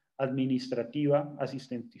financiera, administrativa,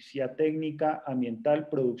 asistencia técnica, ambiental,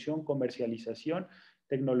 producción, comercialización,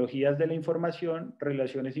 tecnologías de la información,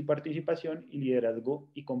 relaciones y participación, y liderazgo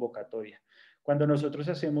y convocatoria. Cuando nosotros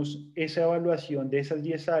hacemos esa evaluación de esas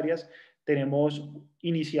 10 áreas, tenemos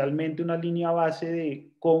inicialmente una línea base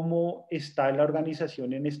de cómo está la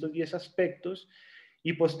organización en estos 10 aspectos,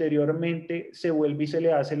 y posteriormente se vuelve y se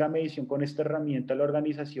le hace la medición con esta herramienta. La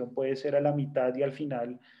organización puede ser a la mitad y al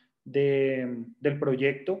final del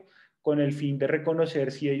proyecto, con el fin de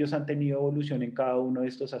reconocer si ellos han tenido evolución en cada uno de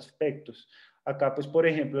estos aspectos. Acá, pues, por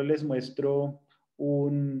ejemplo, les muestro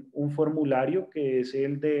un formulario que es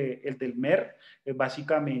el del MER,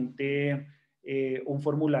 básicamente un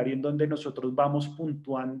formulario en donde nosotros vamos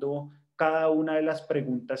puntuando cada una de las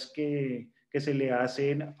preguntas que se le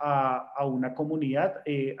hacen a una comunidad.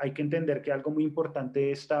 Hay que entender que algo muy importante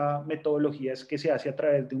de esta metodología es que se hace a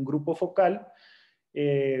través de un grupo focal.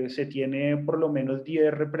 Se tiene por lo menos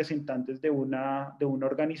 10 representantes de una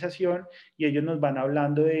organización, y ellos nos van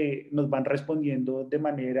hablando nos van respondiendo de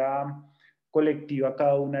manera colectiva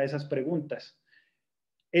cada una de esas preguntas.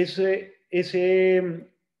 Esas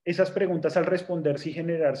preguntas, al responderse y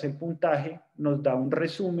generarse el puntaje, nos da un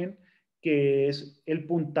resumen que es el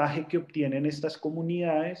puntaje que obtienen estas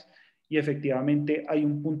comunidades, y efectivamente hay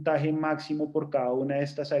un puntaje máximo por cada una de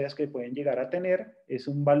estas áreas que pueden llegar a tener. Es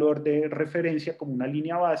un valor de referencia como una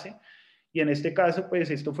línea base, y en este caso,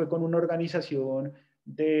 pues esto fue con una organización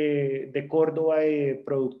de Córdoba de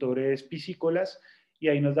productores piscícolas, y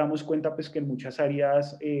ahí nos damos cuenta pues que en muchas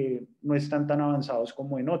áreas no están tan avanzados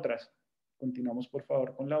como en otras. Continuamos por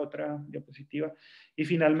favor con la otra diapositiva. Y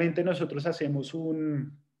finalmente nosotros hacemos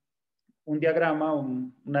un diagrama,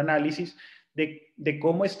 un análisis de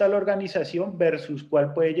cómo está la organización versus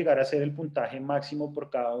cuál puede llegar a ser el puntaje máximo por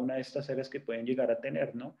cada una de estas áreas que pueden llegar a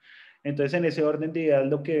tener, ¿no? Entonces, en ese orden de ideas,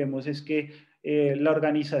 lo que vemos es que la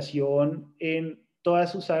organización en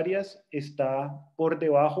todas sus áreas está por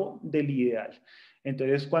debajo del ideal.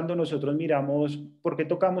 Entonces, cuando nosotros miramos, ¿por qué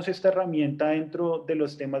tocamos esta herramienta dentro de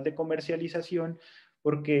los temas de comercialización?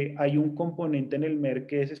 Porque hay un componente en el MER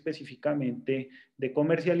que es específicamente de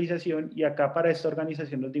comercialización, y acá para esta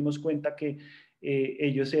organización nos dimos cuenta que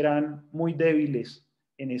ellos eran muy débiles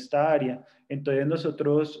en esta área. Entonces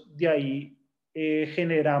nosotros de ahí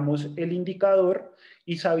generamos el indicador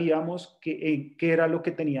y sabíamos qué era lo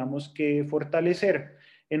que teníamos que fortalecer.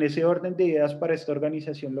 En ese orden de ideas, para esta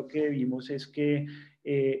organización lo que vimos es que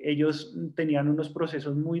ellos tenían unos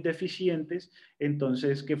procesos muy deficientes.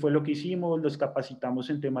 Entonces, ¿qué fue lo que hicimos? Los capacitamos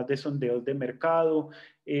en temas de sondeos de mercado,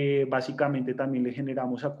 básicamente también les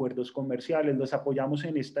generamos acuerdos comerciales, los apoyamos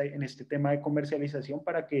en este tema de comercialización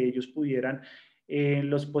para que ellos pudieran en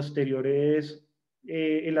las posteriores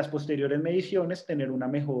mediciones tener una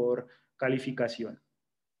mejor calificación.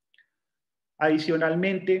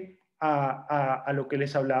 Adicionalmente a lo que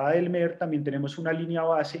les hablaba del MER, también tenemos una línea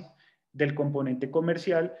base del componente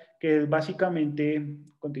comercial, que es básicamente,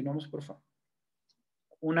 continuamos por favor,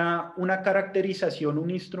 una caracterización, un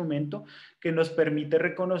instrumento que nos permite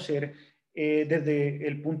reconocer desde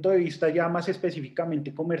el punto de vista ya más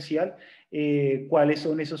específicamente comercial, cuáles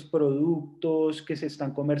son esos productos que se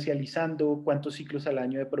están comercializando, cuántos ciclos al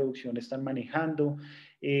año de producción están manejando,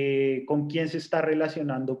 con quién se está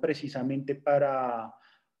relacionando precisamente para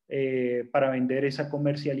vender esa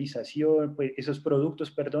comercialización, pues, esos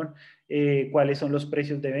productos, perdón, cuáles son los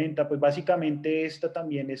precios de venta. Pues básicamente esta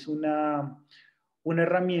también es una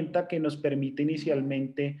herramienta que nos permite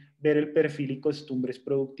inicialmente ver el perfil y costumbres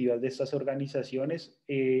productivas de estas organizaciones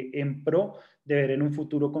en pro de ver en un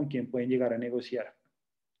futuro con quién pueden llegar a negociar.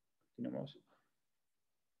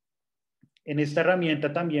 En esta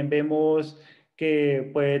herramienta también vemos que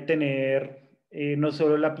puede tener no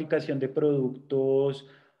solo la aplicación de productos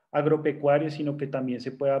agropecuarios, sino que también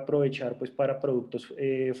se puede aprovechar pues para productos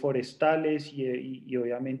forestales y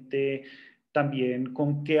obviamente también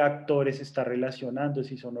con qué actores se está relacionando,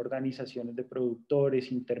 si son organizaciones de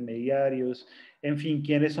productores, intermediarios, en fin,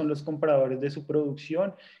 quiénes son los compradores de su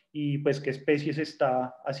producción y pues qué especies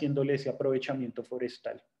está haciéndole ese aprovechamiento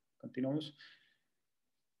forestal. Continuamos.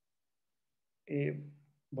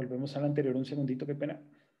 Volvemos al anterior un segundito, qué pena.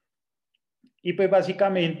 Y pues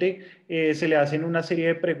básicamente se le hacen una serie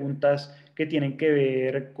de preguntas que tienen que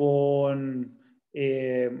ver con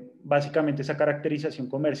básicamente esa caracterización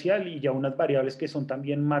comercial y ya unas variables que son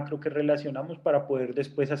también macro que relacionamos para poder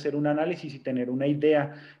después hacer un análisis y tener una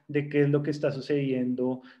idea de qué es lo que está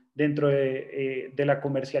sucediendo dentro de la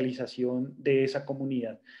comercialización de esa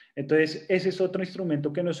comunidad. Entonces, ese es otro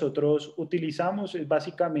instrumento que nosotros utilizamos, es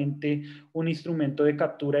básicamente un instrumento de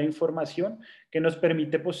captura de información que nos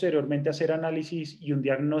permite posteriormente hacer análisis y un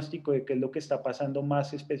diagnóstico de qué es lo que está pasando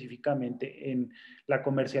más específicamente en la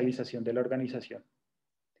comercialización de la organización.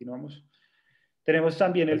 Continuamos. Tenemos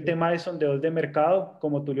también el tema de sondeos de mercado,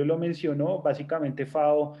 como Tulio lo mencionó, básicamente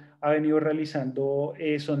FAO ha venido realizando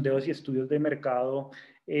sondeos y estudios de mercado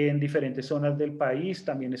en diferentes zonas del país,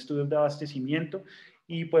 también estudios de abastecimiento,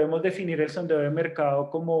 y podemos definir el sondeo de mercado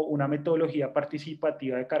como una metodología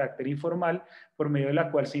participativa de carácter informal, por medio de la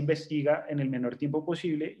cual se investiga en el menor tiempo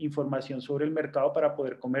posible información sobre el mercado para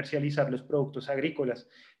poder comercializar los productos agrícolas,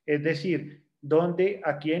 es decir, dónde,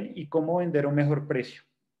 a quién y cómo vender a un mejor precio.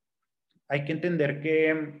 Hay que entender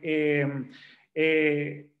que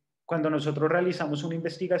cuando nosotros realizamos una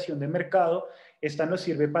investigación de mercado, esta nos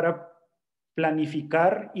sirve para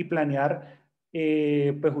planificar y planear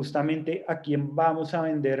pues justamente a quién vamos a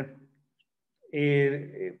vender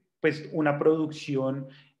pues una producción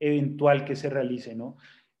eventual que se realice, ¿no?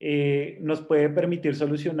 Nos puede permitir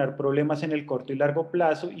solucionar problemas en el corto y largo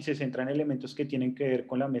plazo y se centra en elementos que tienen que ver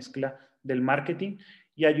con la mezcla del marketing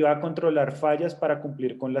y ayuda a controlar fallas para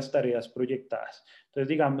cumplir con las tareas proyectadas. Entonces,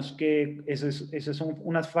 digamos que esas son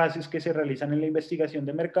unas fases que se realizan en la investigación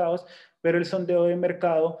de mercados, pero el sondeo de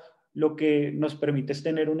mercado lo que nos permite es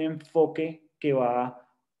tener un enfoque que va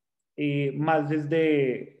más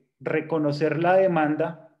desde reconocer la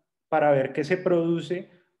demanda para ver qué se produce,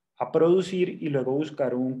 a producir y luego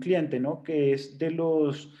buscar un cliente, ¿no? Que es de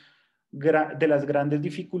las grandes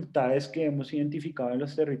dificultades que hemos identificado en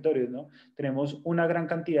los territorios, ¿no? Tenemos una gran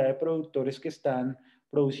cantidad de productores que están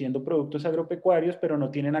produciendo productos agropecuarios, pero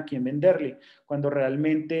no tienen a quién venderle, cuando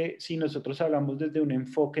realmente si nosotros hablamos desde un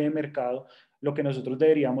enfoque de mercado, lo que nosotros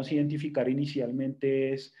deberíamos identificar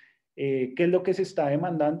inicialmente es qué es lo que se está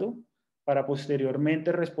demandando para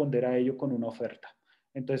posteriormente responder a ello con una oferta.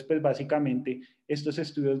 Entonces, pues básicamente estos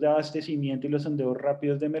estudios de abastecimiento y los sondeos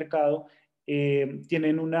rápidos de mercado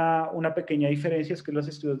tienen una pequeña diferencia, es que los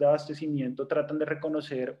estudios de abastecimiento tratan de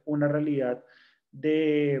reconocer una realidad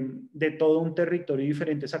de todo un territorio y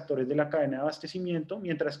diferentes actores de la cadena de abastecimiento,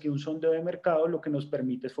 mientras que un sondeo de mercado lo que nos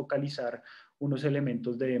permite es focalizar unos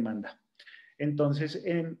elementos de demanda. Entonces,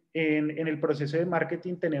 en el proceso de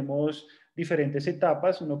marketing tenemos diferentes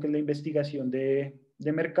etapas, uno que es la investigación de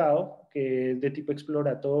mercado, que es de tipo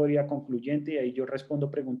exploratoria, concluyente, y ahí yo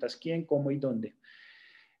respondo preguntas quién, cómo y dónde.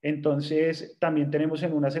 Entonces, también tenemos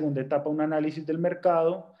en una segunda etapa un análisis del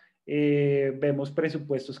mercado, vemos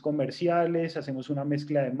presupuestos comerciales, hacemos una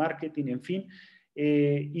mezcla de marketing, en fin,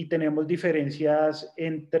 y tenemos diferencias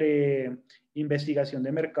entre investigación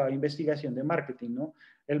de mercado e investigación de marketing, ¿no?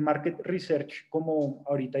 El market research, como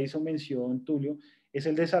ahorita hizo mención Tulio, es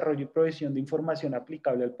el desarrollo y provisión de información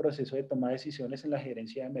aplicable al proceso de toma de decisiones en la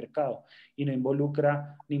gerencia de mercado y no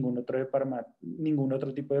involucra ningún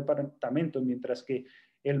otro tipo de departamento, mientras que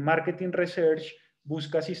el marketing research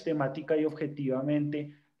busca sistemática y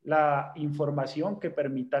objetivamente la información que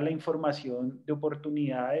permita la información de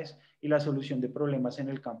oportunidades y la solución de problemas en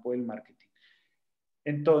el campo del marketing.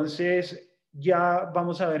 Entonces, ya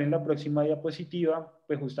vamos a ver en la próxima diapositiva,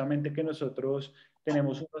 pues justamente que nosotros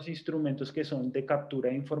tenemos unos instrumentos que son de captura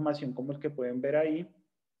de información como el que pueden ver ahí,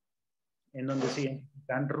 en donde se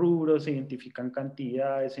identifican rubros, se identifican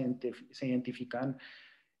cantidades, se identifican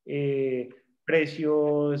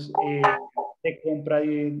precios de compra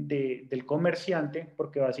del comerciante,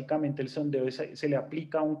 porque básicamente el sondeo se le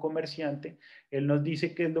aplica a un comerciante, él nos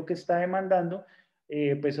dice qué es lo que está demandando,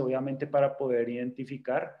 pues obviamente para poder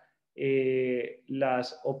identificar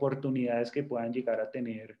las oportunidades que puedan llegar a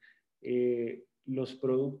tener los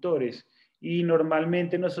productores. Y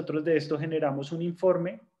normalmente nosotros de esto generamos un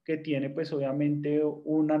informe que tiene pues obviamente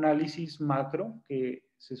un análisis macro que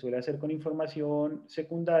se suele hacer con información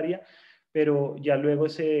secundaria, pero ya luego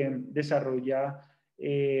se desarrolla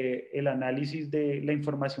el análisis de la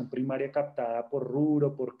información primaria captada por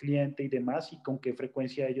rubro, por cliente y demás, y con qué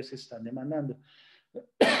frecuencia ellos se están demandando.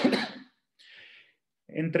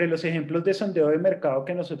 Entre los ejemplos de sondeo de mercado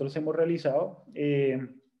que nosotros hemos realizado,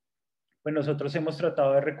 pues nosotros hemos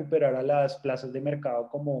tratado de recuperar a las plazas de mercado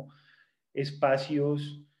como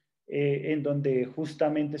espacios en donde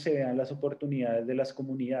justamente se vean las oportunidades de las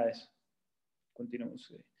comunidades.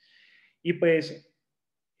 Continuamos. Y pues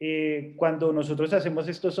cuando nosotros hacemos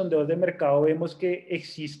estos sondeos de mercado vemos que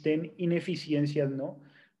existen ineficiencias, ¿no?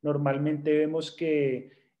 Normalmente vemos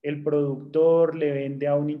que el productor le vende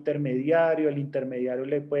a un intermediario, el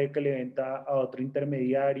intermediario puede que le venda a otro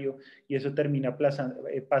intermediario y eso termina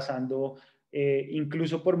pasando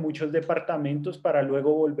incluso por muchos departamentos para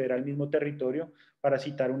luego volver al mismo territorio. Para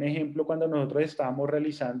citar un ejemplo, cuando nosotros estábamos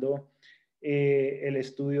realizando el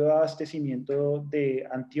estudio de abastecimiento de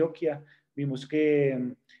Antioquia, vimos que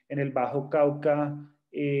en el Bajo Cauca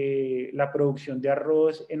la producción de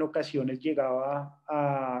arroz en ocasiones llegaba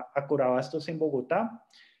a Corabastos en Bogotá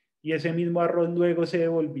y ese mismo arroz luego se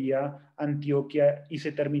devolvía a Antioquia y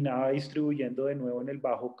se terminaba distribuyendo de nuevo en el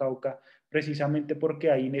Bajo Cauca, precisamente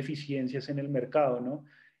porque hay ineficiencias en el mercado, ¿no?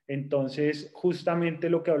 Entonces, justamente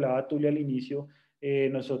lo que hablaba Tulio al inicio,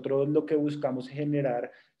 nosotros lo que buscamos es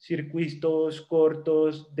generar circuitos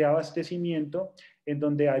cortos de abastecimiento en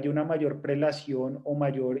donde haya una mayor prelación o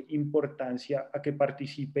mayor importancia a que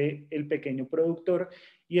participe el pequeño productor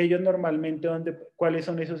y ellos normalmente cuáles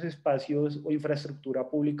son esos espacios o infraestructura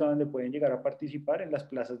pública donde pueden llegar a participar en las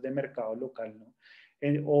plazas de mercado local, ¿no?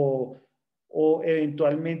 O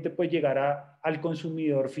eventualmente pues llegar al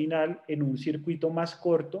consumidor final en un circuito más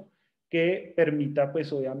corto que permita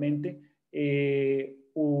pues obviamente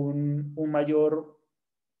un mayor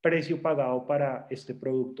precio pagado para este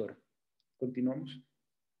productor. Continuamos.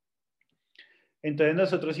 Entonces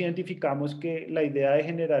nosotros identificamos que la idea de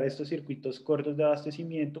generar estos circuitos cortos de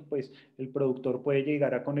abastecimiento, pues el productor puede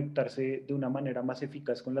llegar a conectarse de una manera más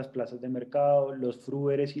eficaz con las plazas de mercado, los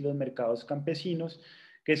frueres y los mercados campesinos,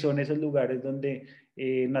 que son esos lugares donde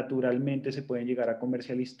naturalmente se pueden llegar a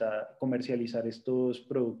comercializar estos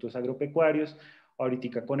productos agropecuarios.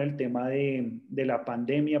 Ahorita con el tema de la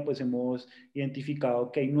pandemia, pues hemos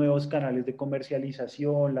identificado que hay nuevos canales de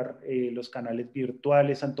comercialización, los canales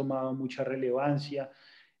virtuales han tomado mucha relevancia,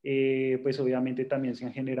 pues obviamente también se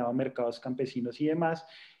han generado mercados campesinos y demás.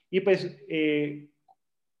 Y pues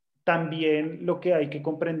también lo que hay que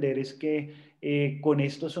comprender es que con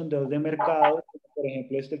estos sondeos de mercado, por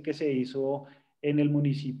ejemplo este que se hizo en el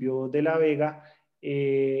municipio de La Vega,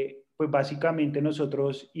 pues básicamente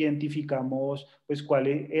nosotros identificamos pues cuál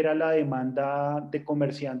era la demanda de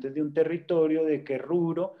comerciantes de un territorio, de qué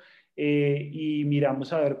rubro, y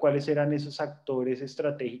miramos a ver cuáles eran esos actores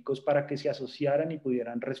estratégicos para que se asociaran y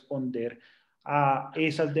pudieran responder a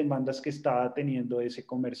esas demandas que estaba teniendo ese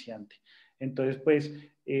comerciante. Entonces, pues,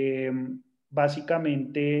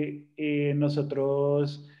 básicamente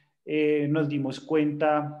nosotros nos dimos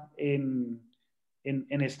cuenta en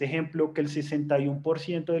este ejemplo que el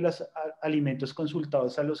 61% de los alimentos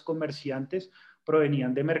consultados a los comerciantes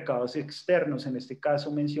provenían de mercados externos. En este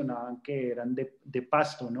caso mencionaban que eran de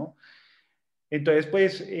pasto, ¿no? Entonces,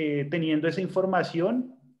 pues, teniendo esa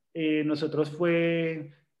información, nosotros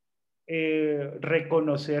fue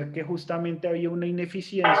reconocer que justamente había una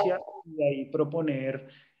ineficiencia y ahí proponer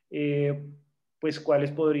pues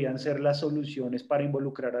cuáles podrían ser las soluciones para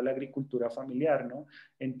involucrar a la agricultura familiar, ¿no?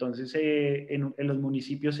 Entonces, en los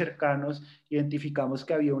municipios cercanos identificamos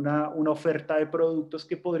que había una oferta de productos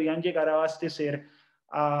que podrían llegar a abastecer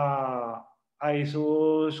a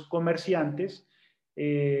esos comerciantes.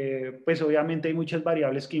 Pues obviamente hay muchas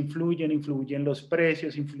variables que influyen los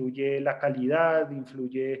precios, influye la calidad,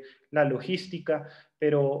 influye la logística,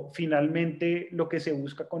 pero finalmente lo que se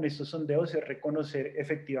busca con estos sondeos es reconocer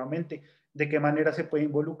efectivamente de qué manera se puede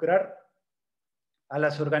involucrar a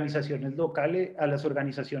las organizaciones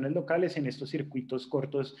locales en estos circuitos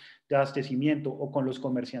cortos de abastecimiento o con los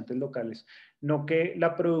comerciantes locales. No que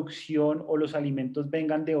la producción o los alimentos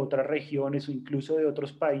vengan de otras regiones o incluso de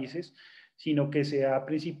otros países, sino que sea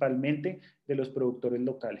principalmente de los productores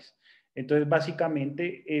locales. Entonces,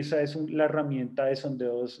 básicamente, esa es la herramienta de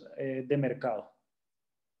sondeos de mercado.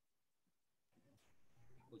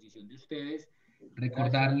 Posición de ustedes,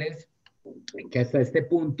 recordarles que hasta este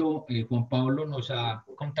punto Juan Pablo nos ha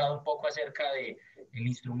contado un poco acerca del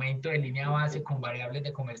instrumento de línea base con variables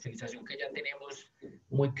de comercialización que ya tenemos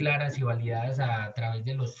muy claras y validadas a través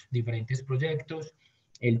de los diferentes proyectos,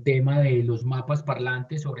 el tema de los mapas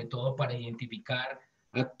parlantes, sobre todo para identificar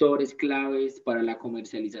actores claves para la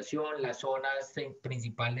comercialización, las zonas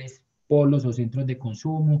principales, polos o centros de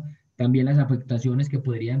consumo, también las afectaciones que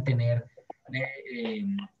podrían tener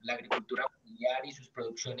la agricultura familiar y sus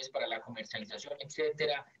producciones para la comercialización,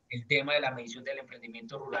 etcétera. El tema de la medición del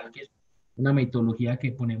emprendimiento rural, que es una metodología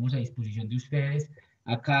que ponemos a disposición de ustedes.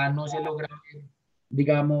 Acá no se logra,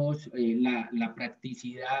 digamos, la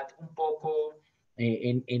practicidad un poco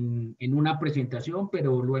en una presentación,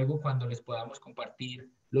 pero luego cuando les podamos compartir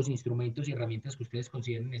los instrumentos y herramientas que ustedes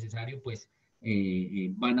consideren necesario, pues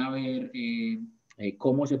van a ver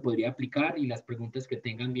cómo se podría aplicar y las preguntas que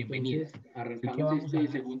tengan bienvenidas. Arrancamos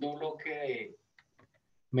este segundo bloque de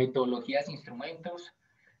metodologías e instrumentos.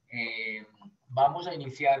 Vamos a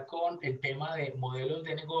iniciar con el tema de modelos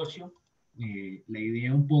de negocio. La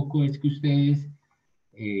idea un poco es que ustedes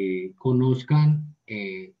conozcan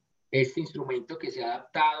este instrumento que se ha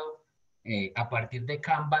adaptado a partir de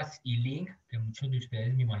Canvas y Link, que muchos de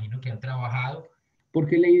ustedes me imagino que han trabajado,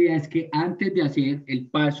 porque la idea es que antes de hacer el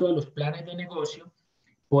paso a los planes de negocio,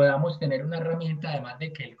 podamos tener una herramienta, además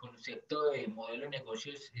de que el concepto de modelo de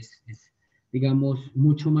negocio es digamos,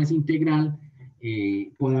 mucho más integral,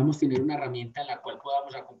 podamos tener una herramienta en la cual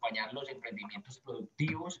podamos acompañar los emprendimientos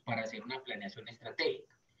productivos para hacer una planeación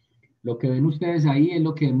estratégica. Lo que ven ustedes ahí es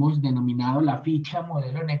lo que hemos denominado la ficha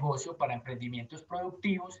modelo de negocio para emprendimientos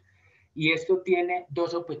productivos, y esto tiene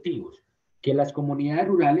dos objetivos: que las comunidades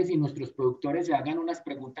rurales y nuestros productores se hagan unas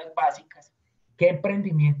preguntas básicas: ¿qué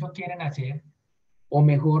emprendimiento quieren hacer? O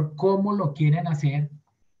mejor, ¿cómo lo quieren hacer?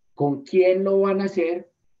 ¿Con quién lo van a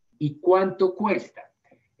hacer? ¿Y cuánto cuesta?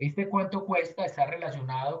 Este cuánto cuesta está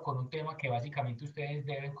relacionado con un tema que básicamente ustedes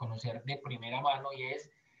deben conocer de primera mano, y es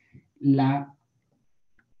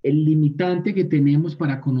el limitante que tenemos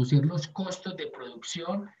para conocer los costos de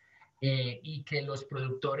producción y que los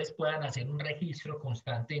productores puedan hacer un registro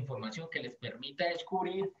constante de información que les permita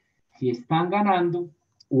descubrir si están ganando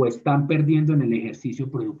o están perdiendo en el ejercicio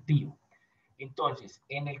productivo. Entonces,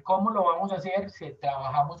 en el cómo lo vamos a hacer,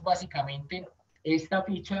 trabajamos básicamente esta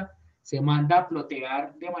ficha, se manda a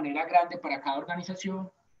plotear de manera grande para cada organización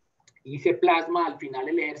y se plasma al final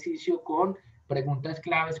el ejercicio con preguntas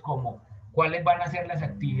claves como: ¿cuáles van a ser las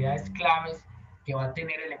actividades claves que va a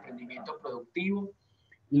tener el emprendimiento productivo?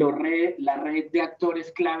 La red de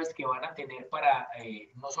actores claves que van a tener para,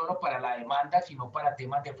 no solo para la demanda, sino para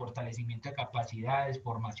temas de fortalecimiento de capacidades,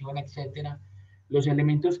 formación, etcétera. Los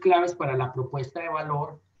elementos claves para la propuesta de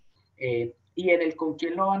valor, y en el con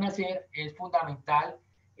quién lo van a hacer es fundamental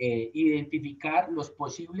identificar los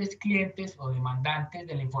posibles clientes o demandantes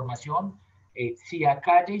de la información. Si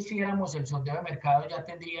acá ya hiciéramos el sondeo de mercado, ya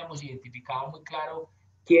tendríamos identificado muy claro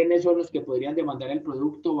quiénes son los que podrían demandar el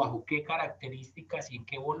producto, bajo qué características y en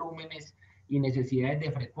qué volúmenes y necesidades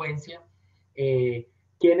de frecuencia.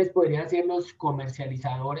 Quiénes podrían ser los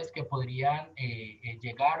comercializadores que podrían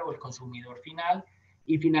llegar, o el consumidor final.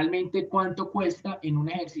 Y finalmente, cuánto cuesta, en un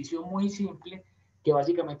ejercicio muy simple que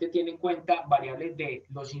básicamente tiene en cuenta variables de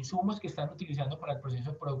los insumos que están utilizando para el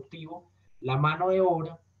proceso productivo, la mano de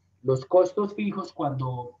obra, los costos fijos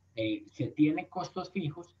cuando se tienen costos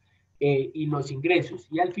fijos, y los ingresos.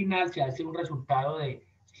 Y al final se hace un resultado de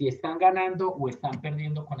si están ganando o están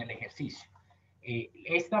perdiendo con el ejercicio.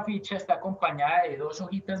 Esta ficha está acompañada de dos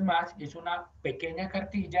hojitas más, es una pequeña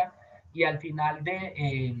cartilla, y al final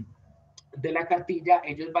de la cartilla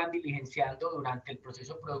ellos van diligenciando durante el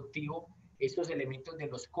proceso productivo estos elementos de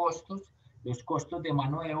los costos de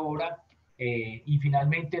mano de obra, y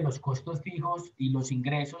finalmente los costos fijos y los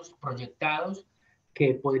ingresos proyectados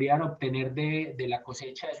que podrían obtener de la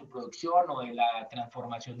cosecha de su producción o de la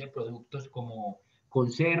transformación de productos como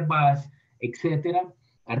conservas, etcétera,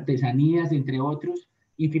 artesanías, entre otros,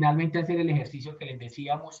 y finalmente hacer el ejercicio que les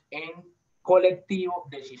decíamos en colectivo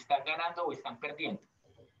de si están ganando o están perdiendo.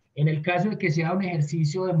 En el caso de que sea un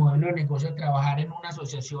ejercicio de modelo de negocio, trabajar en una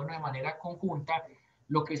asociación o de manera conjunta,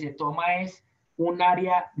 lo que se toma es un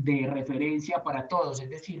área de referencia para todos, es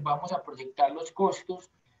decir, vamos a proyectar los costos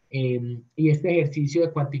y este ejercicio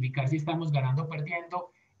de cuantificar si estamos ganando o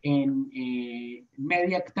perdiendo en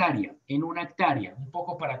media hectárea, en una hectárea, un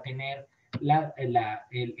poco para tener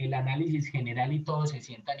el análisis general y todos se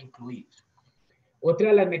sientan incluidos. Otra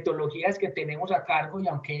de las metodologías que tenemos a cargo, y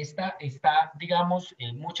aunque esta está, digamos,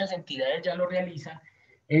 muchas entidades ya lo realizan,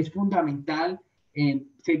 es fundamental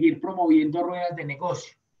seguir promoviendo ruedas de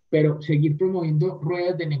negocio, pero seguir promoviendo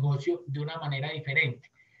ruedas de negocio de una manera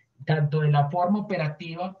diferente, tanto de la forma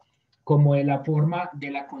operativa como de la forma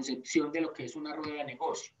de la concepción de lo que es una rueda de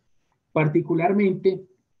negocio. Particularmente,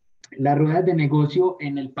 las ruedas de negocio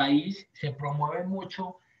en el país se promueven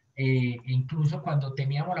mucho, incluso cuando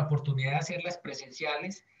teníamos la oportunidad de hacerlas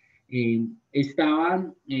presenciales,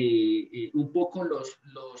 estaban un poco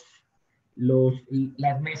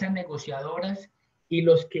las mesas negociadoras, y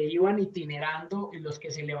los que iban itinerando y los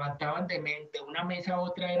que se levantaban de una mesa a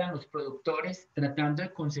otra eran los productores, tratando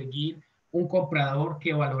de conseguir un comprador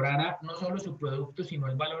que valorara no solo su producto, sino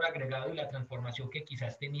el valor agregado y la transformación que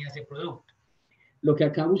quizás tenía ese producto. Lo que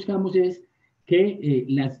acá buscamos es que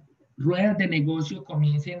las ruedas de negocio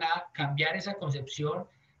comiencen a cambiar esa concepción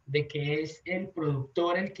de que es el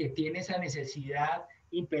productor el que tiene esa necesidad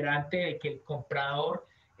imperante de que el comprador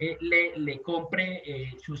le compre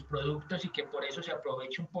sus productos, y que por eso se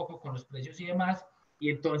aproveche un poco con los precios y demás. Y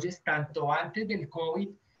entonces, tanto antes del COVID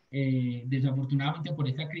desafortunadamente por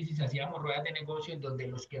esta crisis hacíamos ruedas de negocio en donde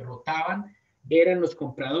los que rotaban eran los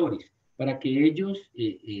compradores, para que ellos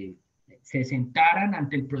se sentaran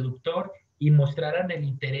ante el productor y mostraran el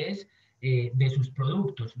interés de sus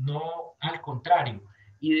productos, no al contrario.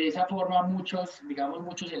 Y de esa forma muchos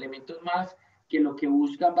elementos más que lo que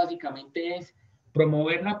buscan básicamente es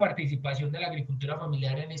promover la participación de la agricultura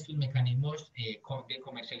familiar en estos mecanismos de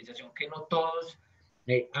comercialización que no todos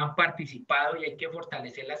han participado, y hay que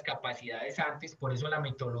fortalecer las capacidades antes. Por eso la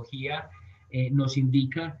metodología nos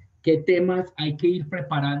indica qué temas hay que ir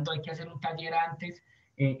preparando, hay que hacer un taller antes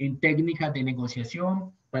en técnicas de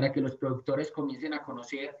negociación para que los productores comiencen a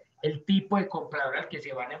conocer el tipo de comprador al que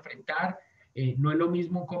se van a enfrentar. No es lo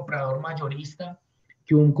mismo un comprador mayorista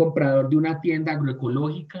que un comprador de una tienda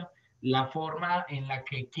agroecológica. La forma en la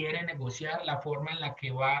que quiere negociar, la forma en la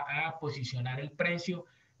que va a posicionar el precio,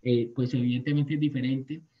 pues evidentemente es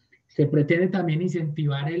diferente. Se pretende también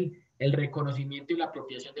incentivar el reconocimiento y la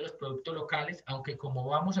apropiación de los productos locales, aunque como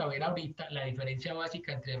vamos a ver ahorita, la diferencia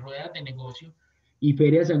básica entre ruedas de negocio y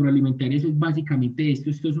ferias agroalimentarias es básicamente esto.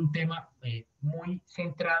 Esto es un tema muy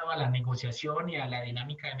centrado a la negociación y a la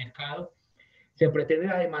dinámica de mercado. Se pretende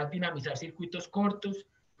además dinamizar circuitos cortos,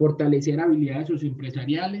 fortalecer habilidades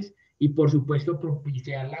socioempresariales y por supuesto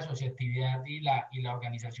propiciar la asociatividad y la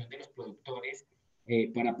organización de los productores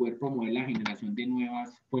para poder promover la generación de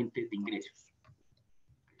nuevas fuentes de ingresos.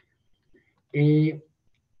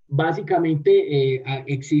 Básicamente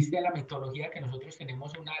existe la metodología que nosotros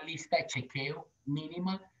tenemos una lista de chequeo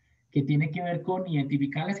mínima que tiene que ver con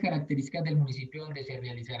identificar las características del municipio donde se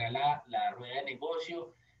realizará la rueda de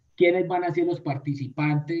negocio, quiénes van a ser los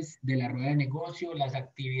participantes de la rueda de negocio, las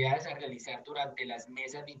actividades a realizar durante las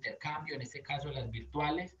mesas de intercambio, en este caso las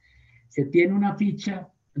virtuales. Se tiene una ficha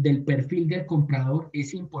del perfil del comprador.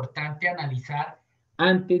 Es importante analizar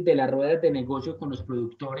antes de las ruedas de negocio con los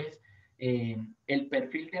productores el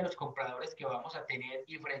perfil de los compradores que vamos a tener,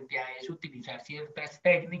 y frente a eso utilizar ciertas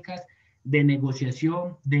técnicas de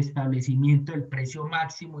negociación, de establecimiento del precio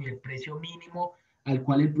máximo y el precio mínimo al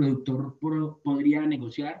cual el productor podría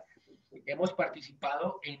negociar. Hemos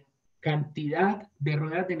participado en cantidad de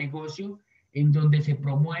ruedas de negocio en donde se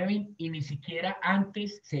promueven y ni siquiera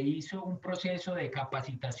antes se hizo un proceso de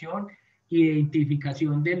capacitación y de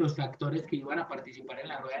identificación de los actores que iban a participar en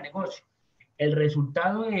la rueda de negocio. El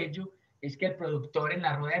resultado de ello es que el productor en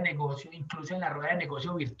la rueda de negocio, incluso en la rueda de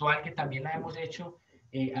negocio virtual, que también la hemos hecho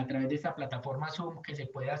a través de esta plataforma Zoom, que se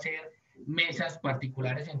puede hacer mesas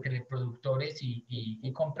particulares entre productores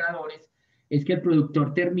y compradores, es que el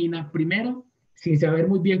productor termina primero sin saber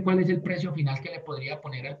muy bien cuál es el precio final que le podría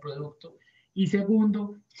poner al producto, y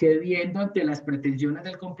segundo, cediendo ante las pretensiones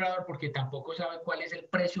del comprador porque tampoco sabe cuál es el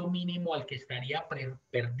precio mínimo al que estaría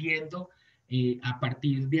perdiendo a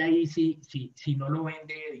partir de ahí si no lo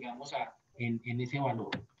vende, digamos, en ese valor.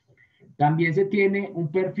 También se tiene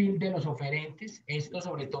un perfil de los oferentes, esto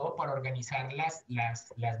sobre todo para organizar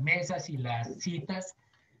las mesas y las citas.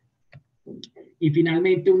 Y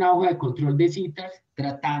finalmente una hoja de control de citas,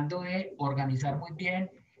 tratando de organizar muy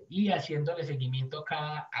bien y haciéndole seguimiento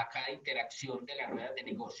a cada interacción de las ruedas de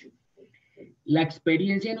negocio. La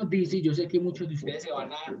experiencia nos dice, y yo sé que muchos de ustedes se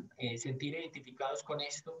van a sentir identificados con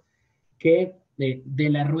esto, que de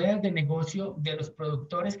las ruedas de negocio de los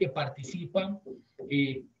productores que participan,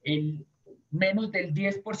 el menos del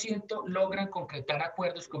 10% logran concretar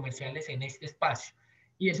acuerdos comerciales en este espacio.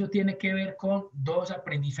 Y eso tiene que ver con dos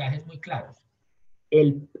aprendizajes muy claros.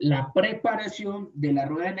 La preparación de la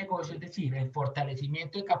rueda de negocio, es decir, el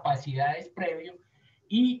fortalecimiento de capacidades previo,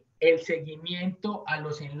 y el seguimiento a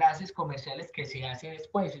los enlaces comerciales que se hace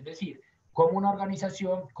después, es decir, como una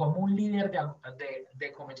organización, como un líder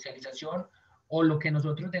de comercialización, o lo que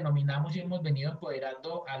nosotros denominamos y hemos venido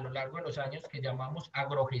empoderando a lo largo de los años, que llamamos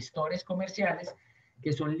agrogestores comerciales,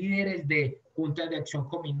 que son líderes de juntas de acción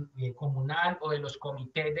comunal o de los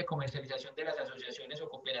comités de comercialización de las asociaciones o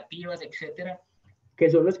cooperativas, etcétera, que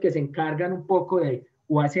son los que se encargan un poco de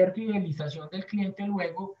o hacer fidelización del cliente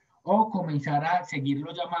luego, o comenzar a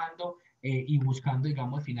seguirlo llamando y buscando,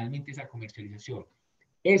 digamos, finalmente esa comercialización.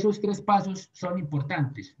 Esos tres pasos son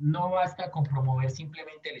importantes. No basta con promover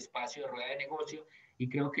simplemente el espacio de rueda de negocio, y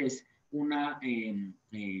creo que es un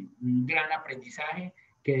gran aprendizaje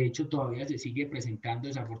que de hecho todavía se sigue presentando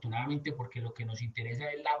desafortunadamente, porque lo que nos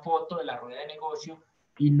interesa es la foto de la rueda de negocio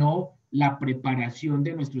y no la preparación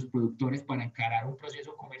de nuestros productores para encarar un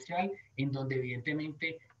proceso comercial en donde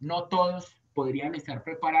evidentemente no todos podrían estar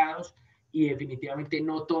preparados, y definitivamente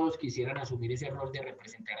no todos quisieran asumir ese rol de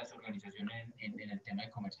representar a su organización en el tema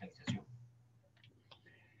de comercialización.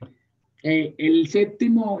 El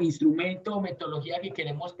séptimo instrumento o metodología que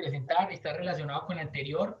queremos presentar está relacionado con el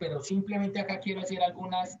anterior, pero simplemente acá quiero hacer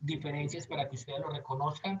algunas diferencias para que ustedes lo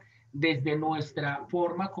reconozcan desde nuestra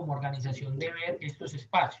forma como organización de ver estos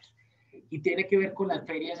espacios. Y tiene que ver con las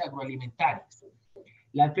ferias agroalimentarias.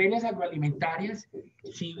 Las ferias agroalimentarias,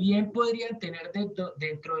 si bien podrían tener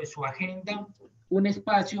dentro de su agenda un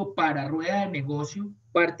espacio para rueda de negocio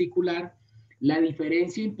particular, la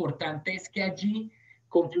diferencia importante es que allí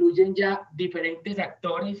confluyen ya diferentes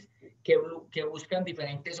actores que buscan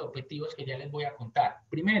diferentes objetivos que ya les voy a contar.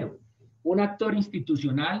 Primero, un actor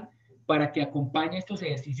institucional para que acompañe estos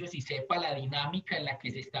ejercicios y sepa la dinámica en la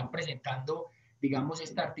que se están presentando, digamos,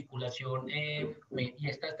 esta articulación y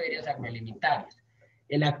estas ferias agroalimentarias.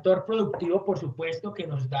 El actor productivo, por supuesto, que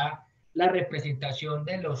nos da la representación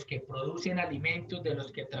de los que producen alimentos, de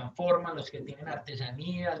los que transforman, los que tienen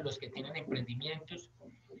artesanías, los que tienen emprendimientos.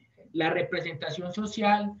 La representación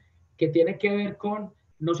social, que tiene que ver con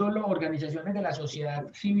no solo organizaciones de la sociedad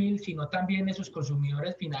civil, sino también esos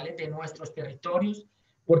consumidores finales de nuestros territorios,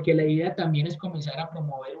 porque la idea también es comenzar a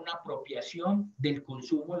promover una apropiación del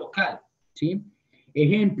consumo local, ¿sí?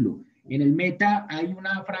 Ejemplo, en el Meta hay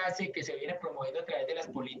una frase que se viene promoviendo a través de las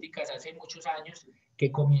políticas hace muchos años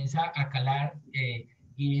que comienza a calar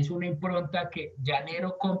y es una impronta que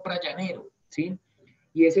llanero compra llanero, ¿sí?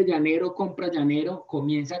 Y ese llanero compra llanero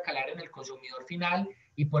comienza a calar en el consumidor final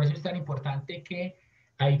y por eso es tan importante que,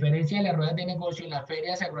 a diferencia de las ruedas de negocio, en las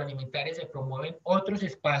ferias agroalimentarias se promueven otros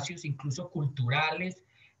espacios, incluso culturales,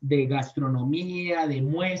 de gastronomía, de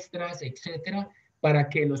muestras, etcétera, para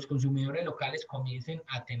que los consumidores locales comiencen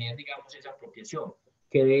a tener, digamos, esa apropiación.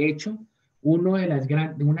 Que de hecho, una de las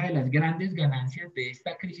grandes ganancias de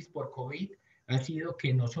esta crisis por COVID ha sido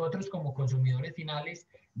que nosotros como consumidores finales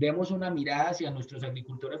demos una mirada hacia nuestros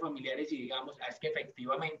agricultores familiares y digamos, es que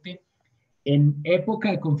efectivamente en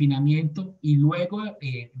época de confinamiento y luego,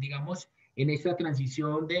 digamos, en esta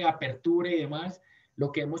transición de apertura y demás,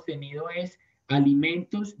 lo que hemos tenido es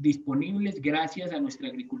alimentos disponibles gracias a nuestra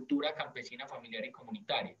agricultura campesina, familiar y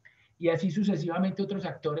comunitaria. Y así sucesivamente otros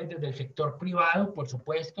actores desde el sector privado, por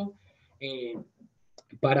supuesto,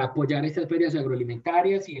 para apoyar estas ferias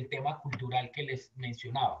agroalimentarias y el tema cultural que les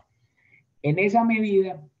mencionaba. En esa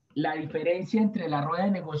medida, la diferencia entre la rueda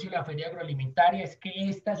de negocio y la feria agroalimentaria es que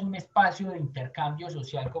esta es un espacio de intercambio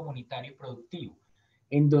social, comunitario y productivo,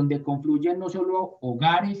 en donde confluyen no solo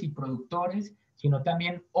hogares y productores, sino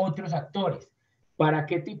también otros actores. ¿Para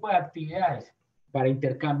qué tipo de actividades? Para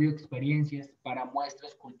intercambio de experiencias, para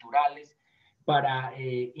muestras culturales, para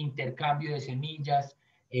intercambio de semillas,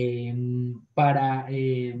 para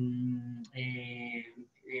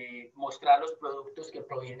mostrar los productos que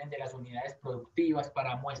provienen de las unidades productivas,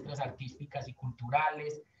 para muestras artísticas y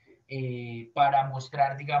culturales, para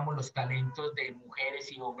mostrar, digamos, los talentos de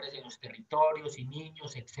mujeres y hombres en los territorios y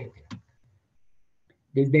niños, etc.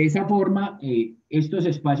 Desde esa forma, estos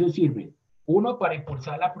espacios sirven, uno, para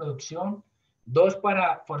impulsar la producción, dos,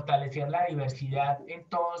 para fortalecer la diversidad en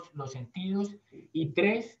todos los sentidos, y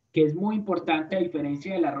tres, que es muy importante a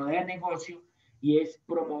diferencia de la rueda de negocio, y es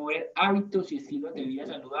promover hábitos y estilos de vida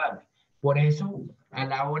saludables. Por eso, a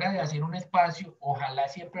la hora de hacer un espacio, ojalá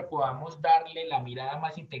siempre podamos darle la mirada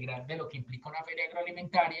más integral de lo que implica una feria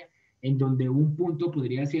agroalimentaria, en donde un punto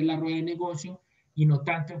podría ser la rueda de negocio, y no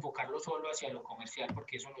tanto enfocarlo solo hacia lo comercial,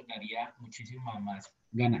 porque eso nos daría muchísimas más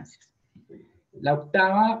ganancias. La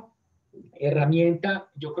octava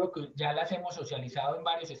herramienta, yo creo que ya las hemos socializado en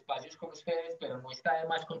varios espacios con ustedes, pero no está de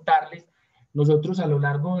más contarles. Nosotros a lo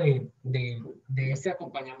largo de este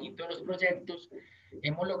acompañamiento de los proyectos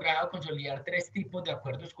hemos logrado consolidar 3 tipos de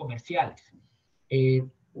acuerdos comerciales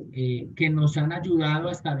que nos han ayudado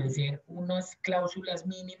a establecer unas cláusulas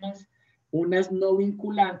mínimas, unas no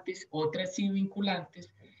vinculantes, otras sí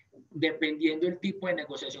vinculantes, dependiendo del tipo de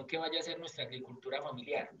negociación que vaya a hacer nuestra agricultura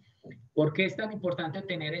familiar. ¿Por qué es tan importante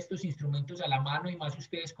tener estos instrumentos a la mano y más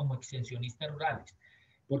ustedes como extensionistas rurales?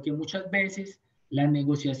 Porque muchas veces las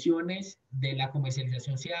negociaciones de la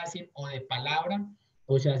comercialización se hacen o de palabra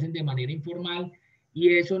o se hacen de manera informal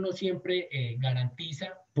y eso no siempre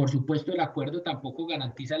garantiza, por supuesto el acuerdo tampoco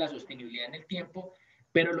garantiza la sostenibilidad en el tiempo,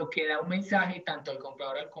 pero lo que da un mensaje tanto al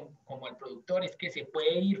comprador como al productor es que se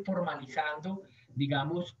puede ir formalizando,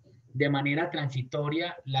 digamos, de manera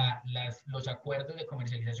transitoria los acuerdos de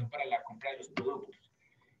comercialización para la compra de los productos.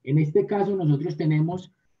 En este caso nosotros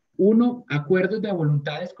tenemos acuerdos de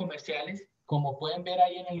voluntades comerciales, como pueden ver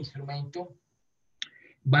ahí en el instrumento,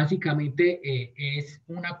 básicamente es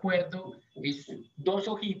un acuerdo, es 2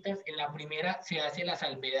 hojitas, en la primera se hace la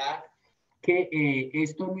salvedad que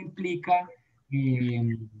esto no implica,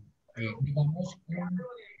 digamos,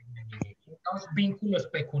 unos vínculos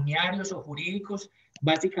pecuniarios o jurídicos.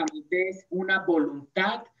 Básicamente es una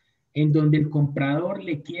voluntad en donde el comprador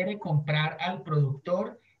le quiere comprar al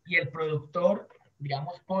productor y el productor,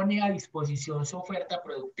 digamos, pone a disposición su oferta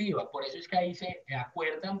productiva. Por eso es que ahí se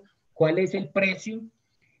acuerdan cuál es el precio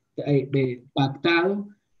pactado,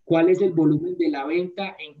 cuál es el volumen de la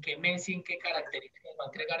venta, en qué mes y en qué características va a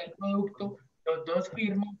entregar el producto. Los dos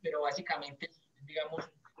firman, pero básicamente, digamos,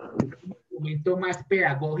 un documento más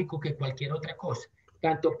pedagógico que cualquier otra cosa,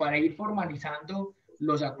 tanto para ir formalizando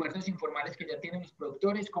los acuerdos informales que ya tienen los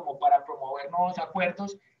productores, como para promover nuevos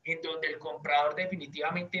acuerdos en donde el comprador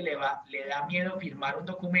definitivamente le da miedo firmar un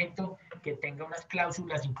documento que tenga unas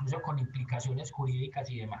cláusulas, incluso con implicaciones jurídicas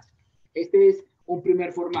y demás. Este es un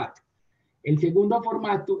primer formato. El segundo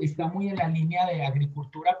formato está muy en la línea de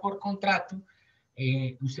agricultura por contrato.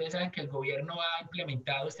 Ustedes saben que el gobierno ha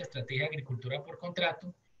implementado esta estrategia de agricultura por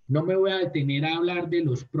contrato. No me voy a detener a hablar de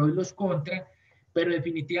los pros y los contras, pero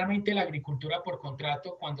definitivamente la agricultura por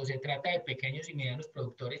contrato, cuando se trata de pequeños y medianos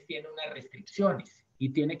productores, tiene unas restricciones y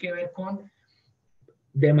tiene que ver con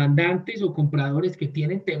demandantes o compradores que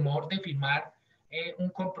tienen temor de firmar un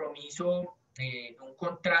compromiso, un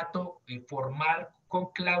contrato formal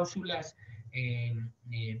con cláusulas,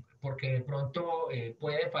 porque de pronto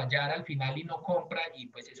puede fallar al final y no compra, y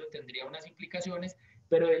pues eso tendría unas implicaciones.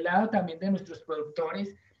 Pero del lado también de nuestros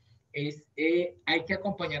productores, hay que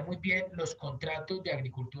acompañar muy bien los contratos de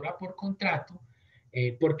agricultura por contrato,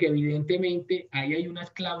 porque evidentemente ahí hay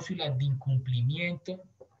unas cláusulas de incumplimiento,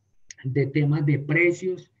 de temas de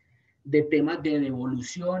precios, de temas de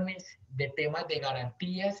devoluciones, de temas de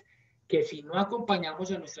garantías, que si no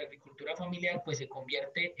acompañamos a nuestra agricultura familiar, pues se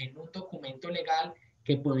convierte en un documento legal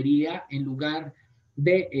que podría, en lugar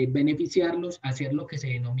de beneficiarlos, hacer lo que se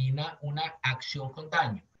denomina una acción con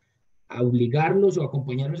daño, a obligarlos o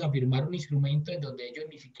acompañarlos a firmar un instrumento en donde ellos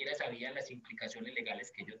ni siquiera sabían las implicaciones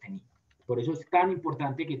legales que ellos tenían. Por eso es tan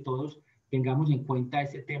importante que todos tengamos en cuenta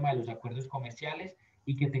este tema de los acuerdos comerciales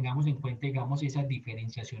y que tengamos en cuenta, digamos, esas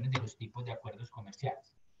diferenciaciones de los tipos de acuerdos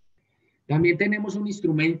comerciales. También tenemos un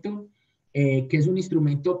instrumento que es un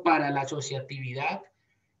instrumento para la asociatividad,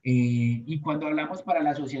 y cuando hablamos para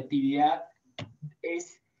la asociatividad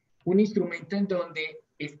es un instrumento en donde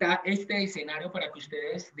está este escenario para que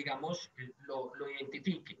ustedes, digamos, lo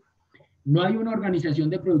identifiquen. No hay una organización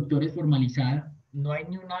de productores formalizada, no hay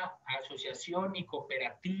ni una asociación, ni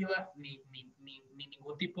cooperativa, ni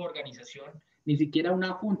ningún tipo de organización, ni siquiera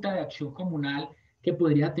una junta de acción comunal que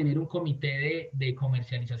podría tener un comité de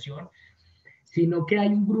comercialización, sino que hay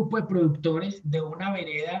un grupo de productores de una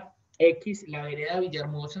vereda X, la vereda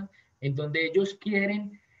Villahermosa, en donde ellos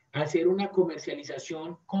quieren hacer una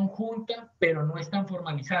comercialización conjunta, pero no están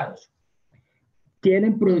formalizados.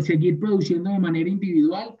 Quieren seguir produciendo de manera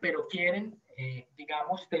individual, pero quieren,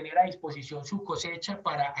 digamos, tener a disposición su cosecha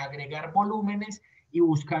para agregar volúmenes y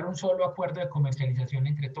buscar un solo acuerdo de comercialización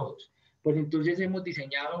entre todos. Pues entonces hemos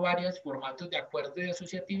diseñado varios formatos de acuerdo de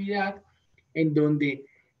asociatividad en donde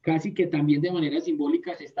casi que también de manera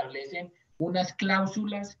simbólica se establecen unas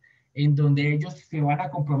cláusulas en donde ellos se van a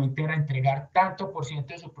comprometer a entregar tanto por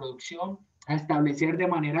ciento de su producción, a establecer de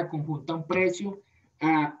manera conjunta un precio,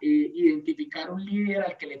 a identificar un líder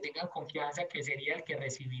al que le tengan confianza, que sería el que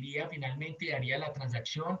recibiría finalmente y haría la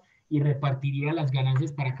transacción y repartiría las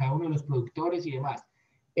ganancias para cada uno de los productores y demás.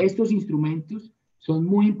 Estos instrumentos son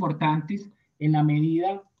muy importantes en la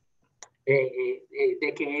medida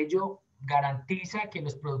de que ello garantiza que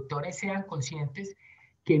los productores sean conscientes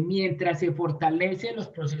que mientras se fortalecen los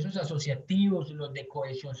procesos asociativos, los de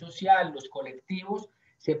cohesión social, los colectivos,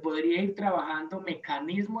 se podría ir trabajando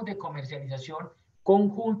mecanismos de comercialización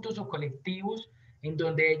conjuntos o colectivos en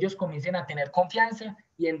donde ellos comiencen a tener confianza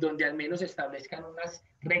y en donde al menos establezcan unas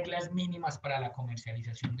reglas mínimas para la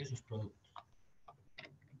comercialización de sus productos.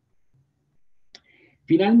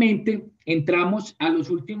 Finalmente, entramos a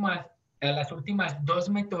las últimas dos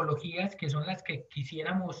metodologías que son las que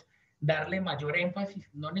quisiéramos darle mayor énfasis,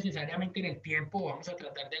 no necesariamente en el tiempo, vamos a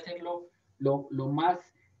tratar de hacerlo lo más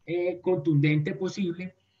contundente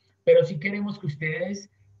posible, pero sí queremos que ustedes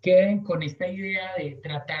queden con esta idea de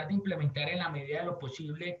tratar de implementar en la medida de lo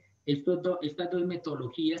posible estas dos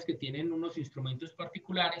metodologías que tienen unos instrumentos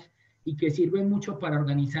particulares y que sirven mucho para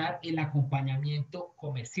organizar el acompañamiento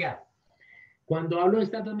comercial. Cuando hablo de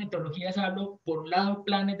estas dos metodologías, hablo por un lado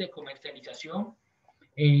planes de comercialización,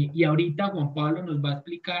 y ahorita Juan Pablo nos va a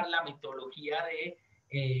explicar la metodología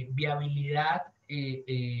de viabilidad,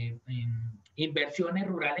 inversiones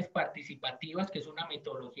rurales participativas, que es una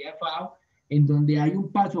metodología de FAO, en donde hay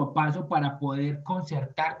un paso a paso para poder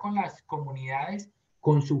concertar con las comunidades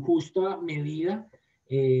con su justa medida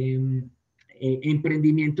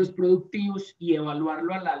emprendimientos productivos y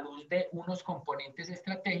evaluarlo a la luz de unos componentes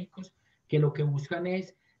estratégicos que lo que buscan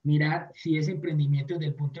es mirar si ese emprendimiento desde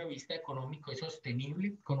el punto de vista económico es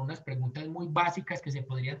sostenible, con unas preguntas muy básicas que se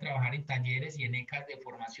podrían trabajar en talleres y en ECAs de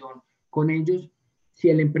formación con ellos, si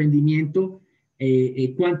el emprendimiento,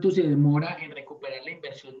 cuánto se demora en recuperar la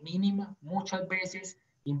inversión mínima. Muchas veces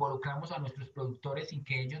involucramos a nuestros productores sin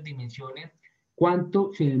que ellos dimensionen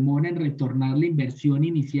cuánto se demora en retornar la inversión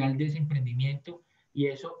inicial de ese emprendimiento, y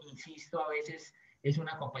eso, insisto, a veces es un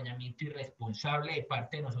acompañamiento irresponsable de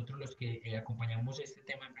parte de nosotros los que acompañamos este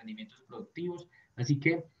tema de emprendimientos productivos. Así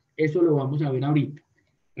que eso lo vamos a ver ahorita.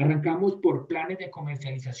 Arrancamos por planes de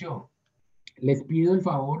comercialización. Les pido el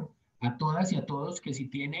favor a todas y a todos que si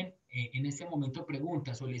tienen en este momento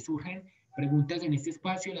preguntas o les surgen preguntas en este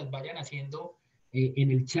espacio, las vayan haciendo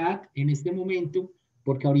en el chat en este momento,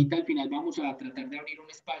 porque ahorita al final vamos a tratar de abrir un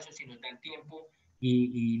espacio si nos dan tiempo,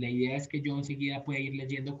 y la idea es que yo enseguida pueda ir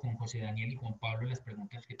leyendo con José Daniel y Juan Pablo las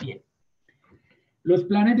preguntas que tienen. Los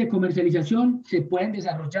planes de comercialización se pueden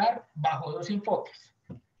desarrollar bajo dos enfoques: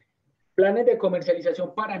 planes de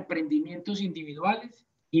comercialización para emprendimientos individuales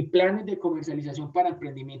y planes de comercialización para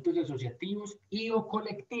emprendimientos asociativos y o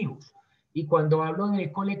colectivos. Y cuando hablo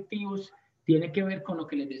de colectivos, tiene que ver con lo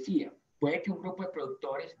que les decía. Puede que un grupo de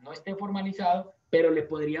productores no esté formalizado, pero le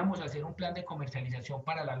podríamos hacer un plan de comercialización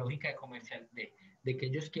para la lógica de que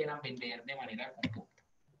ellos quieran vender de manera conjunta.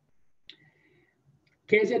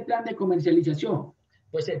 ¿Qué es el plan de comercialización?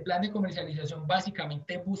 Pues el plan de comercialización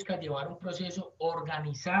básicamente busca llevar un proceso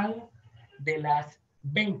organizado de las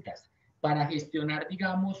ventas para gestionar,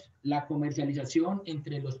 digamos, la comercialización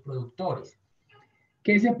entre los productores.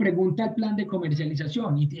 ¿Qué se pregunta el plan de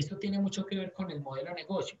comercialización? Y esto tiene mucho que ver con el modelo de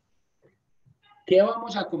negocio. ¿Qué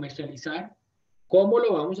vamos a comercializar? ¿Cómo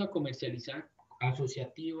lo vamos a comercializar?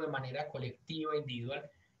 Asociativo, de manera colectiva, individual.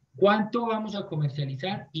 ¿Cuánto vamos a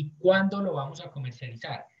comercializar y cuándo lo vamos a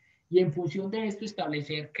comercializar? Y en función de esto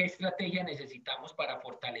establecer qué estrategia necesitamos para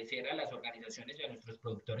fortalecer a las organizaciones y a nuestros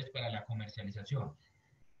productores para la comercialización.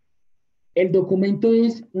 El documento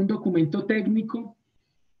es un documento técnico,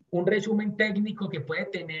 un resumen técnico que puede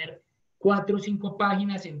tener 4 o 5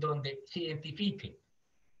 páginas en donde se identifique.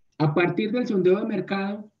 A partir del sondeo de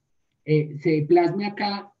mercado, se plasme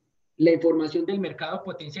acá la información del mercado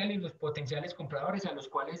potencial y los potenciales compradores a los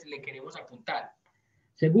cuales le queremos apuntar.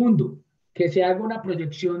 Segundo, que se haga una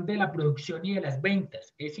proyección de la producción y de las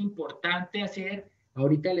ventas. Es importante hacer,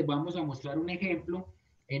 ahorita les vamos a mostrar un ejemplo,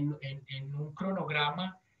 en un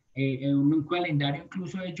cronograma, en un calendario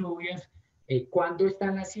incluso de lluvias, cuándo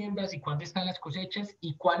están las siembras y cuándo están las cosechas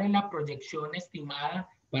y cuál es la proyección estimada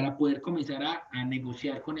para poder comenzar a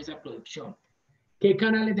negociar con esa producción. ¿Qué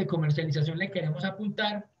canales de comercialización le queremos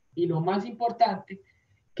apuntar? Y lo más importante,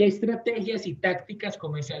 ¿qué estrategias y tácticas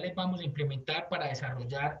comerciales vamos a implementar para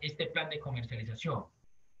desarrollar este plan de comercialización?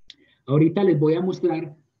 Ahorita les voy a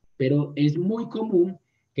mostrar, pero es muy común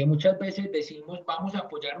que muchas veces decimos vamos a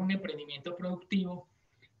apoyar un emprendimiento productivo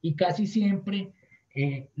y casi siempre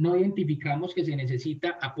no identificamos que se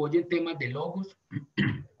necesita apoyo en temas de logos.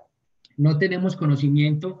 No tenemos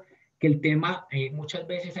conocimiento que el tema muchas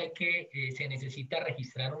veces se necesita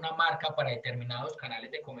registrar una marca para determinados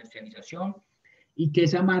canales de comercialización y que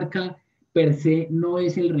esa marca per se no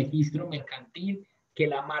es el registro mercantil, que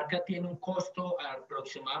la marca tiene un costo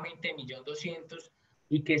aproximadamente de 1.200.000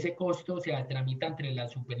 y que ese costo se tramita entre la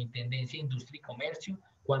Superintendencia de Industria y Comercio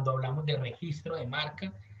cuando hablamos de registro de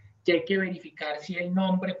marca, que hay que verificar si el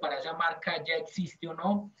nombre para esa marca ya existe o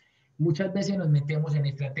no. Muchas veces nos metemos en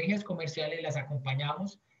estrategias comerciales, las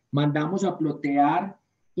acompañamos, mandamos a plotear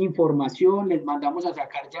información, les mandamos a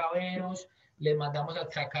sacar llaveros, les mandamos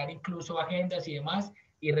a sacar incluso agendas y demás,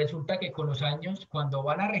 y resulta que con los años, cuando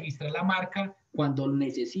van a registrar la marca, cuando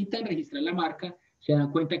necesitan registrar la marca, se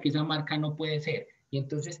dan cuenta que esa marca no puede ser. Y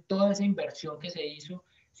entonces toda esa inversión que se hizo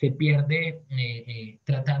se pierde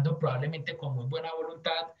tratando probablemente con muy buena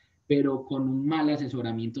voluntad, pero con un mal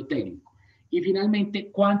asesoramiento técnico. Y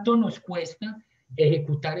finalmente, ¿cuánto nos cuesta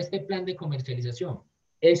ejecutar este plan de comercialización?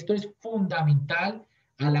 Esto es fundamental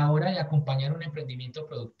a la hora de acompañar un emprendimiento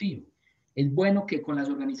productivo. Es bueno que con las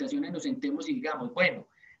organizaciones nos sentemos y digamos, bueno,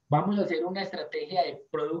 vamos a hacer una estrategia de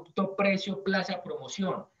producto, precio, plaza,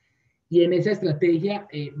 promoción. Y en esa estrategia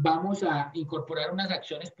vamos a incorporar unas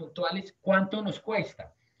acciones puntuales. ¿Cuánto nos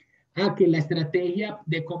cuesta? Que la estrategia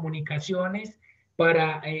de comunicaciones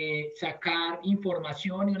para sacar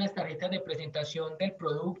información y unas tarjetas de presentación del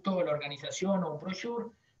producto o la organización o un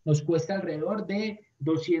brochure nos cuesta alrededor de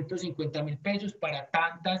 250.000 pesos para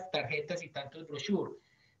tantas tarjetas y tantos brochures.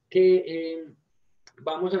 Que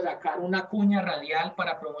vamos a sacar una cuña radial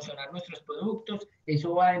para promocionar nuestros productos,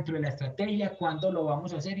 eso va dentro de la estrategia, cuándo lo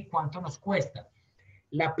vamos a hacer y cuánto nos cuesta.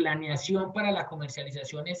 La planeación para la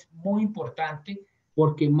comercialización es muy importante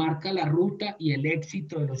porque marca la ruta y el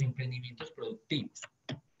éxito de los emprendimientos productivos.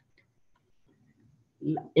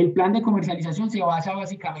 El plan de comercialización se basa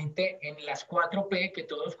básicamente en las 4P que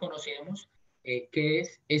todos conocemos, que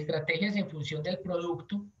es estrategias en función del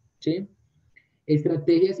producto, ¿sí?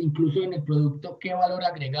 Estrategias incluso en el producto, qué valor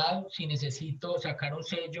agregado, si necesito sacar un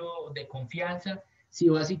sello de confianza, si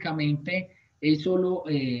básicamente es solo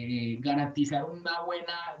garantizar una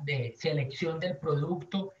buena selección del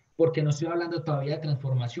producto, porque no estoy hablando todavía de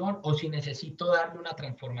transformación, o si necesito darle una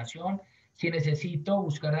transformación, si necesito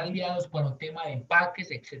buscar aliados para un tema de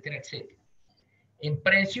empaques, etcétera, etcétera. En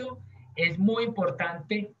precio es muy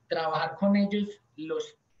importante trabajar con ellos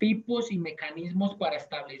los tipos y mecanismos para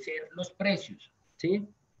establecer los precios, ¿sí?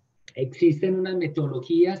 Existen unas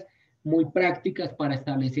metodologías muy prácticas para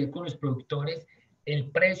establecer con los productores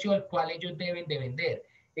el precio al cual ellos deben de vender.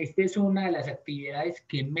 Esta es una de las actividades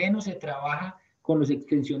que menos se trabaja con los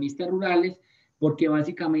extensionistas rurales, porque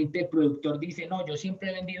básicamente el productor dice, no, yo siempre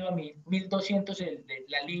he vendido a 1.200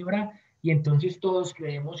 la libra, y entonces todos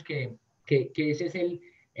creemos que ese es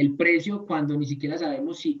el precio, cuando ni siquiera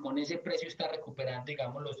sabemos si con ese precio está recuperando,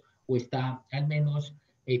 digamos, o está al menos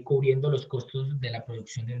cubriendo los costos de la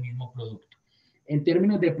producción del mismo producto. En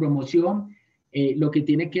términos de promoción, lo que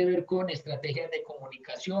tiene que ver con estrategias de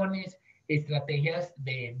comunicaciones, estrategias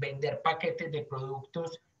de vender paquetes de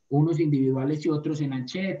productos, unos individuales y otros en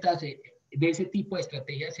anchetas, de ese tipo de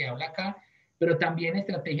estrategias se habla acá, pero también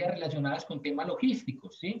estrategias relacionadas con temas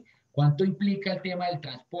logísticos, ¿sí? ¿Cuánto implica el tema del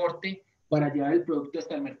transporte para llevar el producto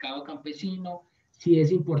hasta el mercado campesino? Si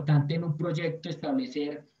es importante en un proyecto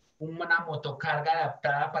establecer una motocarga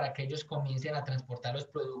adaptada para que ellos comiencen a transportar los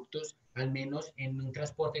productos, al menos en un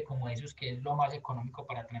transporte como esos, que es lo más económico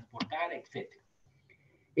para transportar, etc.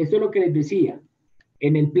 Esto es lo que les decía.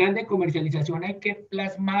 En el plan de comercialización hay que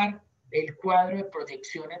plasmar el cuadro de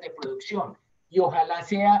proyecciones de producción y ojalá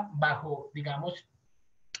sea bajo, digamos,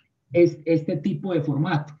 este tipo de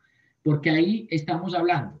formato, porque ahí estamos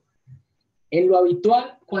hablando. En lo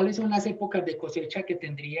habitual, ¿cuáles son las épocas de cosecha que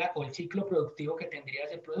tendría o el ciclo productivo que tendría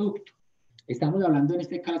ese producto? Estamos hablando en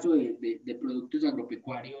este caso de productos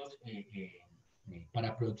agropecuarios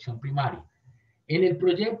para producción primaria. En el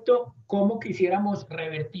proyecto, ¿cómo quisiéramos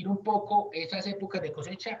revertir un poco esas épocas de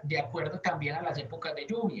cosecha de acuerdo también a las épocas de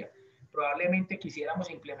lluvia? Probablemente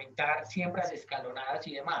quisiéramos implementar siembras escalonadas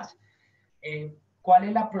y demás. ¿Cuál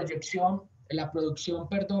es la producción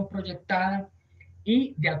proyectada?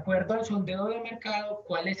 Y de acuerdo al sondeo de mercado,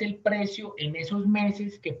 ¿cuál es el precio en esos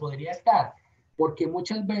meses que podría estar? Porque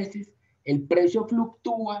muchas veces el precio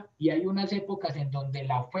fluctúa y hay unas épocas en donde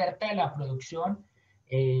la oferta de la producción,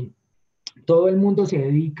 todo el mundo se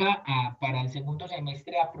dedica para el segundo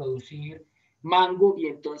semestre a producir mango, y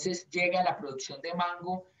entonces llega la producción de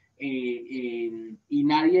mango y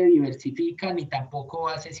nadie diversifica ni tampoco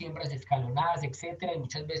hace siembras escalonadas, etcétera, y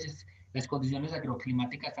muchas veces las condiciones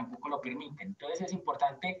agroclimáticas tampoco lo permiten. Entonces es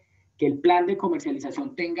importante que el plan de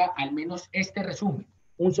comercialización tenga al menos este resumen,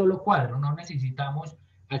 un solo cuadro. No necesitamos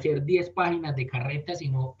hacer 10 páginas de carreta,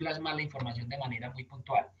 sino plasmar la información de manera muy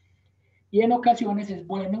puntual. Y en ocasiones es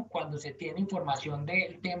bueno, cuando se tiene información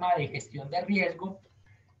del tema de gestión de riesgo,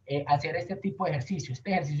 hacer este tipo de ejercicio.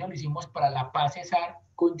 Este ejercicio lo hicimos para la paz Cesar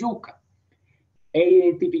con yuca. E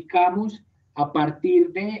identificamos a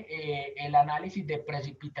partir de el análisis de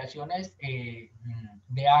precipitaciones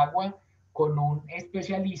de agua con un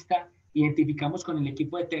especialista, identificamos con el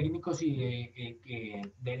equipo de técnicos y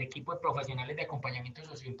del equipo de profesionales de acompañamiento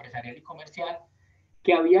socioempresarial y comercial,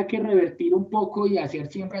 que había que revertir un poco y hacer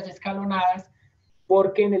siembras escalonadas,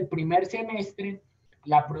 porque en el primer semestre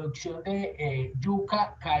la producción de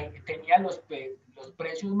yuca tenía los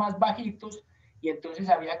precios más bajitos, y entonces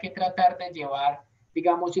había que tratar de llevar,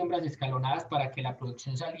 digamos, siembras escalonadas para que la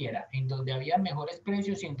producción saliera en donde había mejores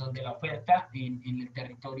precios y en donde la oferta en el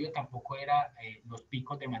territorio tampoco era los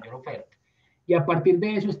picos de mayor oferta. Y a partir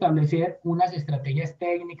de eso establecer unas estrategias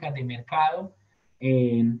técnicas de mercado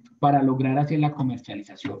para lograr hacer la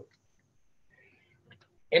comercialización.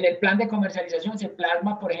 En el plan de comercialización se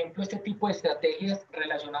plasma, por ejemplo, este tipo de estrategias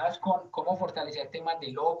relacionadas con cómo fortalecer temas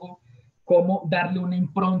de logo, cómo darle una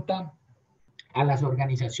impronta a las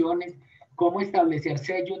organizaciones, cómo establecer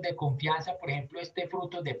sellos de confianza, por ejemplo,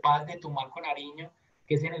 frutos de paz de Tumaco Nariño,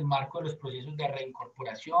 que es en el marco de los procesos de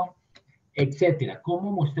reincorporación, etcétera. Cómo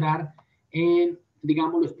mostrar,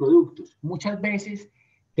 digamos, los productos. Muchas veces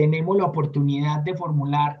tenemos la oportunidad de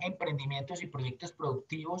formular emprendimientos y proyectos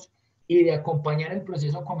productivos y de acompañar el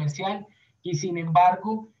proceso comercial, y sin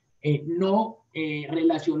embargo no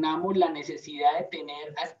relacionamos la necesidad de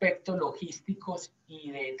tener aspectos logísticos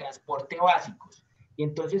y de transporte básicos. Y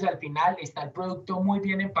entonces al final está el producto muy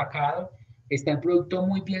bien empacado, está el producto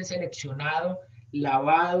muy bien seleccionado,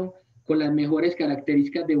 lavado, con las mejores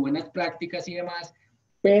características de buenas prácticas y demás,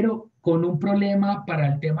 pero con un problema para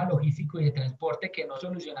el tema logístico y de transporte que no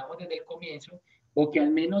solucionamos desde el comienzo, o que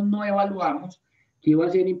al menos no evaluamos, que iba a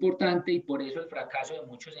ser importante, y por eso el fracaso de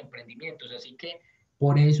muchos emprendimientos. Así que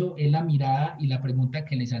por eso es la mirada y la pregunta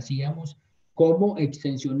que les hacíamos como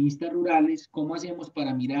extensionistas rurales: ¿cómo hacemos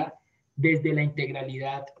para mirar desde la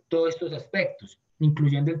integralidad todos estos aspectos,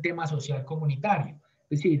 incluyendo el tema social comunitario?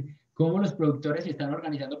 Es decir, cómo los productores se están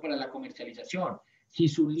organizando para la comercialización, si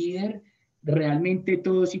su líder realmente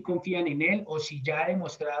todos sí confían en él, o si ya ha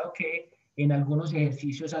demostrado que en algunos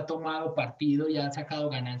ejercicios ha tomado partido y ha sacado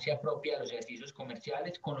ganancia propia de los ejercicios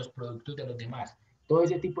comerciales con los productos de los demás. Todo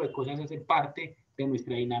ese tipo de cosas hacen parte de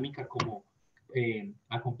nuestra dinámica como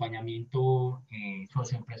acompañamiento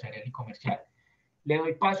socioempresarial y comercial. Le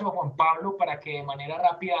doy paso a Juan Pablo para que de manera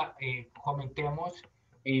rápida comentemos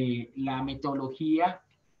la metodología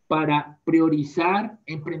para priorizar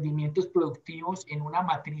emprendimientos productivos en una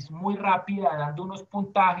matriz muy rápida, dando unos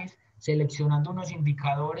puntajes, seleccionando unos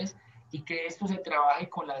indicadores, y que esto se trabaje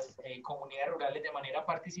con las comunidades rurales de manera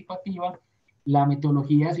participativa. La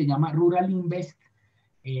metodología se llama Rural Invest,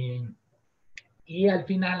 y al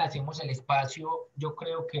final hacemos el espacio, yo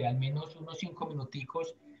creo que al menos unos 5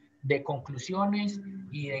 minuticos de conclusiones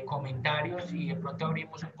y de comentarios, y de pronto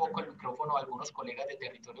abrimos un poco el micrófono a algunos colegas de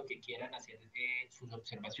territorio que quieran hacer sus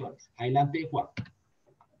observaciones. Adelante, Juan.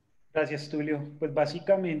 Gracias, Tulio. Pues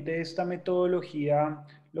básicamente esta metodología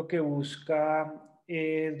lo que busca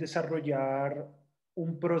es desarrollar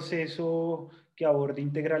un proceso que aborde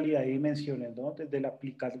integralidad y dimensiones, ¿no? Desde la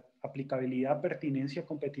aplicabilidad, pertinencia,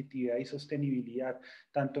 competitividad y sostenibilidad,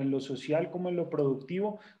 tanto en lo social como en lo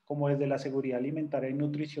productivo, como desde la seguridad alimentaria y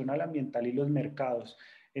nutricional, ambiental y los mercados.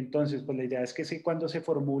 Entonces, pues la idea es que cuando se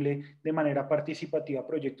formule de manera participativa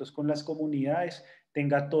proyectos con las comunidades,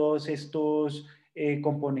 tenga todos estos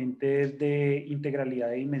componentes de integralidad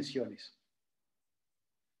de dimensiones.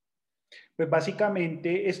 Pues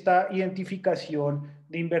básicamente esta identificación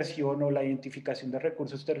de inversión o la identificación de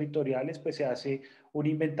recursos territoriales, pues se hace un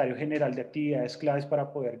inventario general de actividades claves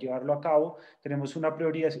para poder llevarlo a cabo. Tenemos una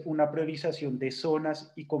priorización de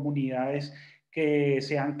zonas y comunidades que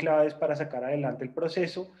sean claves para sacar adelante el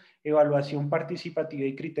proceso, evaluación participativa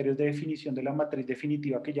y criterios de definición de la matriz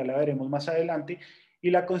definitiva, que ya la veremos más adelante, y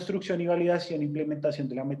la construcción y validación e implementación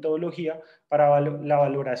de la metodología para la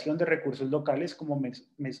valoración de recursos locales como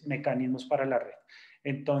mecanismos para la red.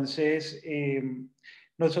 Entonces,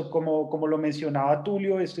 como lo mencionaba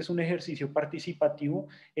Tulio, este es un ejercicio participativo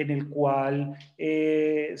en el cual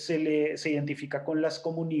se identifica con las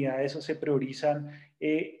comunidades o se priorizan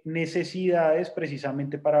necesidades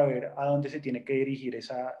precisamente para ver a dónde se tiene que dirigir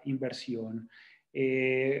esa inversión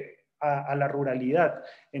a la ruralidad.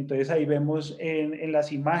 Entonces ahí vemos en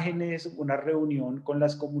las imágenes una reunión con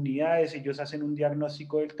las comunidades, ellos hacen un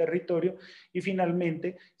diagnóstico del territorio y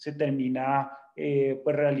finalmente se termina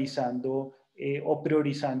pues realizando o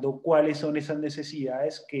priorizando cuáles son esas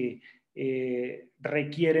necesidades que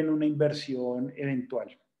requieren una inversión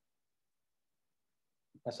eventual.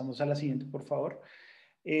 Pasamos a la siguiente, por favor.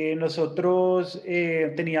 Nosotros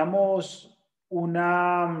tenemos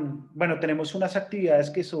tenemos unas actividades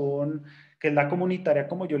que es la comunitaria,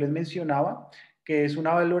 como yo les mencionaba, que es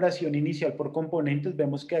una valoración inicial por componentes.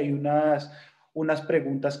 Vemos que hay unas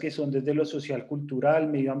preguntas que son desde lo social, cultural,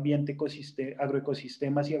 medio ambiente,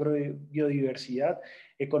 agroecosistemas y agrobiodiversidad,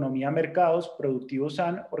 economía, mercados, productivo,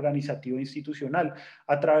 SAN, organizativo e institucional.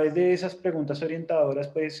 A través de esas preguntas orientadoras,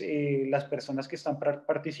 pues las personas que están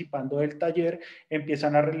participando del taller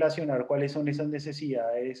empiezan a relacionar cuáles son esas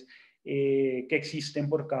necesidades que existen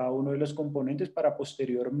por cada uno de los componentes para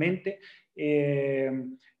posteriormente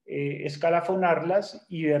escalafonarlas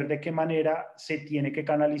y ver de qué manera se tiene que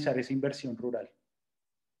canalizar esa inversión rural.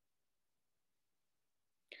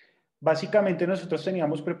 Básicamente nosotros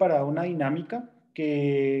teníamos preparada una dinámica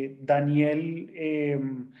que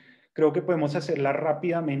Daniel creo que podemos hacerla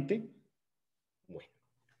rápidamente. Bueno,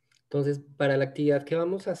 entonces para la actividad que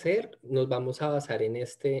vamos a hacer nos vamos a basar en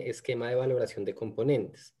este esquema de valoración de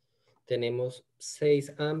componentes. Tenemos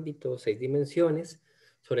 6 ámbitos, 6 dimensiones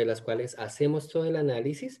sobre las cuales hacemos todo el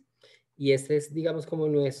análisis, y este es, digamos, como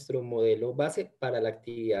nuestro modelo base para la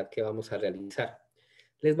actividad que vamos a realizar.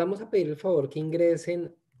 Les vamos a pedir el favor que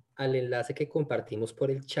ingresen al enlace que compartimos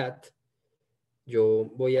por el chat.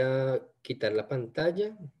 Yo voy a quitar la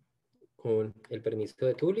pantalla con el permiso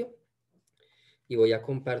de Tulio y voy a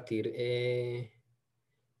compartir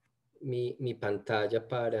mi pantalla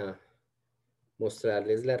para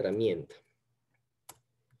mostrarles la herramienta.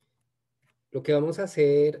 Lo que vamos a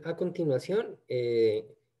hacer a continuación,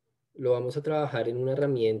 lo vamos a trabajar en una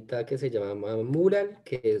herramienta que se llama Mural,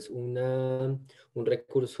 que es un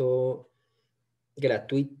recurso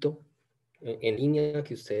gratuito en línea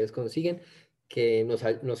que ustedes consiguen, que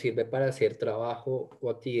nos sirve para hacer trabajo o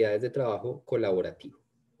actividades de trabajo colaborativo.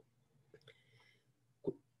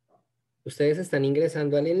 Ustedes están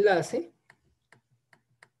ingresando al enlace,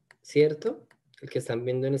 ¿cierto? El que están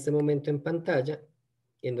viendo en este momento en pantalla,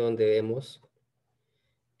 en donde vemos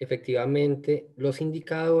efectivamente los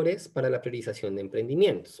indicadores para la priorización de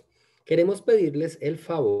emprendimientos. Queremos pedirles el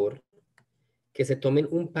favor que se tomen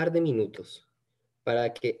un par de minutos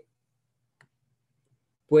para que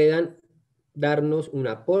puedan darnos un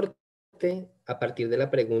aporte a partir de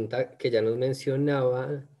la pregunta que ya nos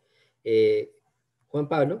mencionaba Juan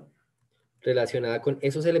Pablo, relacionada con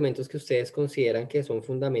esos elementos que ustedes consideran que son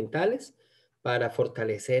fundamentales para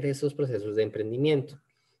fortalecer esos procesos de emprendimiento.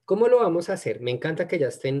 ¿Cómo lo vamos a hacer? Me encanta que ya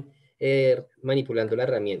estén manipulando la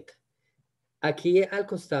herramienta. Aquí al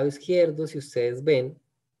costado izquierdo, si ustedes ven,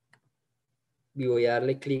 y voy a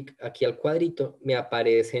darle clic aquí al cuadrito, me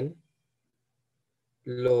aparecen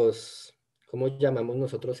los, ¿cómo llamamos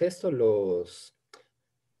nosotros esto? Los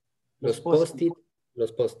post-it.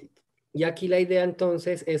 Los post-it. Y aquí la idea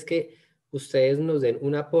entonces es que ustedes nos den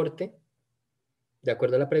un aporte de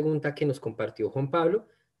acuerdo a la pregunta que nos compartió Juan Pablo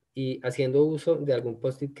y haciendo uso de algún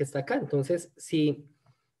post-it que está acá. Entonces, si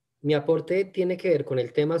mi aporte tiene que ver con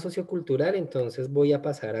el tema sociocultural, entonces voy a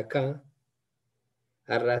pasar acá,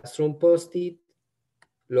 arrastro un post-it,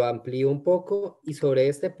 lo amplío un poco y sobre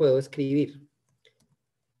este puedo escribir.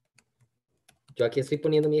 Yo aquí estoy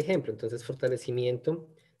poniendo mi ejemplo, entonces fortalecimiento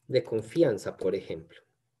de confianza, por ejemplo,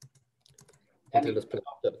 entre los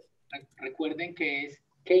productores. Recuerden que es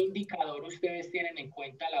qué indicador ustedes tienen en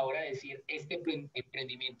cuenta a la hora de decir este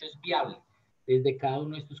emprendimiento es viable desde cada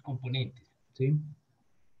uno de estos componentes, ¿sí?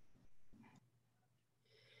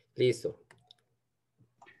 Listo.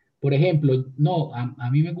 Por ejemplo, no, a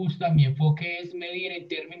mí me gusta, mi enfoque es medir en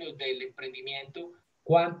términos del emprendimiento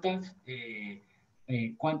cuánta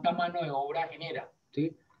mano de obra genera,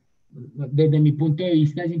 ¿sí? Desde mi punto de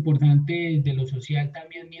vista es importante desde lo social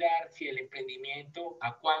también mirar si el emprendimiento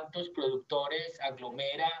a cuántos productores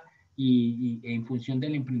aglomera y en función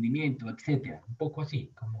del emprendimiento, etcétera. Un poco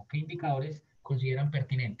así, como qué indicadores consideran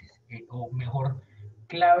pertinentes o mejor,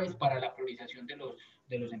 claves para la priorización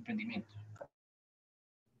de los emprendimientos.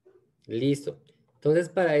 Listo. Entonces,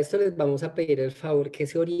 para esto les vamos a pedir el favor que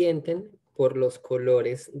se orienten por los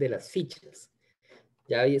colores de las fichas.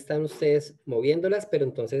 Ya ahí están ustedes moviéndolas, pero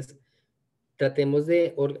entonces tratemos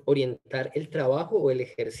de orientar el trabajo o el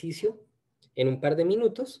ejercicio en un par de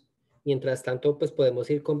minutos. Mientras tanto, pues podemos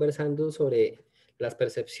ir conversando sobre las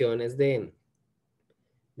percepciones de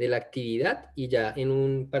la actividad y ya en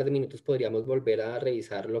un par de minutos podríamos volver a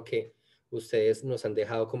revisar lo que ustedes nos han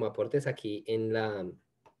dejado como aportes aquí en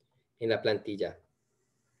la plantilla.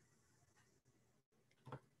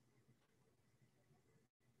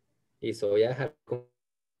 Listo, voy a dejar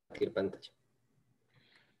compartir pantalla.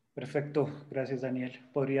 Perfecto, gracias Daniel.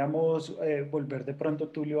 Podríamos volver de pronto,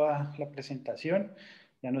 Tulio, a la presentación.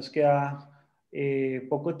 Ya nos queda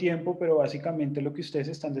poco tiempo, pero básicamente lo que ustedes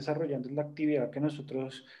están desarrollando es la actividad que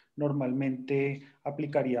nosotros normalmente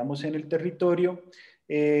aplicaríamos en el territorio.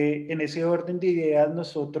 En ese orden de ideas,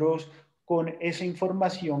 nosotros con esa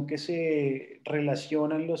información que se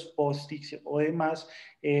relaciona en los post-its o demás,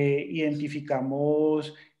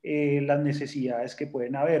 identificamos las necesidades que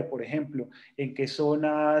pueden haber. Por ejemplo, en qué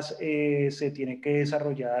zonas se tiene que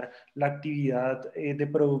desarrollar la actividad de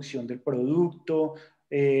producción del producto,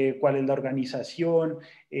 cuál es la organización,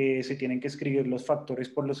 se tienen que escribir los factores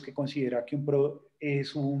por los que considera que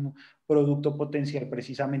es un producto potencial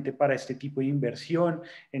precisamente para este tipo de inversión.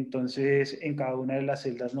 Entonces, en cada una de las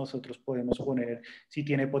celdas nosotros podemos poner si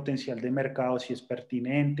tiene potencial de mercado, si es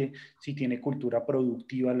pertinente, si tiene cultura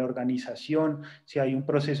productiva la organización, si hay un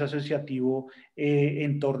proceso asociativo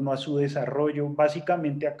en torno a su desarrollo.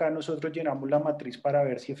 Básicamente acá nosotros llenamos la matriz para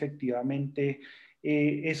ver si efectivamente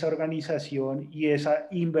esa organización y esa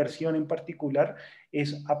inversión en particular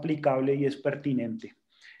es aplicable y es pertinente.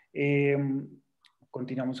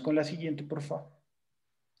 Continuamos con la siguiente, por favor.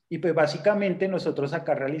 Y pues básicamente nosotros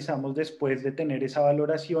acá realizamos, después de tener esa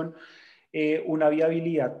valoración, una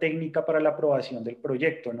viabilidad técnica para la aprobación del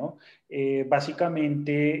proyecto, ¿no?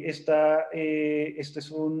 Básicamente este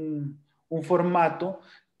es un formato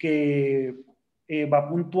que va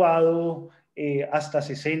puntuado hasta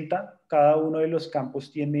 60. Cada uno de los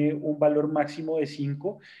campos tiene un valor máximo de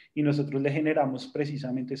 5 y nosotros le generamos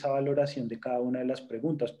precisamente esa valoración de cada una de las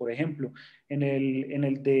preguntas. Por ejemplo, en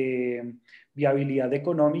el de viabilidad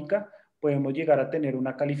económica podemos llegar a tener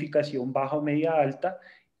una calificación baja o media alta,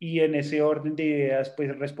 y en ese orden de ideas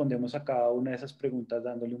pues respondemos a cada una de esas preguntas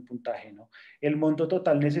dándole un puntaje, ¿no? El monto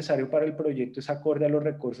total necesario para el proyecto es acorde a los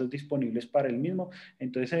recursos disponibles para el mismo.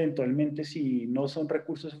 Entonces eventualmente si no son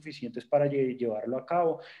recursos suficientes para llevarlo a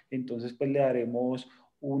cabo, entonces pues le daremos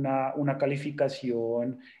una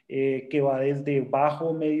calificación que va desde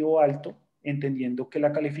bajo, medio o alto, entendiendo que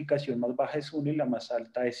la calificación más baja es 1 y la más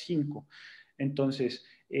alta es 5. Entonces,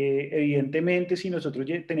 evidentemente, si nosotros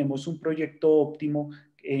tenemos un proyecto óptimo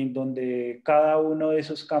en donde cada uno de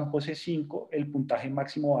esos campos es 5, el puntaje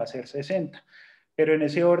máximo va a ser 60. Pero en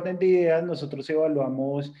ese orden de ideas nosotros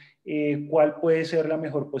evaluamos cuál puede ser la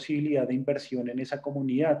mejor posibilidad de inversión en esa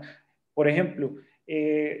comunidad. Por ejemplo,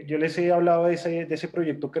 yo les he hablado de ese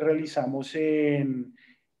proyecto que realizamos en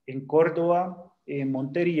Córdoba, en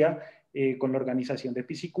Montería, con la organización de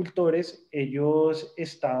piscicultores. Ellos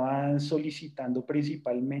estaban solicitando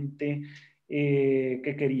principalmente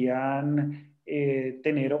que querían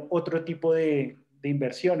tener otro tipo de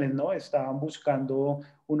inversiones, ¿no? Estaban buscando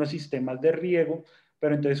unos sistemas de riego,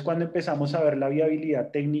 pero entonces cuando empezamos a ver la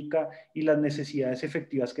viabilidad técnica y las necesidades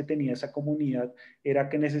efectivas que tenía esa comunidad, era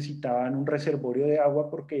que necesitaban un reservorio de agua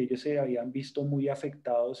porque ellos se habían visto muy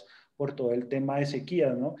afectados por todo el tema de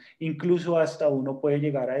sequías, ¿no? Incluso hasta uno puede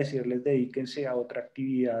llegar a decirles dedíquense a otra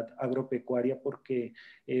actividad agropecuaria porque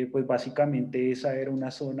pues básicamente esa era una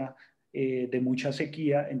zona de mucha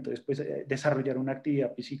sequía, entonces pues desarrollar una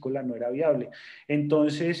actividad piscícola no era viable.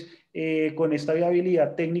 Entonces, con esta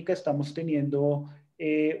viabilidad técnica estamos teniendo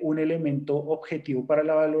un elemento objetivo para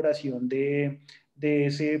la valoración de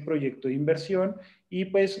ese proyecto de inversión, y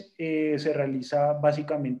pues se realiza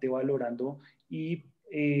básicamente valorando y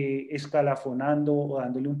escalafonando o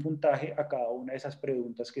dándole un puntaje a cada una de esas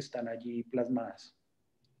preguntas que están allí plasmadas.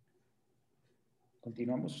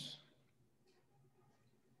 Continuamos.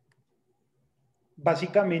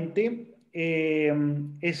 Básicamente,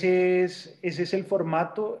 ese es el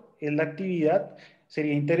formato, es la actividad.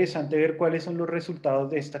 Sería interesante ver cuáles son los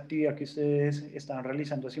resultados de esta actividad que ustedes estaban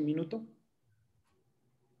realizando hace un minuto.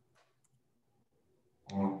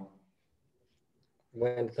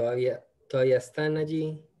 Bueno, todavía están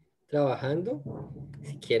allí trabajando.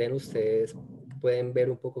 Si quieren, ustedes pueden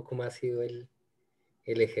ver un poco cómo ha sido el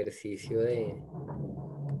ejercicio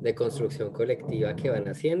de construcción colectiva que van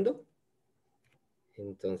haciendo.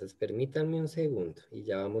 Entonces, permítanme un segundo y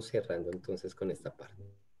ya vamos cerrando entonces con esta parte.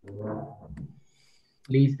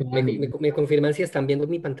 Listo, Dani. ¿Me confirman si están viendo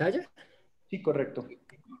mi pantalla? Sí, correcto.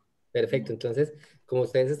 Perfecto, entonces, como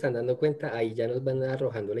ustedes se están dando cuenta, ahí ya nos van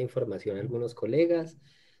arrojando la información algunos colegas.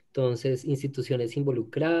 Entonces, instituciones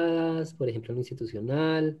involucradas, por ejemplo, lo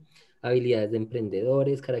institucional, habilidades de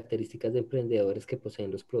emprendedores, características de emprendedores que poseen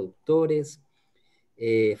los productores,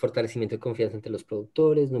 fortalecimiento de confianza entre los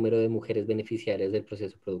productores, número de mujeres beneficiarias del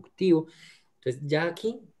proceso productivo. Entonces, ya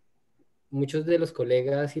aquí, muchos de los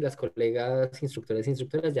colegas y las colegas instructores e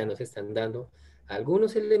instructoras ya nos están dando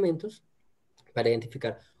algunos elementos para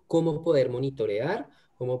identificar cómo poder monitorear,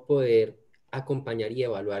 cómo poder acompañar y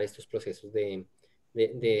evaluar estos procesos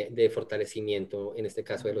de fortalecimiento, en este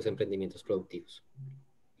caso de los emprendimientos productivos.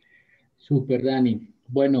 Súper, Dani.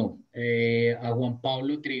 Bueno, a Juan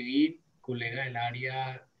Pablo Triví, colega del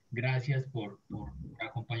área, gracias por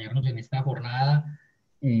acompañarnos en esta jornada.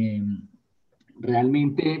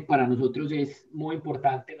 Realmente para nosotros es muy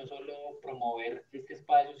importante no solo promover este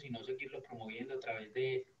espacio, sino seguirlo promoviendo a través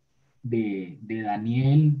de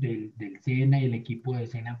Daniel, del SENA y el equipo de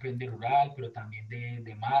SENA Emprende Rural, pero también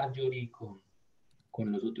de Marjorie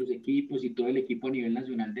con los otros equipos y todo el equipo a nivel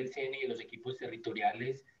nacional del SENA y los equipos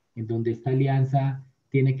territoriales, en donde esta alianza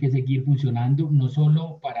tiene que seguir funcionando, no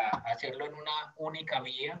solo para hacerlo en una única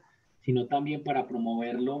vía, sino también para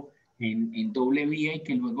promoverlo en doble vía y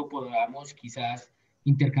que luego podamos quizás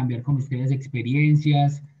intercambiar con ustedes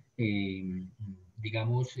experiencias,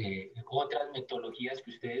 digamos, otras metodologías que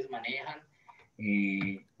ustedes manejan.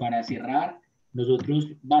 Para cerrar,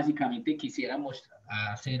 nosotros básicamente quisiéramos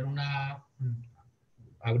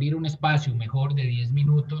abrir un espacio mejor de 10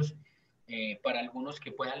 minutos para algunos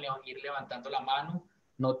que puedan ir levantando la mano.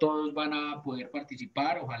 No todos van a poder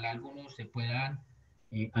participar, ojalá algunos se puedan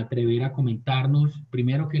atrever a comentarnos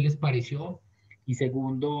primero qué les pareció y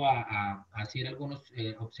segundo a hacer algunas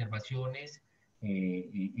observaciones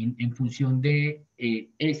en función de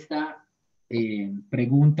esta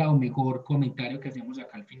pregunta o mejor comentario que hacemos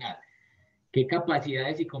acá al final. qué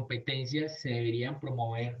capacidades y competencias se deberían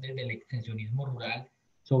promover desde el extensionismo rural,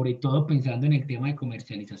 sobre todo pensando en el tema de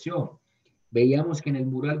comercialización. Veíamos que en el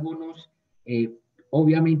muro algunos,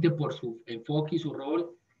 obviamente por su enfoque y su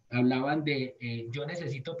rol, hablaban de yo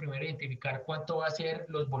necesito primero identificar cuánto va a ser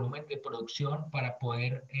los volúmenes de producción para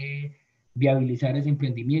poder viabilizar ese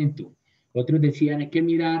emprendimiento. Otros decían hay que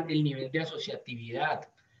mirar el nivel de asociatividad.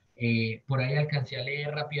 Por ahí alcancé a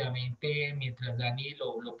leer rápidamente mientras Dani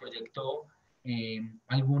lo proyectó.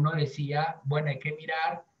 Alguno decía, bueno, hay que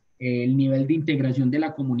mirar el nivel de integración de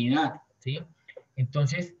la comunidad, ¿sí?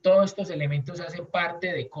 Entonces, todos estos elementos hacen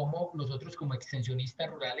parte de cómo nosotros como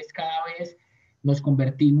extensionistas rurales cada vez nos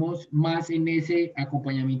convertimos más en ese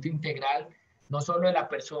acompañamiento integral, no solo de la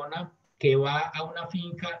persona que va a una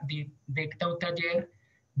finca, dicta un taller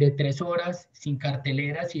de 3 horas sin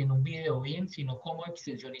carteleras y en un video bien, sino como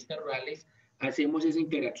extensionistas rurales hacemos esa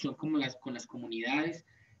interacción con las comunidades.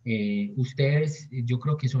 Ustedes, yo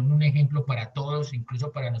creo que son un ejemplo para todos,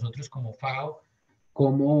 incluso para nosotros como FAO,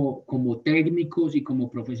 como técnicos y como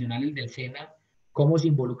profesionales del SENA, cómo se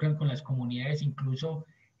involucran con las comunidades, incluso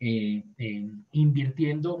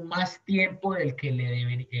invirtiendo más tiempo del que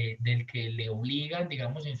le obligan,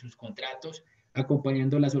 digamos, en sus contratos,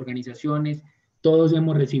 acompañando las organizaciones. Todos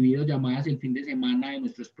hemos recibido llamadas el fin de semana de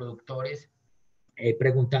nuestros productores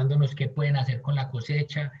preguntándonos qué pueden hacer con la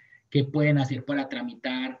cosecha, qué pueden hacer para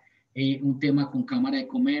tramitar un tema con Cámara de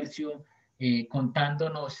Comercio,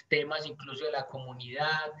 contándonos temas incluso de la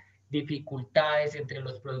comunidad, dificultades entre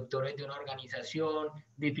los productores de una organización,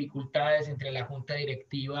 dificultades entre la junta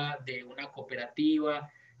directiva de una cooperativa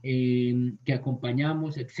que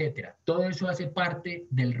acompañamos, etcétera. Todo eso hace parte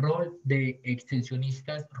del rol de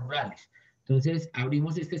extensionistas rurales. Entonces,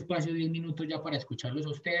 abrimos este espacio de 10 minutos ya para escucharlos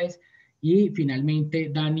a ustedes. Y finalmente,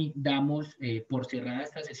 Dani, damos por cerrada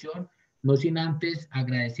esta sesión, no sin antes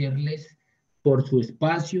agradecerles por su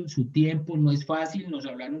espacio, su tiempo. No es fácil, nos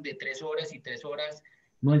hablaron de 3 horas y 3 horas,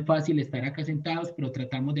 no es fácil estar acá sentados, pero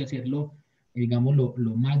tratamos de hacerlo, digamos,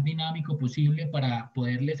 lo más dinámico posible para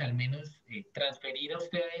poderles al menos transferir a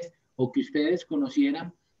ustedes o que ustedes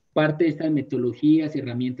conocieran parte de estas metodologías,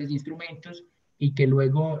 herramientas, instrumentos y que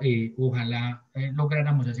luego ojalá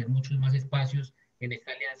lográramos hacer muchos más espacios en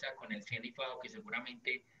esta alianza con el SENA y FAO, que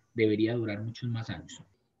seguramente debería durar muchos más años.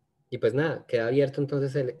 Y pues nada, queda abierto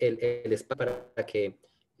entonces el espacio para que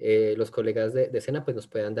los colegas de SENA pues nos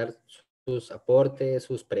puedan dar sus aportes,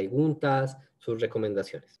 sus preguntas, sus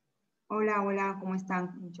recomendaciones. Hola, hola, ¿cómo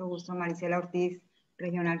están? Mucho gusto, Maricela Ortiz,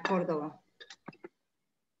 Regional Córdoba.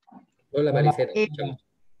 Hola Maricela.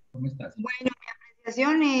 ¿Cómo estás? Bueno, mi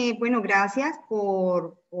apreciación, bueno, gracias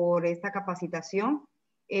por esta capacitación.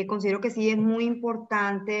 Considero que sí es muy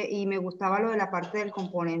importante y me gustaba lo de la parte del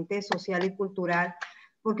componente social y cultural,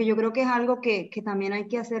 porque yo creo que es algo que también hay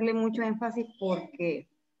que hacerle mucho énfasis porque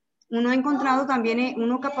uno ha encontrado también,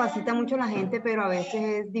 uno capacita mucho a la gente, pero a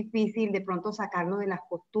veces es difícil de pronto sacarlo de las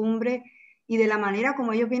costumbres y de la manera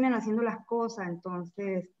como ellos vienen haciendo las cosas.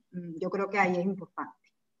 Entonces, yo creo que ahí es importante.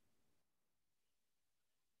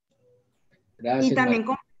 Gracias, Y también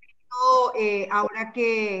ahora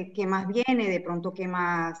que más viene, de pronto que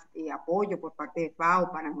más apoyo por parte de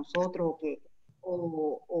FAO para nosotros,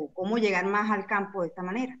 o cómo llegar más al campo de esta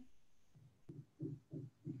manera.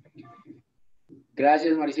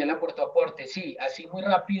 Gracias, Maricela, por tu aporte. Sí, así muy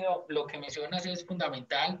rápido, lo que mencionas es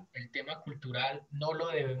fundamental. El tema cultural no lo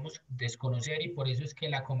debemos desconocer y por eso es que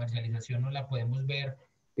la comercialización no la podemos ver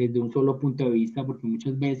desde un solo punto de vista, porque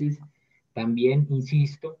muchas veces también,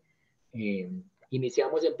 insisto,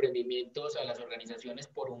 iniciamos emprendimientos a las organizaciones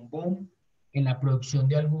por un boom en la producción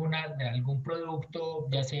de algún producto,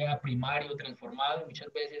 ya sea primario o transformado, y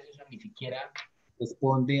muchas veces eso ni siquiera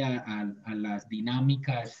responde a las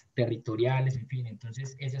dinámicas territoriales, en fin.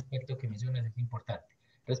 Entonces, ese aspecto que mencionas es importante.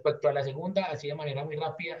 Respecto a la segunda, así de manera muy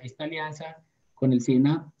rápida, esta alianza con el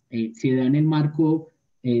SENA se da en el marco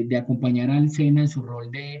de acompañar al SENA en su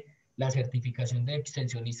rol de la certificación de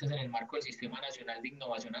extensionistas en el marco del Sistema Nacional de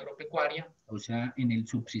Innovación Agropecuaria, o sea, en el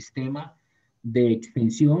subsistema de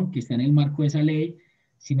extensión que está en el marco de esa ley.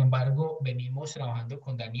 Sin embargo, venimos trabajando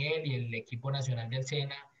con Daniel y el equipo nacional del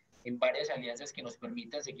SENA en varias alianzas que nos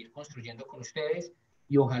permitan seguir construyendo con ustedes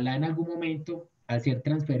y ojalá en algún momento hacer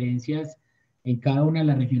transferencias en cada una de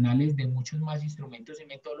las regionales de muchos más instrumentos y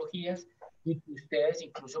metodologías y que ustedes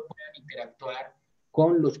incluso puedan interactuar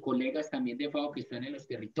con los colegas también de FAO que están en los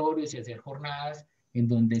territorios y hacer jornadas en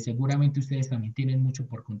donde seguramente ustedes también tienen mucho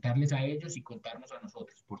por contarles a ellos y contarnos a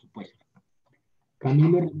nosotros, por supuesto.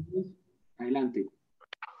 Camilo Ramírez, adelante.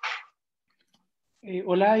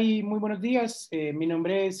 Hola y muy buenos días. Mi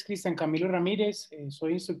nombre es Cristian Camilo Ramírez.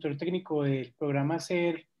 Soy instructor técnico del programa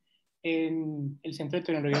SER en el Centro de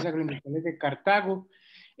Tecnologías Agroindustriales de Cartago.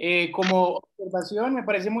 Como observación, me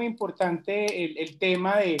parece muy importante el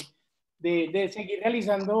tema de seguir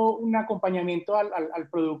realizando un acompañamiento al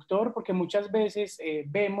productor, porque muchas veces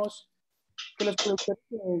vemos que los productores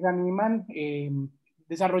se desaniman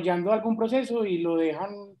desarrollando algún proceso y lo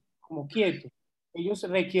dejan como quieto. Ellos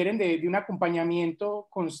requieren de un acompañamiento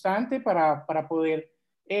constante para poder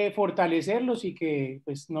fortalecerlos y que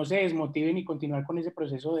pues, no se desmotiven y continuar con ese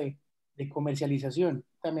proceso de comercialización.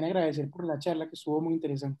 También agradecer por la charla que estuvo muy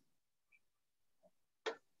interesante.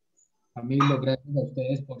 Camilo, gracias a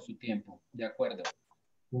ustedes por su tiempo. De acuerdo.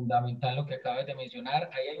 Fundamental lo que acabas de mencionar.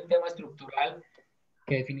 Ahí hay un tema estructural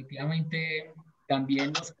que definitivamente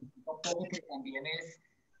también nos preocupa un poco, que también es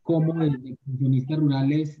cómo desde extensionistas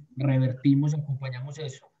rurales revertimos, acompañamos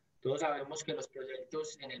eso. Todos sabemos que los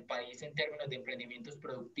proyectos en el país en términos de emprendimientos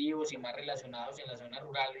productivos y más relacionados en las zonas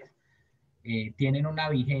rurales tienen una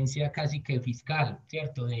vigencia casi que fiscal,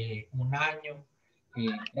 ¿cierto? De un año.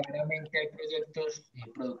 Claramente hay proyectos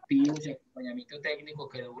productivos y acompañamiento técnico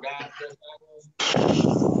que duran 2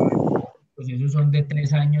 años, pues esos son de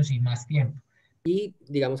 3 años y más tiempo. Y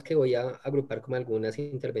digamos que voy a agrupar como algunas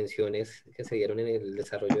intervenciones que se dieron en el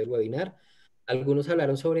desarrollo del webinar. Algunos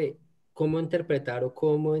hablaron sobre cómo interpretar o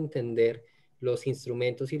cómo entender los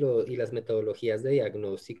instrumentos y las metodologías de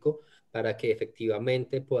diagnóstico para que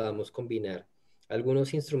efectivamente podamos combinar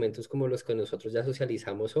algunos instrumentos como los que nosotros ya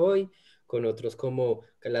socializamos hoy, con otros como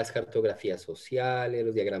las cartografías sociales,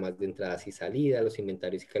 los diagramas de entradas y salidas, los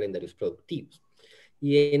inventarios y calendarios productivos.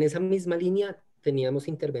 Y en esa misma línea teníamos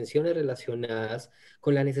intervenciones relacionadas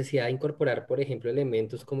con la necesidad de incorporar, por ejemplo,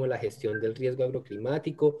 elementos como la gestión del riesgo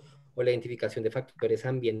agroclimático o la identificación de factores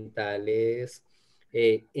ambientales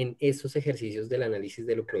en esos ejercicios del análisis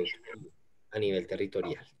de lo productivo a nivel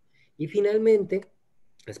territorial. Y finalmente,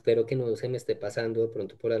 espero que no se me esté pasando de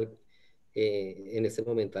pronto por en este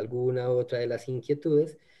momento alguna otra de las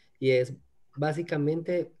inquietudes, y es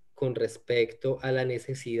básicamente con respecto a la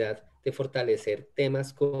necesidad de fortalecer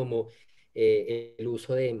temas como el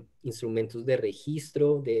uso de instrumentos de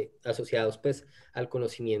registro asociados pues al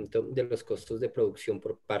conocimiento de los costos de producción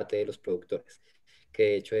por parte de los productores, que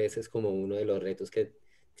de hecho ese es como uno de los retos que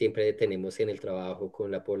siempre tenemos en el trabajo con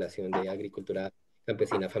la población de agricultura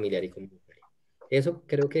campesina, familiar y comunitaria. Eso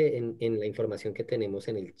creo que en la información que tenemos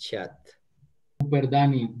en el chat. Super,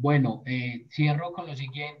 Dani. Bueno, cierro con lo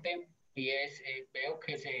siguiente y es, veo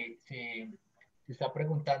que se está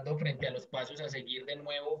preguntando frente a los pasos a seguir de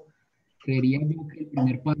nuevo. Creería yo que el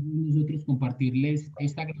primer paso es nosotros compartirles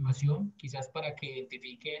esta grabación, quizás para que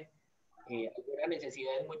identifiquen algunas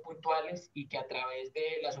necesidades muy puntuales y que a través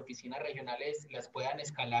de las oficinas regionales las puedan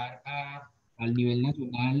escalar al nivel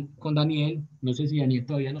nacional con Daniel. No sé si Daniel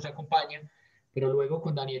todavía nos acompaña, pero luego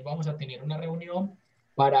con Daniel vamos a tener una reunión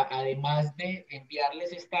para, además de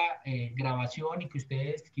enviarles esta grabación y que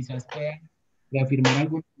ustedes quizás puedan reafirmar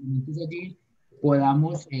algunos elementos allí,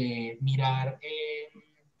 podamos mirar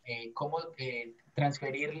cómo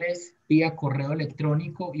transferirles vía correo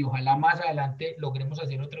electrónico y ojalá más adelante logremos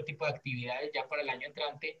hacer otro tipo de actividades ya para el año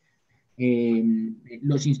entrante,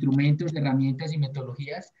 los instrumentos, herramientas y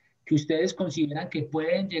metodologías que ustedes consideran que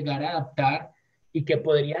pueden llegar a adaptar y que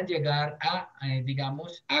podrían llegar a,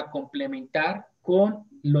 digamos, a complementar con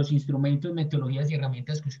los instrumentos, metodologías y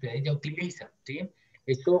herramientas que ustedes ya utilizan, ¿sí?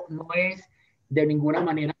 Esto no es de ninguna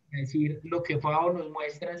manera decir lo que FAO nos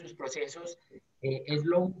muestra en sus procesos es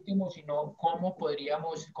lo último, sino cómo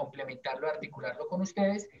podríamos complementarlo, articularlo con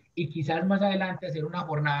ustedes y quizás más adelante hacer una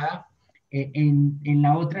jornada en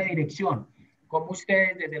la otra dirección. Cómo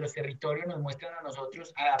ustedes desde los territorios nos muestran a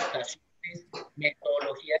nosotros adaptaciones,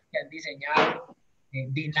 metodologías que han diseñado,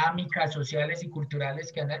 dinámicas sociales y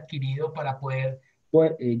culturales que han adquirido para poder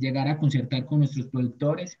llegar a concertar con nuestros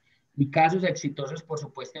productores y casos exitosos, por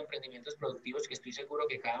supuesto, de emprendimientos productivos que estoy seguro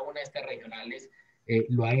que cada una de estas regionales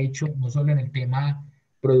lo ha hecho, no solo en el tema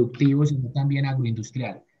productivo, sino también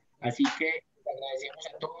agroindustrial. Así que les agradecemos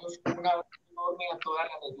a todos, un abrazo enorme a todas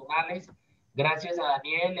las regionales. Gracias a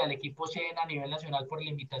Daniel y al equipo SENA a nivel nacional por la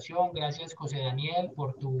invitación. Gracias, José Daniel,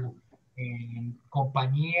 por tu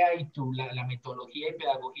compañía y la metodología y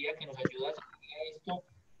pedagogía que nos ayuda a hacer esto.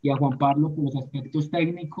 Y a Juan Pablo por los aspectos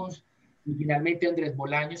técnicos. Y finalmente Andrés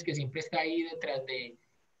Bolaños, que siempre está ahí detrás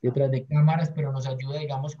de cámaras, pero nos ayuda,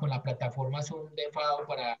 digamos, con la plataforma Zoom de FAO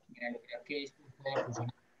para lograr que esto pueda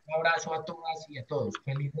funcionar. Un abrazo a todas y a todos.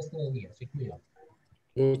 Feliz resto de día. Se cuidan.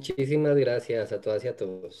 Muchísimas gracias a todas y a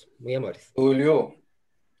todos. Muy amables. Julio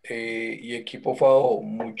y equipo FAO,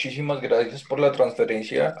 muchísimas gracias por la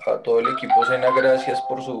transferencia. A todo el equipo SENA, gracias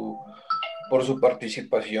por su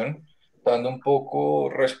participación. dando un poco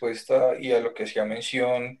respuesta y a lo que hacía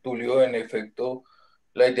mención Tulio, en efecto,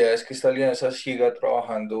 la idea es que esta alianza siga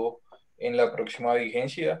trabajando en la próxima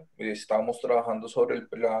vigencia. Estamos trabajando sobre el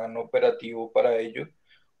plan operativo para ello.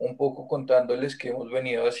 Un poco contándoles que hemos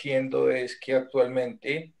venido haciendo es que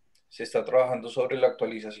actualmente se está trabajando sobre la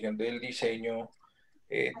actualización del diseño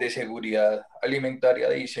de seguridad alimentaria,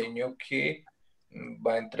 de diseño que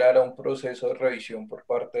va a entrar a un proceso de revisión por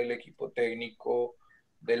parte del equipo técnico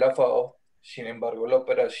de la FAO. Sin embargo, la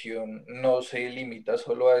operación no se limita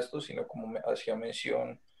solo a esto, sino como me hacía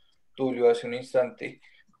mención Tulio hace un instante,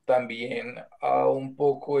 también a un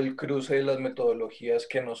poco el cruce de las metodologías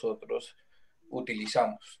que nosotros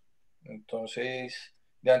utilizamos. Entonces,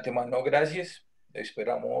 de antemano, gracias.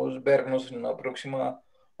 Esperamos vernos en una próxima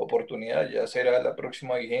oportunidad, ya será la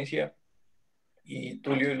próxima vigencia. Y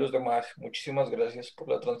Tulio y los demás, muchísimas gracias por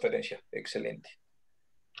la transferencia. Excelente.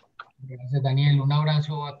 Gracias, Daniel. Un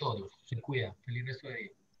abrazo a todos. Se cuida. Feliz resto de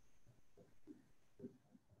día.